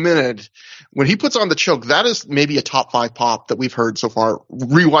final minute, when he puts on the choke, that is maybe a top 5 pop that we've heard so far,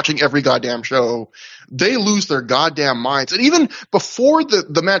 rewatching every goddamn show. They lose their goddamn minds. And even before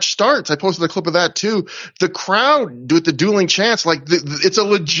the match starts, I posted a clip of that too. The crowd with the dueling chants, like it's a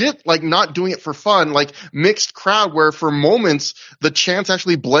legit, like not doing it for fun, like mixed crowd where for moments the chants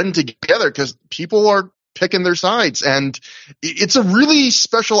actually blend together because people are picking their sides. And it's a really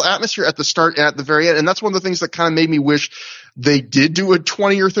special atmosphere at the start and at the very end. And that's one of the things that kind of made me wish they did do a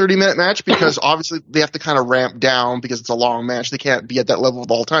 20 or 30 minute match, because obviously they have to kind of ramp down because it's a long match. They can't be at that level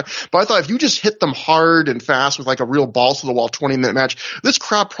the whole time. But I thought if you just hit them hard and fast with like a real balls to the wall 20 minute match, this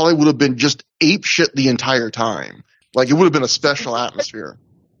crowd probably would have been just ape shit the entire time. Like it would have been a special atmosphere.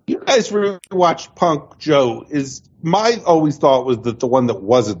 You guys really watched Punk Joe. My always thought was that the one that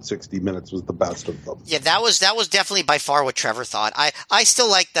wasn't 60 minutes was the best of them. Yeah, that was definitely by far what Trevor thought. I still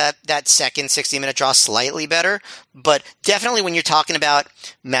like that second 60-minute draw slightly better, but definitely when you're talking about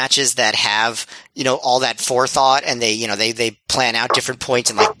matches that have, all that forethought and they plan out different points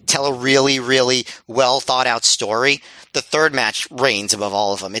and like tell a really, really well thought out story, the third match reigns above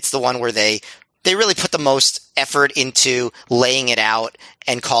all of them. It's the one where they really put the most effort into laying it out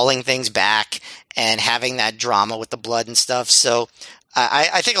and calling things back and having that drama with the blood and stuff. So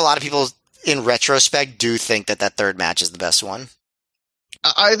I think a lot of people in retrospect do think that third match is the best one.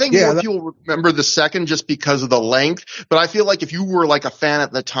 I think more people remember the second just because of the length, but I feel like if you were like a fan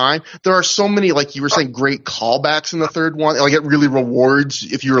at the time, there are so many, like you were saying, great callbacks in the third one. Like it really rewards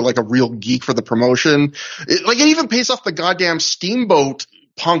if you're like a real geek for the promotion. It even pays off the goddamn Steamboat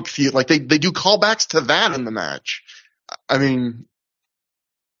Punk feel. Like they do callbacks to that in the match. I mean,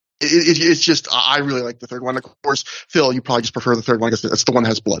 it's just, I really like the third one. Of course, Phil, you probably just prefer the third one because it's the one that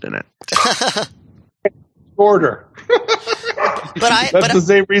has blood in it. Order. That's the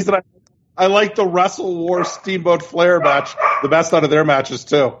same reason I like the Wrestle War Steamboat Flair match the best out of their matches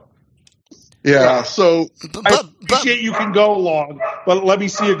too. Yeah, so I appreciate you can go long, but let me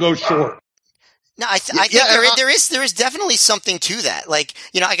see you go short. No, I think there is definitely something to that. Like,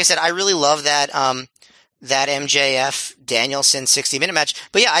 like I said, I really love that MJF Danielson 60-minute match.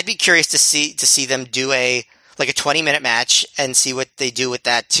 But yeah, I'd be curious to see them do a 20-minute match and see what they do with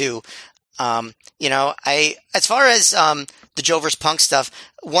that too. As far as the Joe vs. Punk stuff,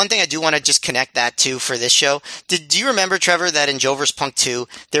 one thing I do want to just connect that to for this show. Do you remember, Trevor, that in Joe vs. Punk 2,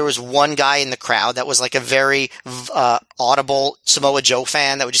 there was one guy in the crowd that was like a very audible Samoa Joe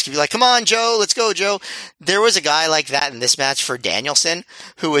fan that would just be like, "Come on, Joe, let's go, Joe." There was a guy like that in this match for Danielson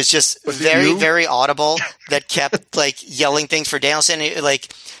who was just very, very audible that kept like yelling things for Danielson.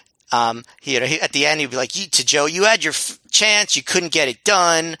 Like, at the end he'd be like, "To Joe, you had your chance, you couldn't get it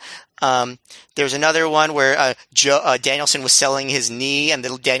done." There's another one where Danielson was selling his knee, and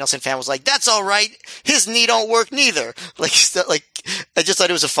the Danielson fan was like, "That's all right. His knee don't work neither." Like I just thought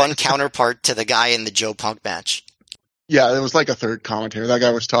it was a fun counterpart to the guy in the Joe Punk match. Yeah, it was like a third commentator. That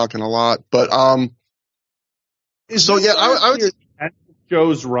guy was talking a lot, but I would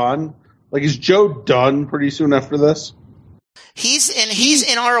Joe's run. Like, is Joe done pretty soon after this? He's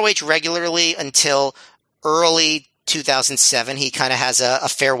in ROH regularly until early 2007. He kind of has a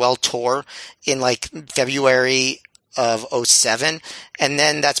farewell tour in like February of 2007, and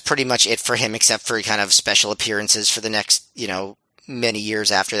then that's pretty much it for him, except for kind of special appearances for the next many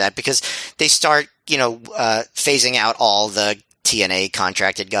years after that, because they start phasing out all the TNA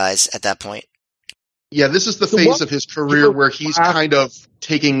contracted guys at that point. Yeah, this is the phase of his career where he's kind of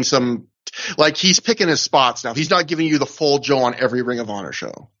taking some, like, he's picking his spots now. He's not giving you the full Joe on every Ring of Honor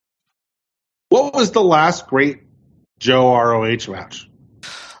show. What was the last great Joe ROH match?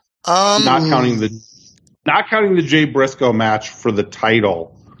 Not counting the Jay Briscoe match for the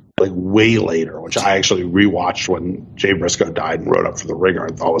title, like way later, which I actually rewatched when Jay Briscoe died and wrote up for the Ringer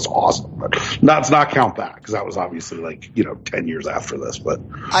and thought was awesome. But let's not count that because that was obviously like 10 years after this. But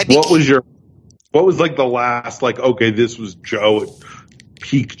what was like the last, like, okay, this was Joe,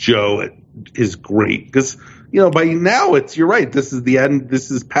 peak Joe at his great, because by now you're right. This is the end.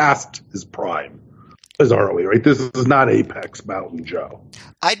 This is past his prime. as ROE, right? This is not Apex Mountain Joe.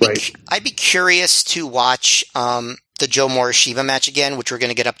 I'd be curious to watch the Joe Morishima match again, which we're going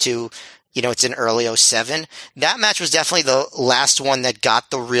to get up to. It's in early 2007. That match was definitely the last one that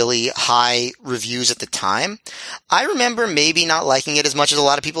got the really high reviews at the time. I remember maybe not liking it as much as a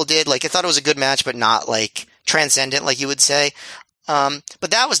lot of people did. Like, I thought it was a good match, but not like transcendent, like you would say.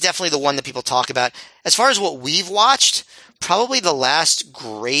 But that was definitely the one that people talk about. As far as what we've watched, probably the last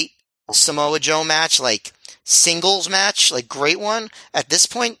great Samoa Joe match, like singles match, like great one at this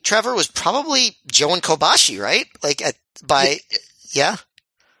point, Trevor, was probably Joe and Kobashi, right? Like yeah.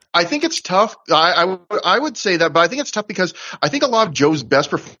 I think it's tough. I would say that, but I think it's tough because I think a lot of Joe's best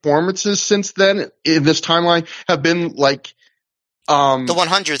performances since then in this timeline have been like the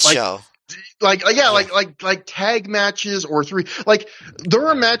 100th show. Like tag matches or three. Like there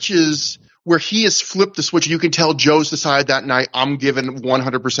are matches where he has flipped the switch and you can tell Joe's decided that night, I'm giving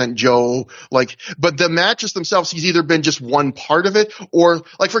 100% Joe. Like, but the matches themselves, he's either been just one part of it or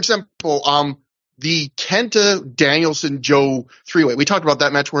like, for example, the Kenta Danielson Joe three-way. We talked about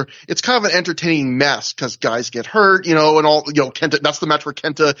that match where it's kind of an entertaining mess because guys get hurt, and all, Kenta, that's the match where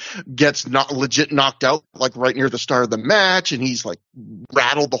Kenta gets legit knocked out, like right near the start of the match, and he's like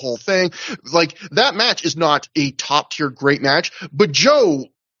rattled the whole thing. Like that match is not a top tier great match, but Joe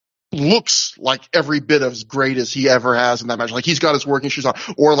looks like every bit as great as he ever has in that match. Like he's got his working shoes on.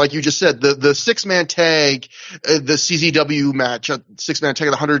 Or like you just said, the 6-man tag, the CZW match, 6-man tag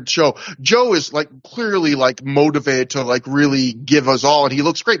of the 100 show. Joe is like clearly like motivated to like really give us all, and he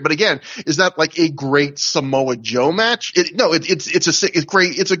looks great. But again, is that like a great Samoa Joe match? It's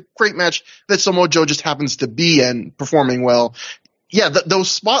a great match that Samoa Joe just happens to be in, performing well. Yeah,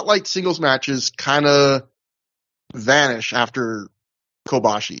 those spotlight singles matches kind of vanish after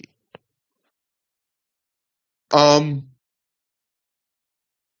Kobashi. Are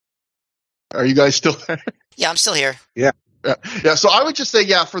you guys still there? Yeah, I'm still here. Yeah. Yeah. So I would just say,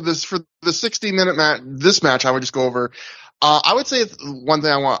 for the 60-minute match, this match, I would just go over. I would say one thing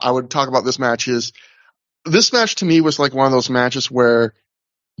I would talk about this match is this match to me was like one of those matches where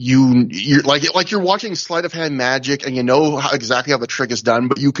you're like you're watching sleight of hand magic and exactly how the trick is done,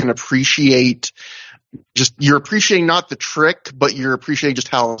 but you can appreciate you're appreciating not the trick, but you're appreciating just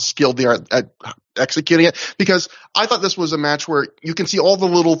how skilled they are at executing it. Because I thought this was a match where you can see all the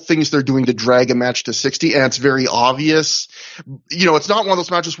little things they're doing to drag a match to 60, and it's very obvious. It's not one of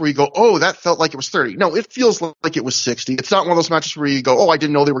those matches where you go, oh, that felt like it was 30. No, it feels like it was 60. It's not one of those matches where you go, oh, I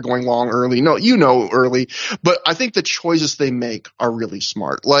didn't know they were going long early. No, early. But I think the choices they make are really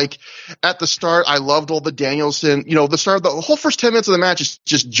smart. Like at the start, I loved all the Danielson, the whole first 10 minutes of the match is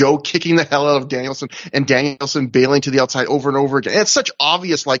just Joe kicking the hell out of Danielson and Danielson bailing to the outside over and over again. And it's such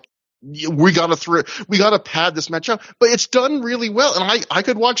obvious, like, we gotta pad this match up, but it's done really well. And I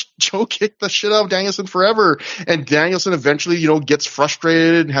could watch Joe kick the shit out of Danielson forever. And Danielson eventually, gets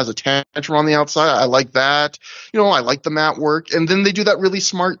frustrated and has a tantrum on the outside. I like that. I like the mat work. And then they do that really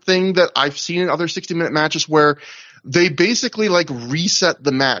smart thing that I've seen in other 60-minute matches where they basically like reset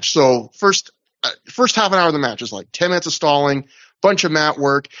the match. So first half an hour of the match is like 10 minutes of stalling, bunch of mat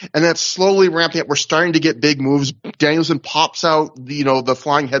work, and then slowly ramping up. We're starting to get big moves. Danielson pops out, the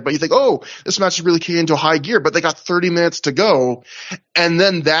flying head, but you think, oh, this match is really kicking into high gear, but they got 30 minutes to go. And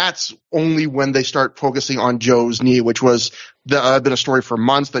then that's only when they start focusing on Joe's knee, which was been a story for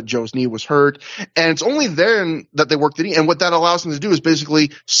months that Joe's knee was hurt. And it's only then that they work the knee. And what that allows them to do is basically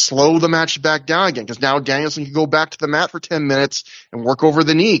slow the match back down again, because now Danielson can go back to the mat for 10 minutes and work over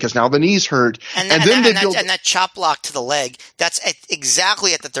the knee because now the knee's hurt. And that chop block to the leg, that's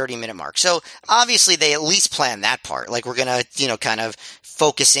exactly at the 30-minute mark. So obviously they at least plan that part. Like we're going to, kind of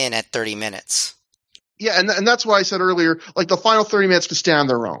focus in at 30 minutes. Yeah, and that's why I said earlier, like the final 30 minutes could stand on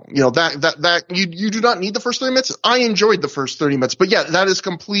their own. That you do not need the first 30 minutes. I enjoyed the first 30 minutes, but yeah, that is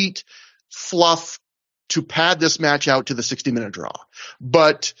complete fluff to pad this match out to the 60-minute draw.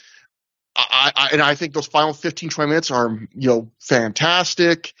 But I think those final 15, 20 minutes are,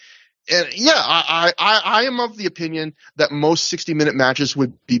 fantastic. And yeah, I am of the opinion that most 60-minute matches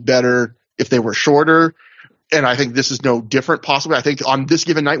would be better if they were shorter. And I think this is no different, possibly. I think on this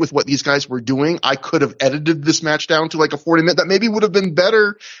given night with what these guys were doing, I could have edited this match down to like a 40-minute that maybe would have been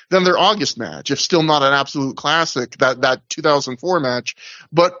better than their August match, if still not an absolute classic, that 2004 match.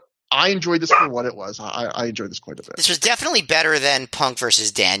 But I enjoyed this for what it was. I enjoyed this quite a bit. This was definitely better than Punk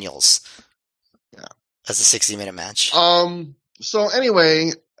versus Daniels. Yeah. As a 60-minute match. So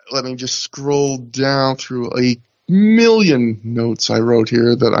anyway, let me just scroll down through a million notes I wrote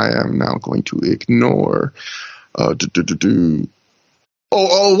here that I am now going to ignore.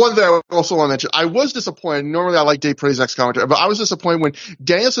 One thing I also want to mention. I was disappointed. Normally I like Dave Prazak's commentary, but I was disappointed when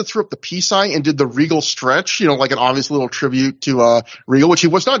Danielson threw up the peace sign and did the Regal stretch, like an obvious little tribute to Regal, which he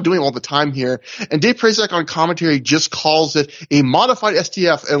was not doing all the time here. And Dave Prazak on commentary just calls it a modified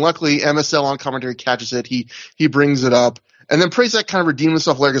STF, and luckily MSL on commentary catches it. He brings it up. And then Prazak kind of redeemed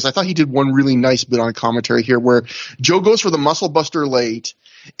himself later because I thought he did one really nice bit on commentary here where Joe goes for the muscle buster late,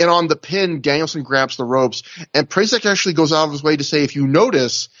 and on the pin, Danielson grabs the ropes, and Prazak actually goes out of his way to say, if you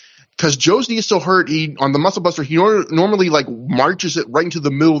notice, because Joe's knee is still hurt, on the muscle buster, he normally marches it right into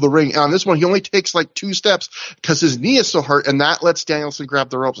the middle of the ring. And on this one, he only takes 2 steps because his knee is still hurt, and that lets Danielson grab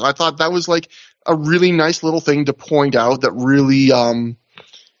the ropes. And I thought that was a really nice little thing to point out that really, I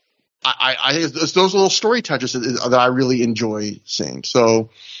think it's those little story touches that I really enjoy seeing. So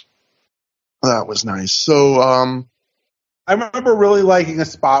that was nice. So, I remember really liking a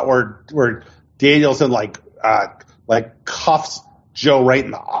spot where Danielson cuffs Joe right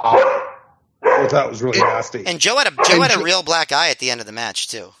in the eye. I thought that was really nasty. And Joe had a real black eye at the end of the match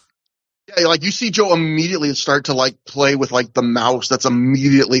too. Yeah, you see Joe immediately start to play with the mouse that's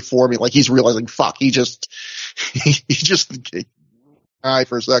immediately forming. He's realizing, fuck, he just eye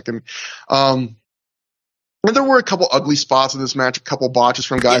for a second. And there were a couple ugly spots in this match, a couple botches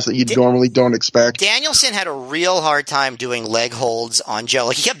from guys that you normally don't expect. Danielson had a real hard time doing leg holds on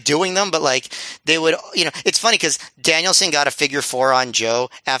Joe. He kept doing them, but they would, it's funny because Danielson got a figure 4 on Joe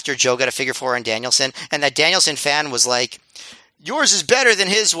after Joe got a figure 4 on Danielson, and that Danielson fan was like, yours is better than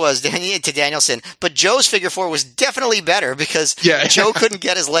his was to Danielson, but Joe's figure 4 was definitely better because Joe couldn't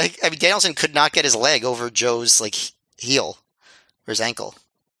get his leg. I mean, Danielson could not get his leg over Joe's heel or his ankle.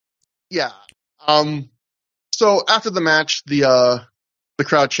 Yeah. So after the match, the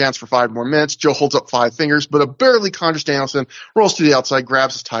crowd chants for 5 more minutes. Joe holds up 5 fingers, but a barely conscious Danielson rolls to the outside,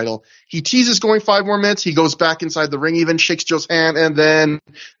 grabs his title. He teases going 5 more minutes. He goes back inside the ring, even shakes Joe's hand, and then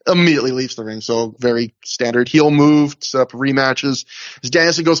immediately leaves the ring. So very standard heel move, set up rematches. As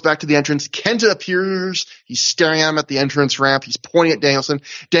Danielson goes back to the entrance, Kenta appears. He's staring at him at the entrance ramp. He's pointing at Danielson.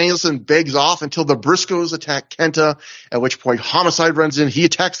 Danielson begs off until the Briscoes attack Kenta, at which point Homicide runs in. He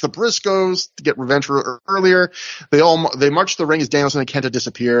attacks the Briscoes to get revenge for earlier. They march to the ring as Danielson and Kenta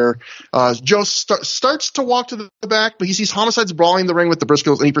disappear. Joe starts to walk to the back, but he sees Homicide's brawling in the ring with the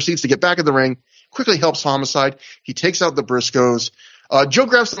Briscoes, and he proceeds to get back in the ring, quickly helps Homicide. He takes out the Briscoes. Joe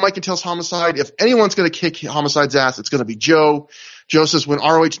grabs the mic and tells Homicide if anyone's going to kick Homicide's ass, it's going to be Joe. Joe says when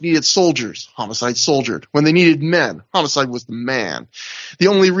ROH needed soldiers, Homicide soldiered. When they needed men, Homicide was the man. The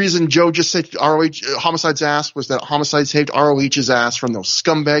only reason Joe just said Homicide's ass was that Homicide saved ROH's ass from those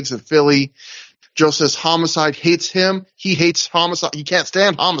scumbags in Philly. Joe says Homicide hates him. He hates Homicide. He can't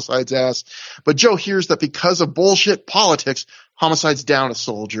stand Homicide's ass. But Joe hears that because of bullshit politics, Homicide's down a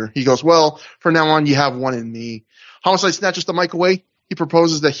soldier. He goes, well, from now on, you have one in me. Homicide snatches the mic away. He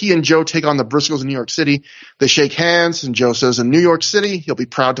proposes that he and Joe take on the Briscoes in New York City. They shake hands, and Joe says in New York City, he'll be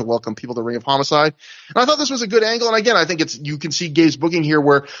proud to welcome people to Ring of Homicide. And I thought this was a good angle. And again, I think you can see Gabe's booking here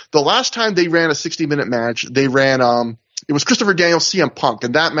where the last time they ran a 60-minute match, they ran, it was Christopher Daniels, CM Punk.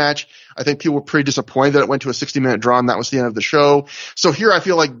 And that match, I think people were pretty disappointed that it went to a 60-minute draw and that was the end of the show. So here I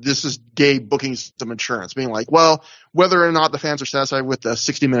feel like this is Gabe booking some insurance, being like, well, whether or not the fans are satisfied with the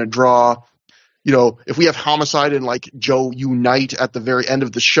 60-minute draw, if we have Homicide and Joe unite at the very end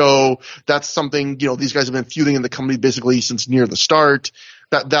of the show, that's something, these guys have been feuding in the company basically since near the start.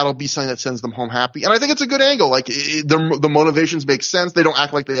 That'll be something that sends them home happy. And I think it's a good angle. The motivations make sense. They don't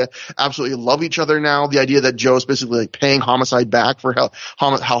act like they absolutely love each other now. The idea that Joe's basically paying Homicide back for how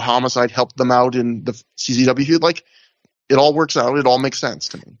Homicide helped them out in the CZW feud, it all works out. It all makes sense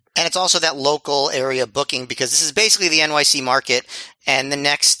to me. And it's also that local area booking because this is basically the NYC market, and the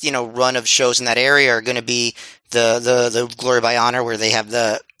next, run of shows in that area are going to be the Glory by Honor, where they have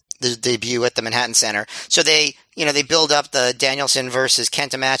the debut at the Manhattan Center. So they build up the Danielson versus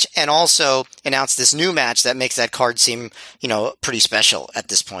Kenta match and also announce this new match that makes that card seem, pretty special at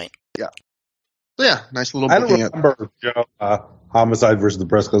this point. Yeah. So yeah, nice little booking. I don't remember Joe, Homicide versus the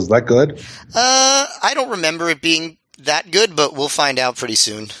Briscoes. Is that good? I don't remember it being that good, but we'll find out pretty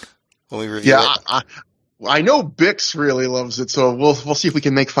soon when we review it. I know Bix really loves it, so we'll see if we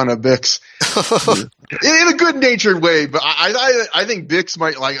can make fun of Bix in a good-natured way. But I think Bix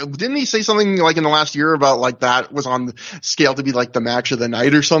might didn't he say something in the last year about that was on the scale to be the match of the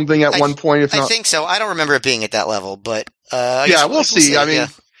night or something at one point? If not, I think so. I don't remember it being at that level, but we'll see. I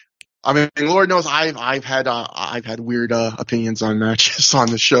mean, Lord knows I've had weird opinions on matches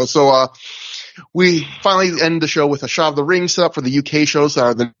on the show, so. We finally end the show with a shot of the ring set up for the UK shows that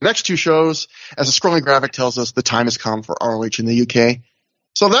are the next 2 shows, as a scrolling graphic tells us the time has come for ROH in the UK.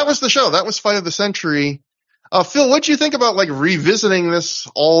 So that was the show. That was Fight of the Century. Phil, what do you think about like revisiting this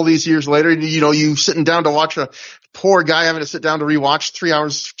all these years later? You sitting down to watch a poor guy having to sit down to rewatch 3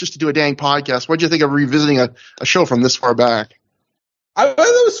 hours just to do a dang podcast. What do you think of revisiting a show from this far back? I thought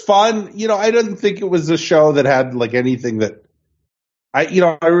it was fun. I didn't think it was a show that had like anything that I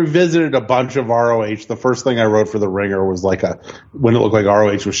revisited a bunch of ROH. The first thing I wrote for The Ringer was like when it looked like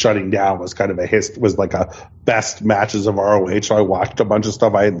ROH was shutting down was kind of was like a best matches of ROH. So I watched a bunch of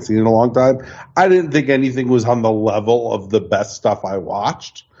stuff I hadn't seen in a long time. I didn't think anything was on the level of the best stuff I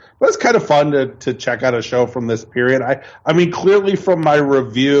watched. But it's kind of fun to check out a show from this period. I mean, clearly from my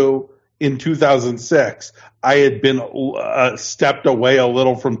review in 2006, I had been stepped away a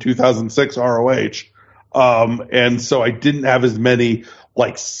little from 2006 ROH. And so I didn't have as many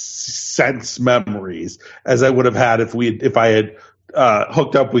like sense memories as I would have had if I had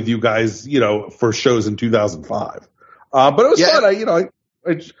hooked up with you guys, for shows in 2005. But it was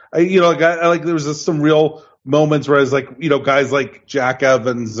fun. There was some real moments where I was like, guys like Jack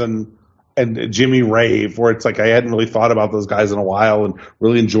Evans and Jimmy Rave, where it's like I hadn't really thought about those guys in a while and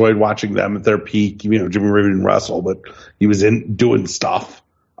really enjoyed watching them at their peak. Jimmy Rave didn't wrestle, but he was doing stuff.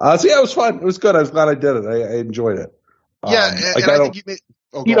 So yeah, it was fun. It was good. I was glad I did it. I enjoyed it. I think you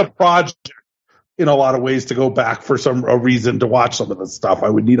need a project in a lot of ways to go back for a reason to watch some of this stuff. I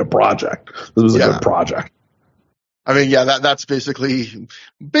would need a project. This was a good project. I mean, that's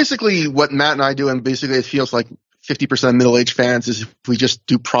basically what Matt and I do, and basically it feels like 50% of middle-aged fans is if we just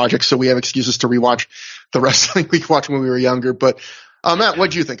do projects so we have excuses to rewatch the wrestling we watched when we were younger. But Matt,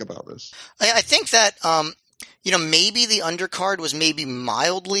 what do you think about this? I think that maybe the undercard was maybe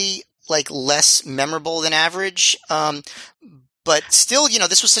mildly like less memorable than average. But still,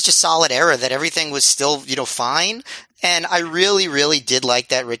 this was such a solid era that everything was still, fine. And I really, really did like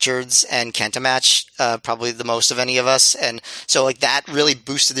that Richards and Kenta match, probably the most of any of us. And so like that really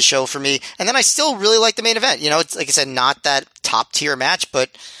boosted the show for me. And then I still really like the main event. It's like I said, not that top tier match, but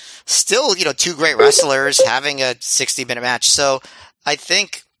still, two great wrestlers having a 60-minute match. So I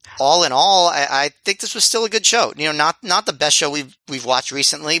think all in all, I think this was still a good show. Not the best show we've watched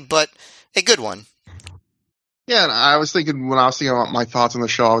recently, but a good one. Yeah, and I was thinking when I was thinking about my thoughts on the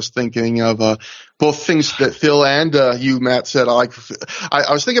show, I was thinking of both things that Phil and you, Matt, said. I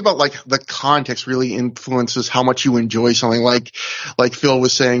was thinking about like the context really influences how much you enjoy something. Like Phil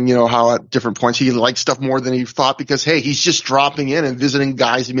was saying, how at different points he liked stuff more than he thought because hey, he's just dropping in and visiting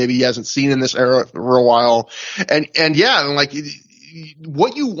guys he maybe hasn't seen in this era for a while, and like.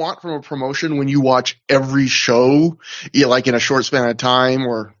 What you want from a promotion when you watch every show, like in a short span of time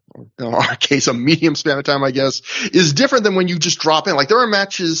or in our case, a medium span of time, I guess, is different than when you just drop in. Like there are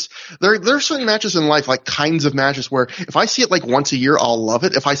matches, there are certain matches in life, like kinds of matches where if I see it like once a year, I'll love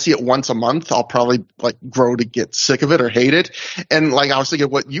it. If I see it once a month, I'll probably like grow to get sick of it or hate it. And like I was thinking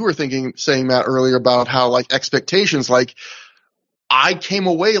what you were saying, Matt, earlier about how like expectations, like I came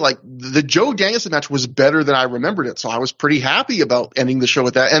away like the Joe Danielson match was better than I remembered it. So I was pretty happy about ending the show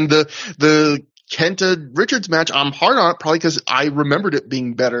with that. And the Kenta Richards match, I'm hard on it probably because I remembered it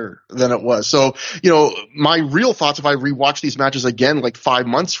being better than it was. So, my real thoughts if I rewatch these matches again, like 5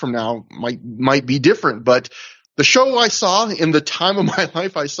 months from now might be different. But the show I saw in the time of my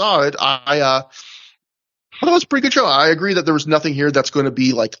life I saw it, I thought it was a pretty good show. I agree that there was nothing here that's going to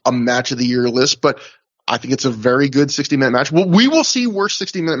be like a match of the year list, but I think it's a very good 60-minute match. Well, we will see worse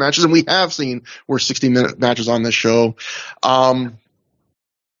 60-minute matches, and we have seen worse 60-minute matches on this show. And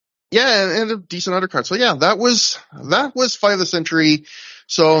a decent undercard. So yeah, that was Fight of the Century.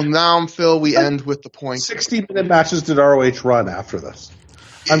 So now, Phil, we end with the point. 60-minute matches did ROH run after this?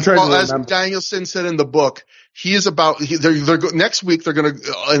 I'm trying to remember. As Danielson said in the book, he is next week they're going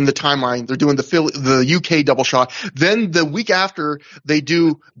to in the timeline they're doing the UK double shot. Then the week after they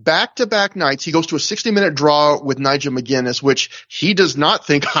do back-to-back nights. He goes to a 60-minute draw with Nigel McGuinness, which he does not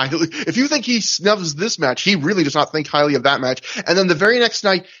think highly. If you think he snubs this match, he really does not think highly of that match. And then the very next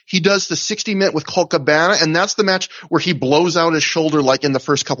night he does the 60-minute with Colt Cabana, and that's the match where he blows out his shoulder like in the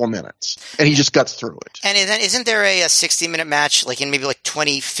first couple of minutes, and he just guts through it. And then isn't there a 60-minute match like in maybe like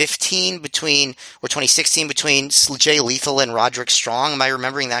 2015 or 2016 between Jay Lethal and Roderick Strong? Am I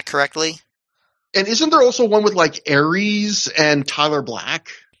remembering that correctly? And isn't there also one with like Aries and Tyler Black?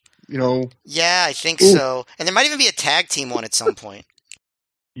 Yeah, I think so. And there might even be a tag team one at some point.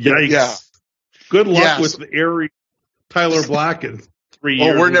 Yikes. Yeah. Good luck with Aries, Tyler Black in 3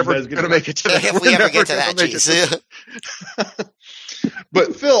 years. We're never going to make it to that. If we ever get to that,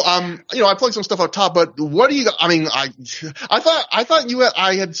 But Phil, I plugged some stuff up top, but what do you? I mean, I thought I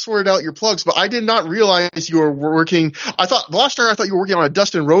had sorted out your plugs, but I did not realize you were working. I thought last year you were working on a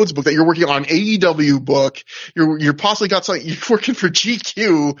Dustin Rhodes book, that you're working on an AEW book. You're possibly got something. You're working for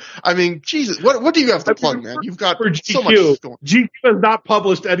GQ. I mean, Jesus, what do you have to plug, man? You've got for GQ. So much going. GQ has not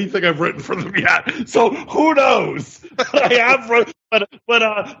published anything I've written for them yet, so who knows? I have wrote. But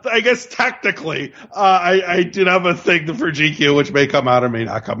I guess technically, I did have a thing for GQ, which may come out or may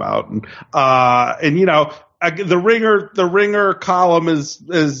not come out, and the Ringer column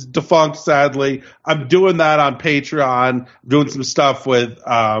is defunct, sadly. I'm doing that on Patreon, doing some stuff with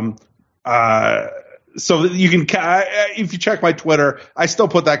so you can if you check my Twitter, I still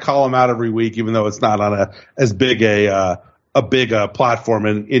put that column out every week, even though it's not on as big a platform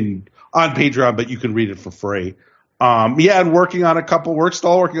on Patreon, but you can read it for free. And we're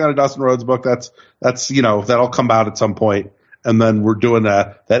still working on a Dustin Rhodes book. That's that'll come out at some point. And then we're doing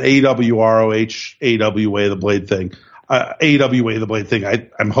that AWROH, AWA the Blade thing. AWA the Blade thing,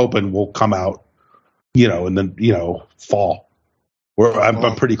 I'm hoping will come out, in the, fall.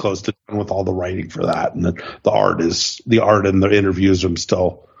 I'm pretty close to done with all the writing for that. And the art and the interviews I'm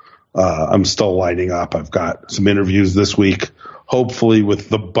still lining up. I've got some interviews this week, hopefully with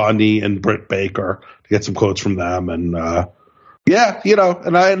the Bunny and Britt Baker, to get some quotes from them. And,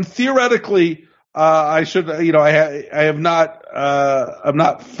 and theoretically, I should, I'm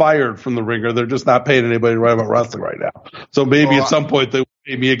not fired from the Ringer. They're just not paying anybody to write about wrestling right now. So maybe at some point they will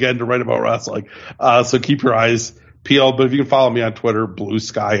pay me again to write about wrestling. So keep your eyes peeled. But if you can follow me on Twitter, Blue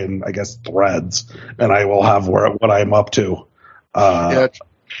Sky, and I guess Threads, and I will have what I'm up to. That.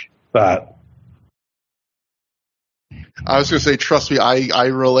 I was going to say, trust me, I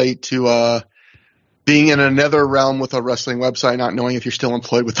relate to being in another realm with a wrestling website, not knowing if you're still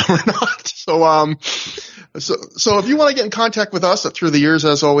employed with them or not. So if you want to get in contact with us at Through the Years,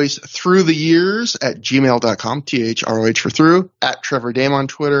 as always, throughtheyears@gmail.com, THROH for through, at Trevor Dame on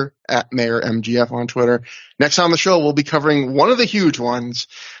Twitter, at Mayor MGF on Twitter. Next time on the show, we'll be covering one of the huge ones.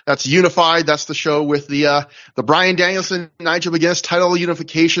 That's Unified. That's the show with the Bryan Danielson, Nigel McGuinness title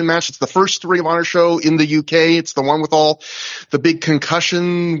unification match. It's the first Ring of Honor show in the UK. It's the one with all the big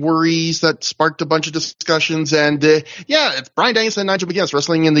concussion worries that sparked a bunch of discussions. And it's Bryan Danielson and Nigel McGuinness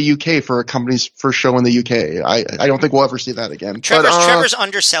wrestling in the UK for a company's first show in the UK. I don't think we'll ever see that again. Trevor's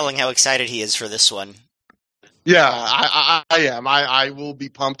underselling how excited he is for this one. Yeah, I am. I will be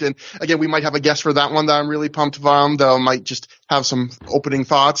pumped. And again, we might have a guest for that one that I'm really pumped from, that might just have some opening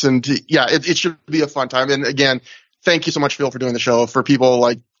thoughts. And it should be a fun time. And again, thank you so much, Phil, for doing the show. For people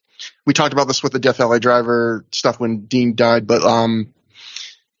like, we talked about this with the Death Valley Driver stuff when Dean died, but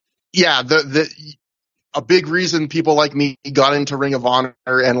a big reason people like me got into Ring of Honor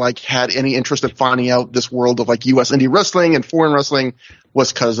and had any interest in finding out this world of US indie wrestling and foreign wrestling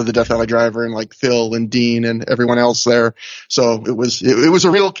was because of the Death Valley Driver and Phil and Dean and everyone else there. So it was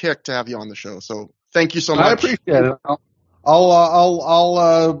a real kick to have you on the show. So thank you so much. I appreciate it.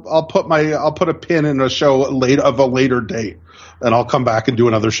 I'll put a pin in a show of a later date, and I'll come back and do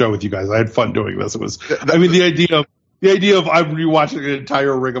another show with you guys. I had fun doing this. It was, the idea of I'm rewatching an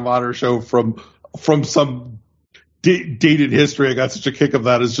entire Ring of Honor show from some dated history. I got such a kick of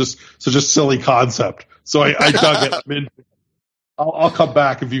that. It's just such a silly concept. So I dug it. I'll come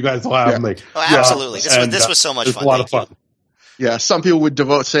back if you guys will have me. Oh, absolutely. This was so much fun. A lot of fun. Yeah, some people would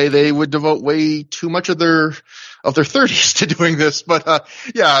devote way too much of their 30s to doing this, but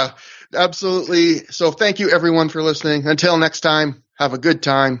absolutely. So thank you everyone for listening. Until next time, have a good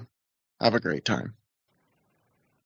time. Have a great time.